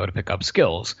actually go to pick up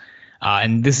skills.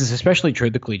 And this is especially true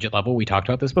at the collegiate level. We talked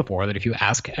about this before, that if you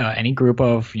ask any group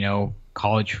of,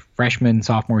 college freshmen,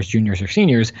 sophomores, juniors, or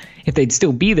seniors, if they'd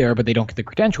still be there, but they don't get the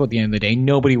credential at the end of the day,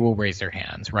 nobody will raise their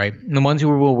hands, right? And the ones who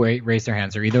will raise their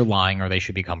hands are either lying or they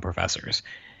should become professors.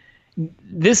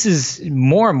 This is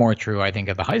more and more true, I think,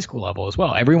 at the high school level as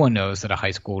well. Everyone knows that a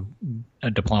high school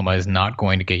diploma is not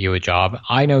going to get you a job.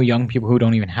 I know young people who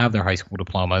don't even have their high school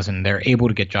diplomas, and they're able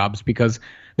to get jobs because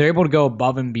they're able to go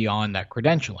above and beyond that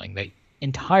credentialing, that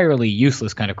entirely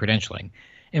useless kind of credentialing.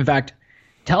 In fact,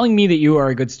 telling me that you are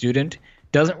a good student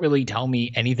doesn't really tell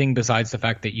me anything besides the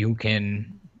fact that you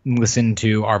can listen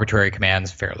to arbitrary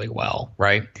commands fairly well,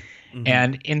 right? Mm-hmm.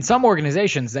 And in some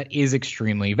organizations, that is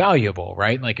extremely valuable,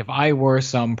 right? Like if I were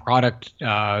some product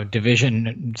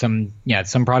division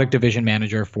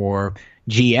manager for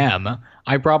GM,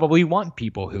 I probably want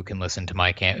people who can listen to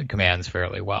my commands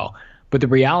fairly well. But the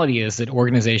reality is that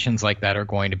organizations like that are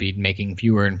going to be making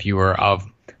fewer and fewer of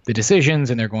the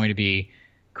decisions, and they're going to be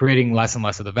creating less and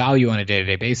less of the value on a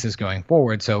day-to-day basis going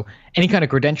forward. So any kind of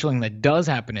credentialing that does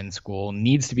happen in school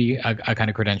needs to be a kind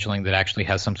of credentialing that actually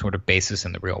has some sort of basis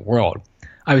in the real world.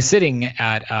 I was sitting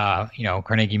at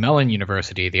Carnegie Mellon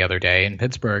University the other day in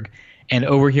Pittsburgh and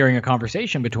overhearing a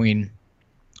conversation between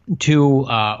two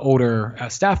older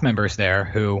staff members there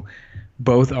who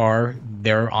both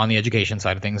they're on the education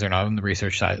side of things, they're not on the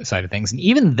research side of things. And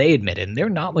even they admitted, and they're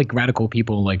not like radical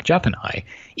people like Jeff and I,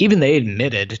 even they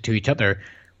admitted to each other,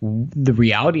 the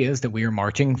reality is that we are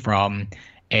marching from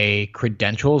a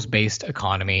credentials-based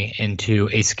economy into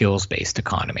a skills-based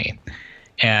economy.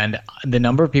 And the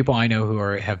number of people I know who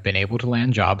have been able to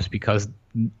land jobs because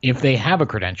if they have a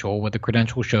credential, what the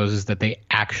credential shows is that they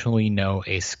actually know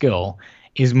a skill,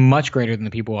 is much greater than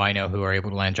the people I know who are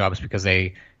able to land jobs because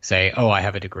they say, oh, I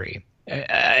have a degree.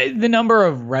 The number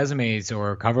of resumes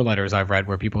or cover letters I've read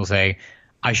where people say,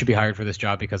 I should be hired for this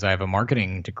job because I have a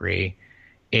marketing degree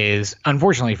is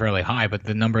unfortunately fairly high, but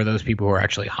the number of those people who are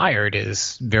actually hired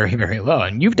is very, very low.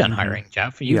 And you've done hiring,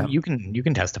 Jeff. You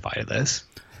can testify to this.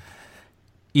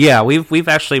 Yeah, we've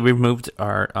actually removed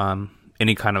our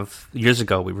years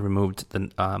ago we removed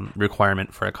the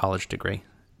requirement for a college degree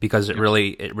because it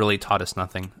really taught us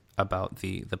nothing about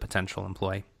the potential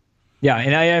employee. Yeah,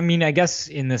 and I mean, I guess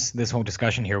in this whole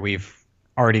discussion here, we've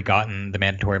already gotten the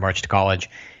mandatory march to college.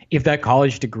 if that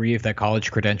college degree, if that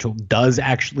college credential does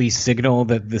actually signal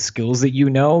that the skills that you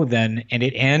know, then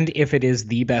and if it is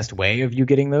the best way of you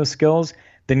getting those skills,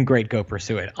 then great, go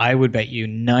pursue it. I would bet you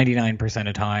 99%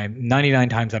 of time, 99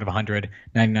 times out of 100,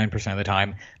 99% of the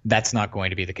time, that's not going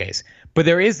to be the case. But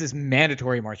there is this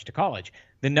mandatory march to college.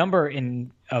 The number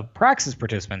of Praxis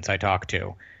participants I talk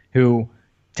to who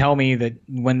tell me that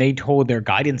when they told their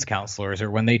guidance counselors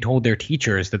or when they told their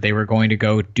teachers that they were going to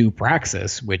go do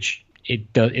Praxis, which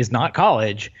is not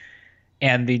college,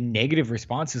 and the negative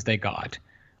responses they got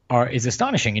is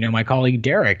astonishing. You know, my colleague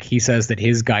Derek, he says that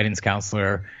his guidance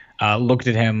counselor looked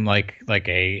at him like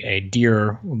a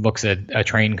deer looks at a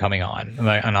train coming on,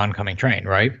 like an oncoming train,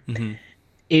 right?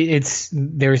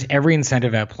 Mm-hmm. There's every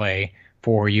incentive at play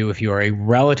for you if you are a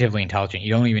relatively intelligent.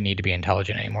 You don't even need to be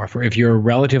intelligent anymore. If you're a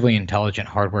relatively intelligent,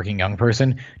 hardworking young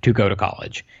person, to go to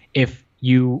college. If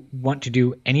you want to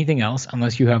do anything else,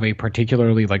 unless you have a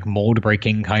particularly like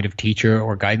mold-breaking kind of teacher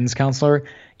or guidance counselor,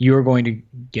 you are going to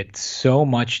get so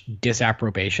much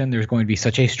disapprobation. There's going to be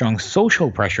such a strong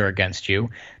social pressure against you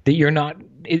that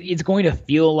it's going to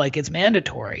feel like it's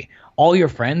mandatory. All your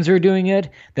friends are doing it.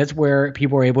 That's where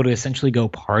people are able to essentially go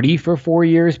party for 4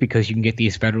 years because you can get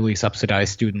these federally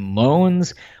subsidized student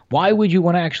loans. Why would you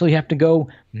want to actually have to go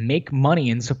make money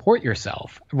and support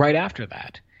yourself right after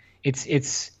that?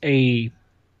 It's an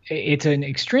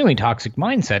extremely toxic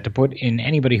mindset to put in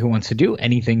anybody who wants to do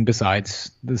anything besides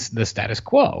the status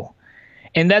quo.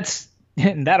 And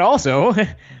that also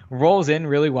rolls in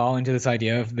really well into this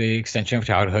idea of the extension of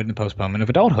childhood and the postponement of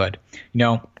adulthood. You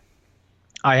know,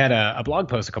 I had a blog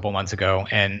post a couple months ago,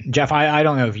 and Jeff, I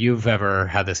don't know if you've ever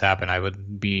had this happen.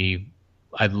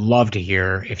 I'd love to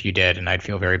hear if you did, and I'd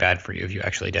feel very bad for you if you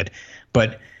actually did.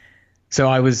 But so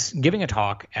I was giving a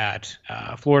talk at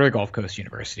Florida Gulf Coast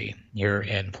University here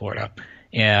in Florida,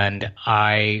 and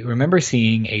I remember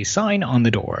seeing a sign on the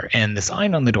door, and the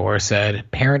sign on the door said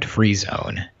parent-free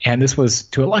zone, and this was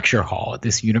to a lecture hall at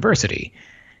this university.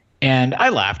 And I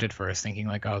laughed at first, thinking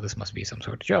like, oh, this must be some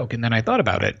sort of joke, and then I thought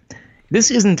about it.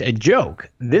 This isn't a joke.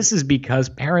 This is because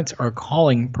parents are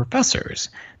calling professors.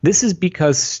 This is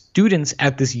because students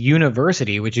at this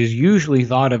university, which is usually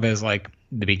thought of as like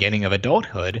the beginning of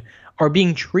adulthood, are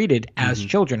being treated as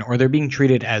children, or they're being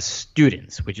treated as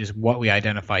students, which is what we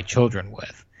identify children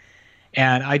with.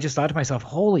 And I just thought to myself,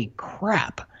 holy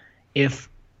crap, if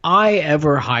I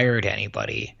ever hired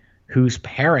anybody whose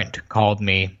parent called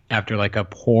me after like a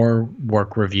poor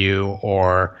work review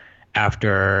or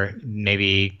after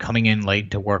maybe coming in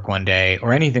late to work one day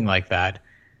or anything like that,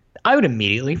 I would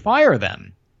immediately fire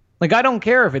them. Like, I don't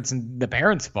care if it's the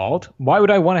parent's fault. Why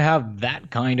would I want to have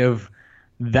that kind of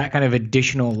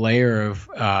additional layer of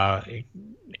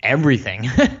everything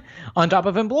on top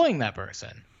of employing that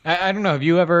person? I don't know. Have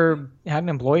you ever had an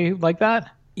employee like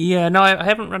that? Yeah, no, I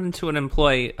haven't run into an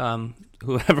employee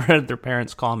who ever had their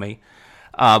parents call me,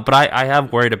 but I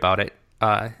have worried about it.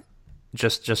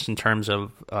 Just in terms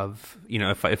of you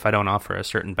know, if I don't offer a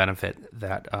certain benefit,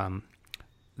 that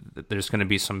there's going to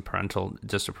be some parental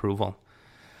disapproval.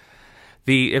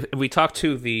 If we talk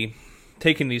to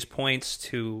taking these points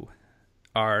to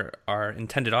our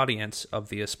intended audience of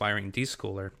the aspiring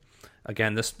D-schooler,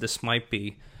 again, this might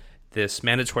be this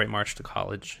mandatory march to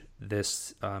college,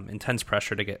 this intense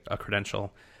pressure to get a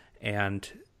credential, and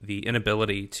the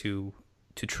inability to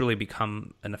truly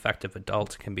become an effective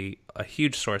adult can be a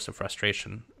huge source of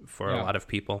frustration for a lot of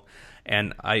people.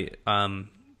 And I'm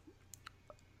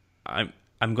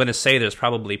going to say there's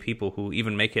probably people who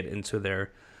even make it into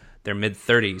their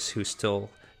mid-30s who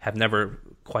still have never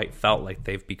quite felt like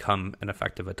they've become an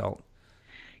effective adult.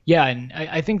 Yeah, and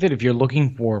I think that if you're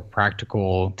looking for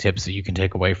practical tips that you can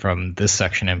take away from this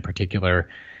section in particular,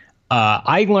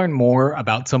 I learn more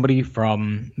about somebody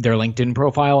from their LinkedIn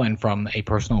profile and from a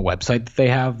personal website that they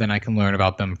have than I can learn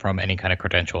about them from any kind of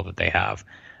credential that they have,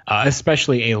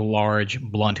 especially a large,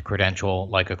 blunt credential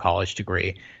like a college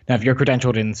degree. Now, if your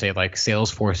credential didn't say like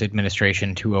Salesforce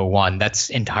Administration 201, that's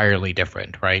entirely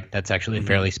different, right? That's actually a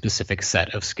fairly specific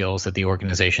set of skills that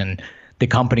the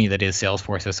company that is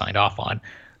Salesforce has signed off on.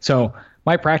 So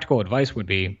my practical advice would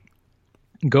be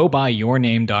go buy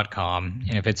yourname.com,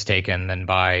 and if it's taken, then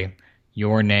buy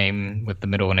yourname with the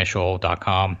middle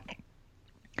initial.com.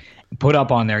 Put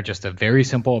up on there just a very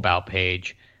simple about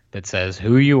page that says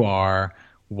who you are,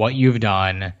 what you've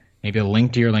done, maybe a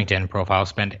link to your LinkedIn profile.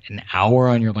 Spend an hour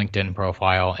on your LinkedIn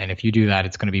profile, and if you do that,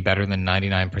 it's going to be better than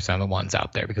 99% of the ones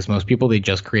out there, because most people, they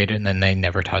just create it and then they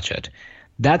never touch it.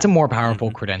 That's a more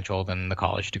powerful credential than the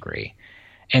college degree.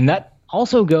 And that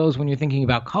also goes when you're thinking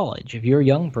about college. If you're a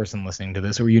young person listening to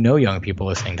this, or you know young people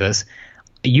listening to this,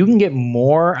 you can get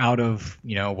more out of,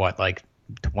 like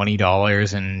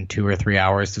 $20 in 2 or 3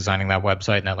 hours designing that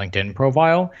website and that LinkedIn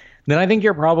profile, then I think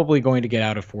you're probably going to get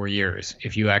out of 4 years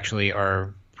if you actually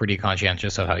are pretty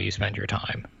conscientious of how you spend your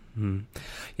time.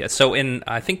 Yeah, so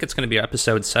I think it's going to be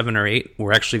episode 7 or 8.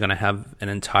 We're actually going to have an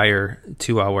entire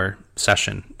 2-hour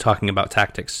session talking about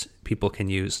tactics people can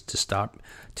use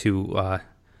to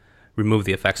remove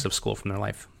the effects of school from their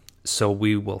life. So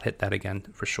we will hit that again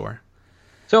for sure.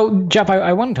 So Jeff,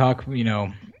 I want to talk,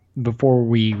 before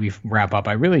we wrap up,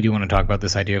 I really do want to talk about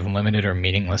this idea of limited or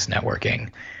meaningless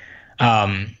networking.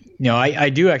 I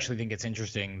do actually think it's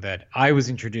interesting that I was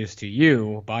introduced to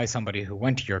you by somebody who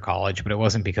went to your college, but it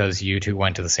wasn't because you two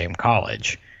went to the same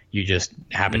college. You just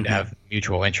happened to have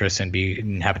mutual interests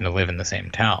and happen to live in the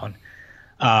same town.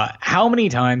 How many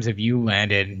times have you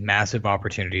landed massive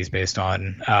opportunities based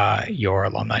on your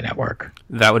alumni network?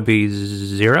 That would be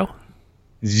 0.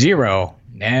 0,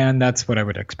 and that's what I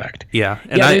would expect. Yeah,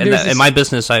 in my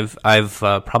business, I've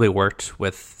probably worked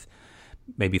with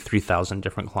maybe 3,000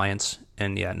 different clients,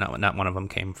 and not one of them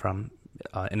came from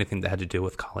anything that had to do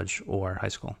with college or high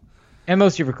school. And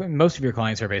most of your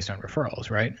clients are based on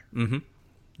referrals, right? Mm-hmm.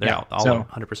 They're all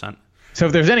 100%. So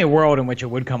if there's any world in which it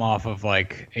would come off of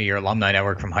like your alumni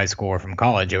network from high school or from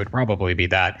college, it would probably be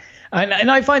that. And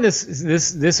I find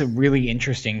this a really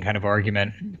interesting kind of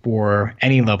argument for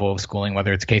any level of schooling,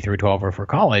 whether it's K through 12 or for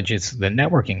college. It's the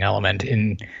networking element.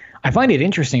 And I find it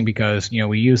interesting because,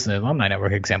 we use the alumni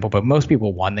network example, but most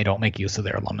people, 1, they don't make use of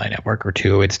their alumni network, or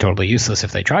 2, it's totally useless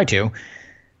if they try to.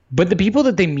 But the people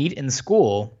that they meet in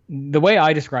school, the way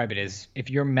I describe it is, if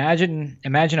you imagine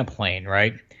a plane,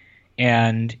 right?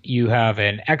 And you have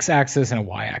an x-axis and a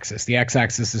y-axis. The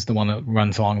x-axis is the one that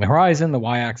runs along the horizon. The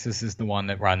y-axis is the one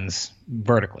that runs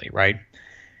vertically, right?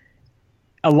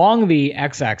 Along the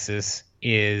x-axis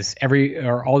is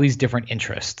all these different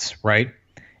interests, right?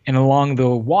 And along the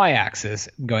y-axis,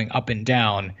 going up and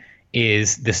down,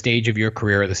 is the stage of your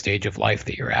career or the stage of life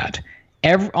that you're at.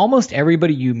 Almost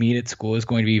everybody you meet at school is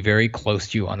going to be very close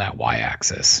to you on that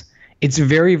y-axis. It's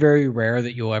very, very rare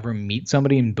that you'll ever meet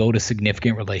somebody and build a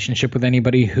significant relationship with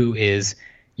anybody who is,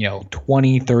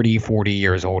 20, 30, 40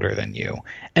 years older than you.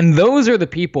 And those are the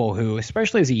people who,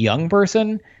 especially as a young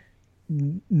person,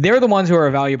 they're the ones who are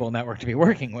a valuable network to be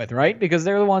working with, right? Because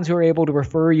they're the ones who are able to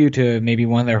refer you to maybe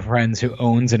one of their friends who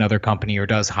owns another company or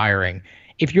does hiring.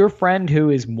 If your friend who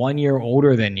is 1 year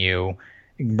older than you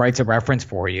writes a reference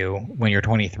for you when you're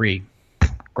 23,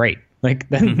 great. Like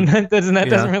that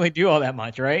doesn't really do all that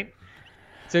much, right?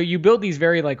 So you build these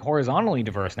very horizontally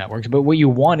diverse networks, but what you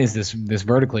want is this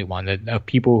vertically one of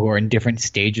people who are in different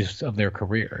stages of their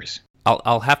careers.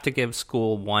 I'll have to give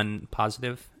school one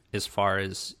positive as far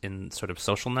as in sort of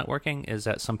social networking, is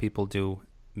that some people do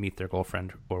meet their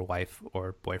girlfriend or wife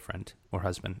or boyfriend or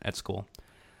husband at school.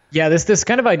 Yeah, this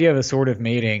kind of idea of assortative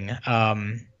mating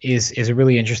is a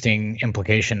really interesting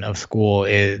implication of school.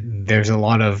 There's a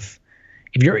lot of,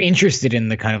 if you're interested in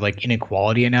the kind of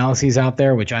inequality analyses out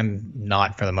there, which I'm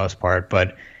not for the most part,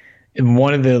 but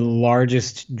one of the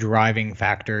largest driving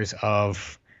factors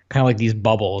of kind of these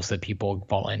bubbles that people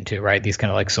fall into, right? These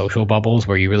kind of social bubbles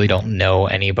where you really don't know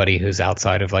anybody who's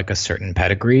outside of a certain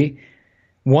pedigree.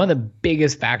 One of the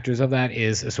biggest factors of that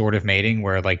is assortative mating,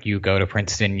 where you go to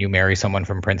Princeton, you marry someone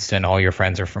from Princeton, all your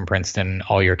friends are from Princeton,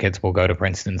 all your kids will go to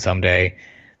Princeton someday.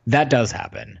 That does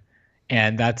happen.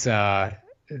 And that's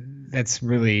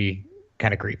really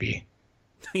kind of creepy.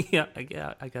 Yeah,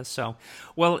 I guess so.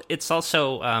 Well, it's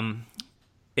also,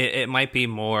 it might be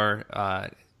more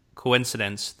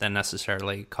coincidence than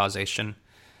necessarily causation.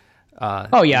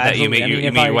 That you meet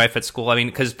your wife at school. I mean,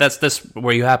 because that's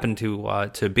where you happen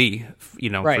to be,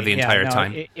 right, for the entire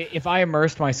time. If I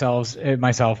immersed myself,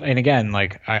 and again,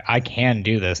 I can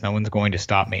do this. No one's going to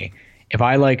stop me. If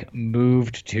I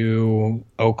moved to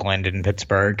Oakland and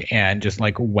Pittsburgh and just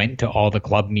went to all the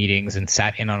club meetings and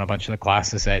sat in on a bunch of the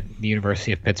classes at the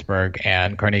University of Pittsburgh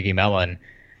and Carnegie Mellon,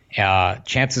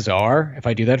 chances are, if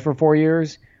I do that for 4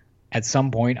 years, at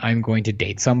some point I'm going to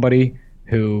date somebody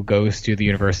who goes to the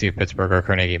University of Pittsburgh or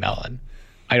Carnegie Mellon.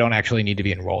 I don't actually need to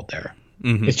be enrolled there.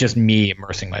 Mm-hmm. It's just me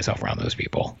immersing myself around those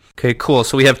people. Okay, cool.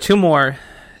 So we have two more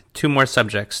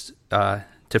subjects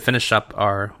to finish up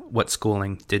our what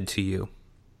schooling did to you.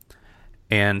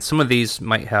 And some of these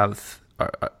might have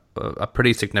a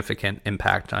pretty significant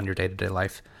impact on your day-to-day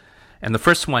life. And the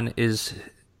first one is,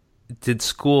 did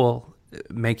school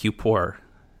make you poor?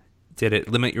 Did it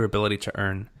limit your ability to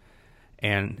earn?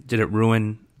 And did it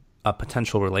ruin a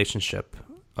potential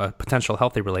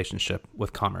healthy relationship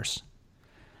with commerce?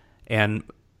 And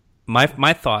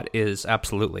my thought is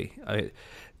absolutely.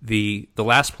 The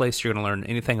last place you're going to learn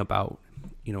anything about,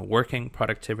 working,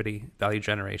 productivity, value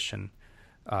generation,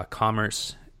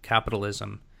 commerce,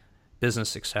 capitalism,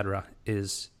 business, etc.,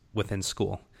 is within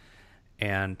school.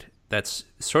 And that's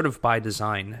sort of by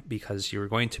design, because you're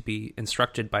going to be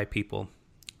instructed by people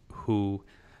who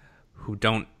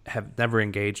have never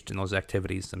engaged in those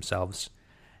activities themselves.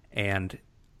 And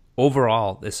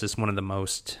overall, this is one of the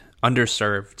most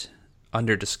underserved,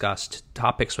 underdiscussed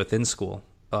topics within school,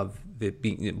 of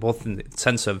both in the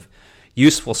sense of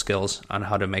useful skills on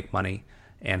how to make money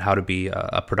and how to be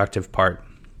a productive part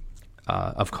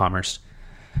of commerce,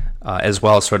 as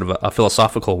well as sort of a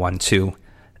philosophical one too,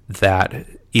 that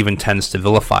even tends to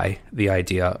vilify the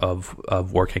idea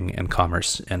of working in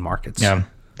commerce and markets.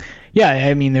 Yeah,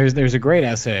 I mean, there's a great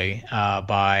essay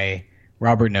by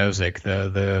Robert Nozick,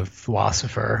 the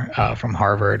philosopher from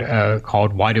Harvard,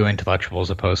 called "Why Do Intellectuals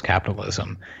Oppose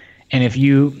Capitalism?"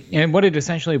 And what it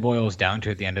essentially boils down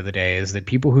to at the end of the day is that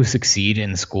people who succeed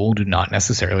in school do not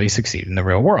necessarily succeed in the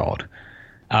real world.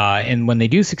 And when they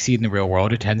do succeed in the real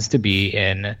world, it tends to be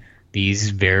in these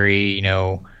very,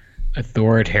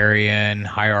 authoritarian,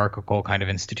 hierarchical kind of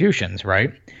institutions,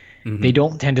 right? Mm-hmm. They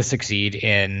don't tend to succeed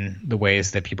in the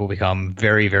ways that people become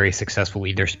very, very successful,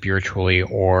 either spiritually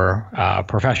or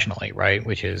professionally, right?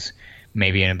 Which is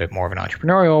maybe in a bit more of an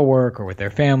entrepreneurial work or with their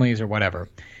families or whatever.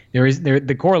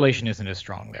 The correlation isn't as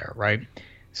strong there, right?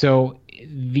 So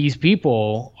these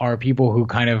people are people who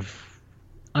kind of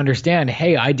understand,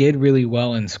 hey, I did really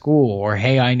well in school, or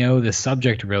hey, I know this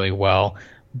subject really well,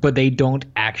 but they don't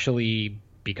actually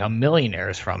become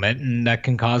millionaires from it, and that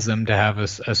can cause them to have a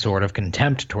sort of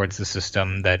contempt towards the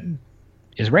system that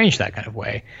is arranged that kind of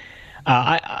way.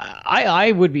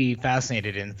 I would be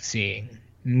fascinated in seeing,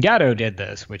 Gatto did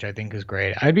this, which I think is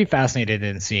great. I'd be fascinated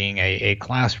in seeing a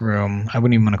classroom, I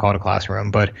wouldn't even want to call it a classroom,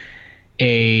 but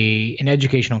an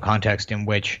educational context in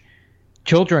which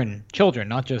children,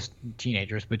 not just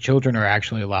teenagers, but children are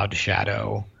actually allowed to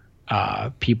shadow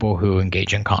people who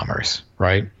engage in commerce,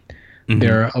 right? Mm-hmm.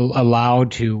 They're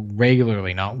allowed to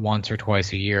regularly, not once or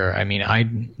twice a year. I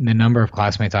mean, the number of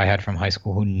classmates I had from high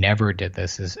school who never did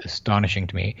this is astonishing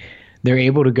to me. They're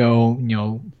able to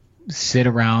go, sit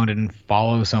around and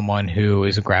follow someone who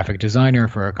is a graphic designer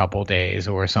for a couple of days,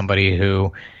 or somebody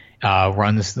who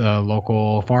runs the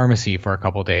local pharmacy for a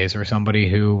couple of days, or somebody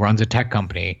who runs a tech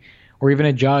company, or even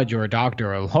a judge or a doctor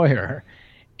or a lawyer.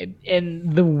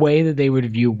 And the way that they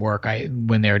would view work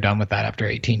when they're done with that after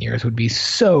 18 years or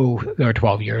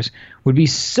 12 years, would be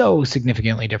so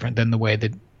significantly different than the way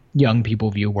that young people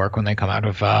view work when they come out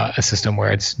of a system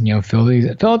where it's, fill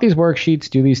out these worksheets,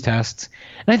 do these tests.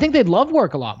 And I think they'd love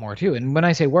work a lot more too. And when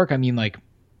I say work, I mean like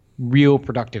real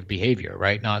productive behavior,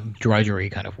 right? Not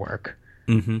drudgery kind of work.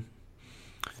 Mm-hmm.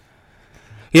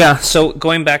 Yeah. So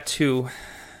going back to,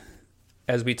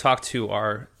 as we talk to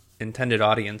our intended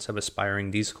audience of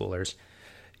aspiring D-schoolers,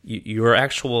 your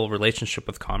actual relationship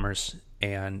with commerce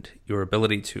and your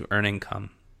ability to earn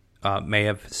income may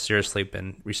have seriously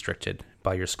been restricted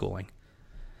by your schooling.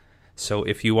 So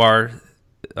if you are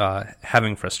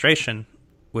having frustration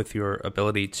with your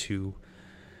ability to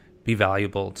be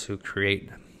valuable, to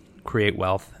create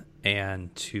wealth,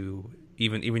 and to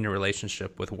even your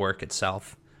relationship with work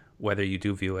itself, whether you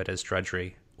do view it as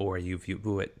drudgery or you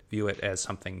view it as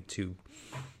something to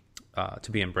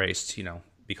be embraced,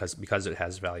 because it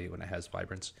has value and it has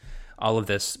vibrance. All of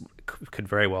this could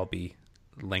very well be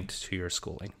linked to your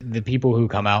schooling. The people who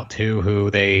come out too, who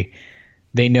they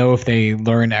know if they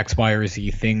learn X, Y, or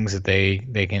Z things that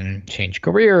they can change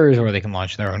careers, or they can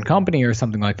launch their own company or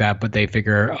something like that, but they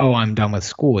figure, oh, I'm done with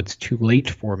school, it's too late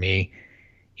for me,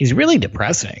 is really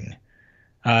depressing.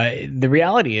 The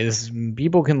reality is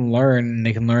people can learn,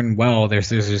 they can learn well. There's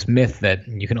this myth that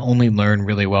you can only learn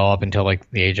really well up until like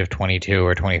the age of 22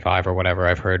 or 25 or whatever.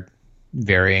 I've heard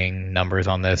varying numbers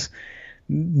on this.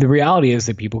 The reality is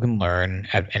that people can learn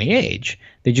at any age.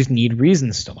 They just need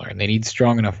reasons to learn. They need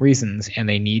strong enough reasons, and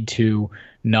they need to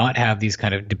not have these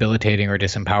kind of debilitating or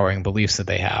disempowering beliefs that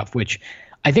they have, which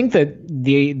I think that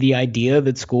the idea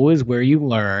that school is where you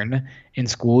learn and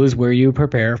school is where you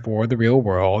prepare for the real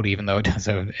world, even though it does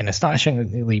an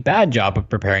astonishingly bad job of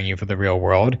preparing you for the real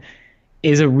world,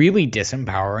 is a really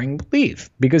disempowering belief,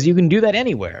 because you can do that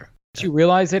anywhere. Once you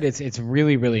realize it, it's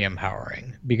really, really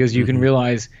empowering, because you can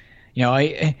realize,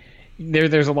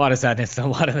 there's a lot of sadness to a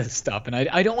lot of this stuff, and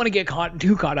I don't want to get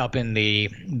too caught up in the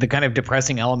kind of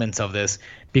depressing elements of this,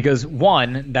 because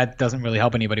one, that doesn't really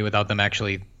help anybody without them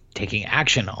actually taking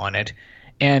action on it,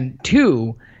 and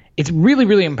two, it's really,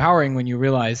 really empowering when you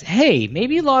realize, hey,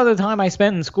 maybe a lot of the time I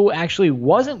spent in school actually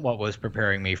wasn't what was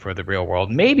preparing me for the real world.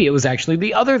 Maybe it was actually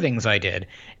the other things I did.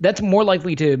 That's more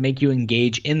likely to make you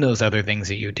engage in those other things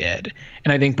that you did,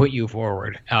 and I think put you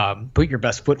forward, put your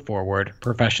best foot forward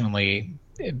professionally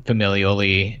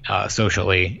familially,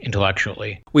 socially,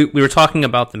 intellectually. We were talking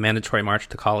about the mandatory march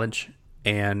to college,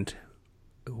 and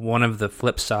one of the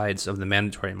flip sides of the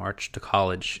mandatory march to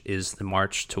college is the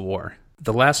march to war.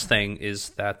 The last thing is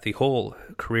that the whole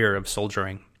career of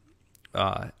soldiering,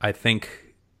 I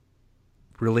think,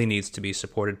 really needs to be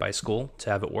supported by school to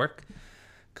have it work,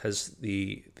 because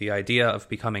the idea of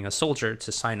becoming a soldier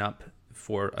to sign up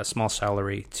for a small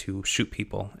salary to shoot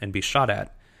people and be shot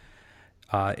at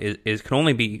can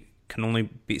only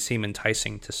seem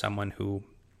enticing to someone who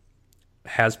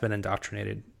has been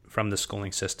indoctrinated from the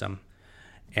schooling system,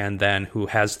 and then who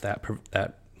has that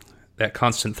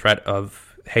constant threat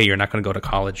of, hey, you're not going to go to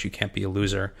college, you can't be a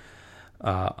loser,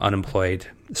 unemployed,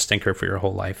 stinker for your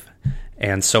whole life.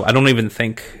 And so I don't even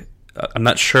think, I'm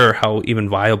not sure how even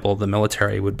viable the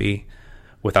military would be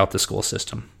without the school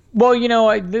system. Well,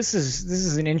 this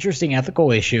is an interesting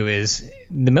ethical issue. Is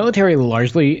the military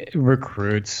largely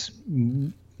recruits,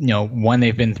 when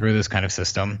they've been through this kind of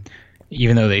system,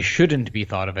 even though they shouldn't be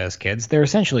thought of as kids, they're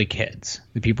essentially kids.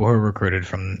 The people who are recruited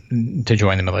to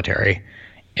join the military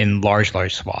in large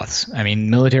swaths. I mean,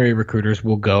 military recruiters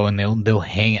will go and they'll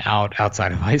hang out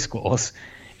outside of high schools,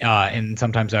 and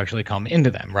sometimes actually come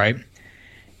into them, right?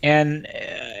 And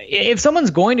if someone's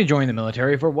going to join the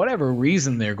military for whatever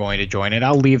reason they're going to join it,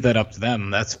 I'll leave that up to them.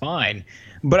 That's fine.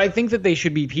 But I think that they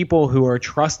should be people who are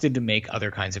trusted to make other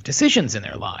kinds of decisions in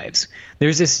their lives.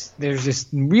 There's this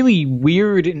really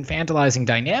weird infantilizing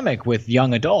dynamic with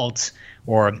young adults,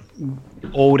 or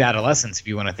old adolescents, if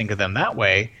you want to think of them that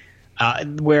way,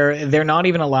 where they're not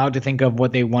even allowed to think of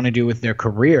what they want to do with their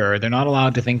career. They're not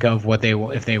allowed to think of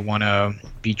if they want to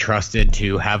be trusted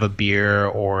to have a beer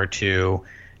or to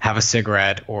have a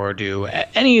cigarette or do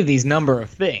any of these number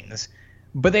of things.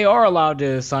 But they are allowed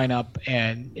to sign up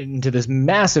and into this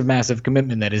massive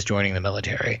commitment that is joining the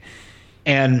military.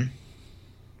 And,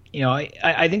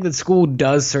 I think that school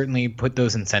does certainly put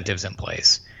those incentives in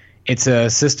place. It's a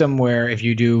system where if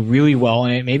you do really well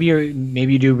in it, maybe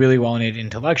you do really well in it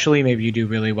intellectually, maybe you do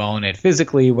really well in it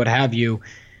physically, what have you,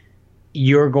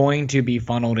 you're going to be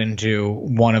funneled into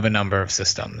one of a number of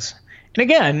systems. And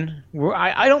again,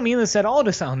 I don't mean this at all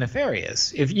to sound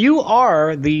nefarious. If you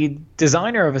are the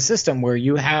designer of a system where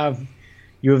you have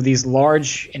these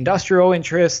large industrial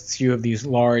interests, you have these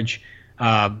large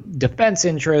defense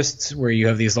interests, where you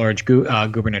have these large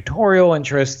gubernatorial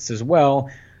interests as well,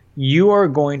 you are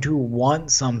going to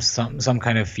want some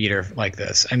kind of feeder like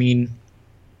this. I mean,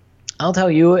 I'll tell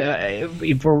you,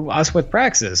 for us with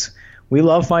Praxis, we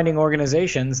love finding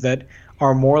organizations that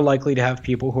are more likely to have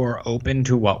people who are open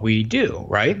to what we do,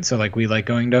 right? So we like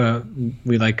going to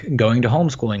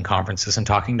homeschooling conferences and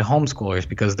talking to homeschoolers,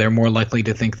 because they're more likely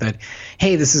to think that,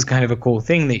 hey, this is kind of a cool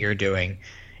thing that you're doing.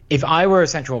 If I were a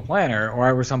central planner, or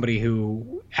I were somebody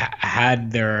who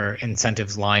had their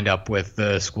incentives lined up with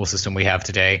the school system we have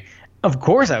today, of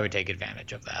course I would take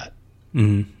advantage of that.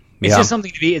 Mm-hmm. Yeah. It's just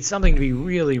something to be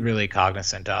really, really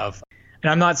cognizant of. And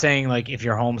I'm not saying if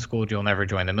you're homeschooled, you'll never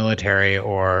join the military,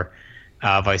 or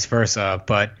vice versa,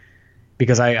 but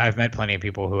because I've met plenty of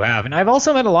people who have. And I've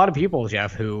also met a lot of people,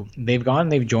 Jeff, who they've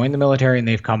joined the military and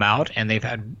they've come out and they've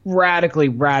had radically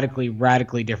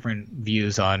different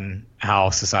views on how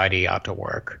society ought to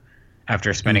work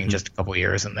after spending just a couple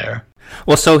years in there.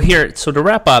 Well, so to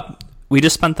wrap up, we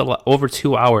just spent over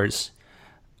 2 hours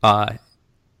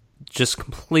just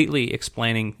completely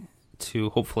explaining to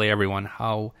hopefully everyone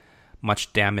how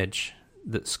much damage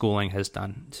that schooling has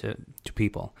done to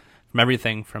people. From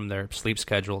everything from their sleep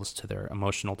schedules to their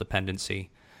emotional dependency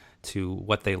to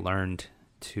what they learned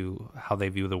to how they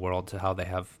view the world to how they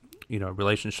have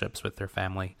relationships with their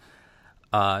family.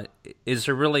 Is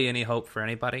there really any hope for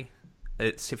anybody?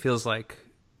 It feels like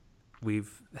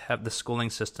the schooling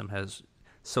system has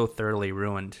so thoroughly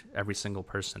ruined every single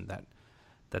person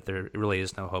that there really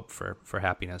is no hope for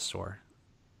happiness or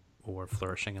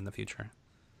flourishing in the future.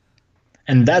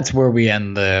 And that's where we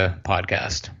end the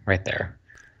podcast, right there.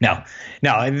 No,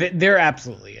 there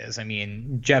absolutely is. I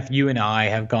mean, Jeff, you and I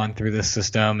have gone through this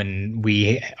system, and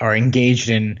we are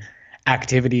engaged in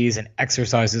activities and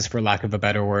exercises, for lack of a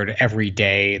better word, every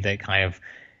day that kind of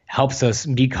helps us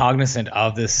be cognizant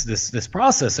of this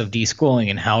process of deschooling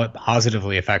and how it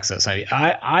positively affects us.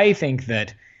 I think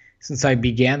that since I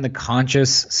began the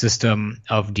conscious system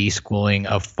of deschooling,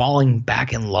 of falling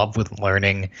back in love with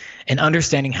learning and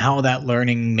understanding how that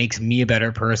learning makes me a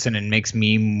better person and makes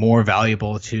me more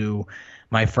valuable to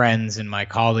my friends and my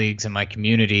colleagues and my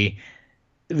community,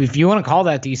 if you want to call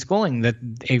that deschooling, that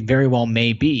it very well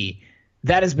may be,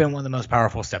 that has been one of the most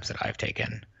powerful steps that I've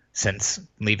taken. since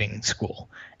leaving school.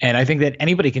 And I think that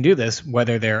anybody can do this,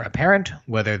 whether they're a parent,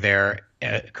 whether they're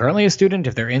currently a student,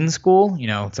 if they're in school.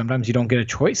 Sometimes you don't get a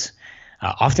choice.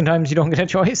 Oftentimes you don't get a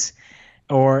choice.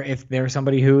 Or if there's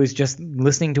somebody who is just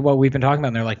listening to what we've been talking about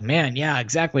and they're like, man, yeah,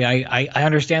 exactly. I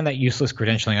understand that useless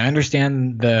credentialing. I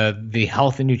understand the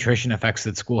health and nutrition effects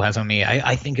that school has on me.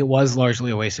 I think it was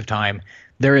largely a waste of time.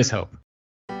 There is hope.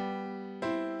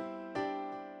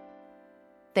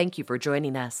 Thank you for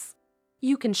joining us.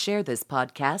 You can share this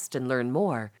podcast and learn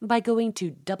more by going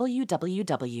to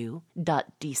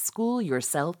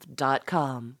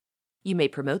www.deschoolyourself.com. You may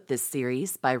promote this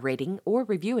series by rating or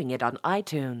reviewing it on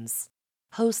iTunes.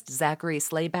 Host Zachary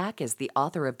Slayback is the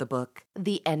author of the book,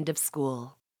 The End of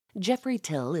School. Jeffrey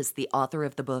Till is the author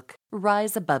of the book,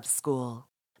 Rise Above School.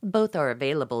 Both are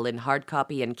available in hard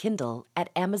copy and Kindle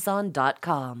at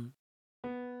Amazon.com.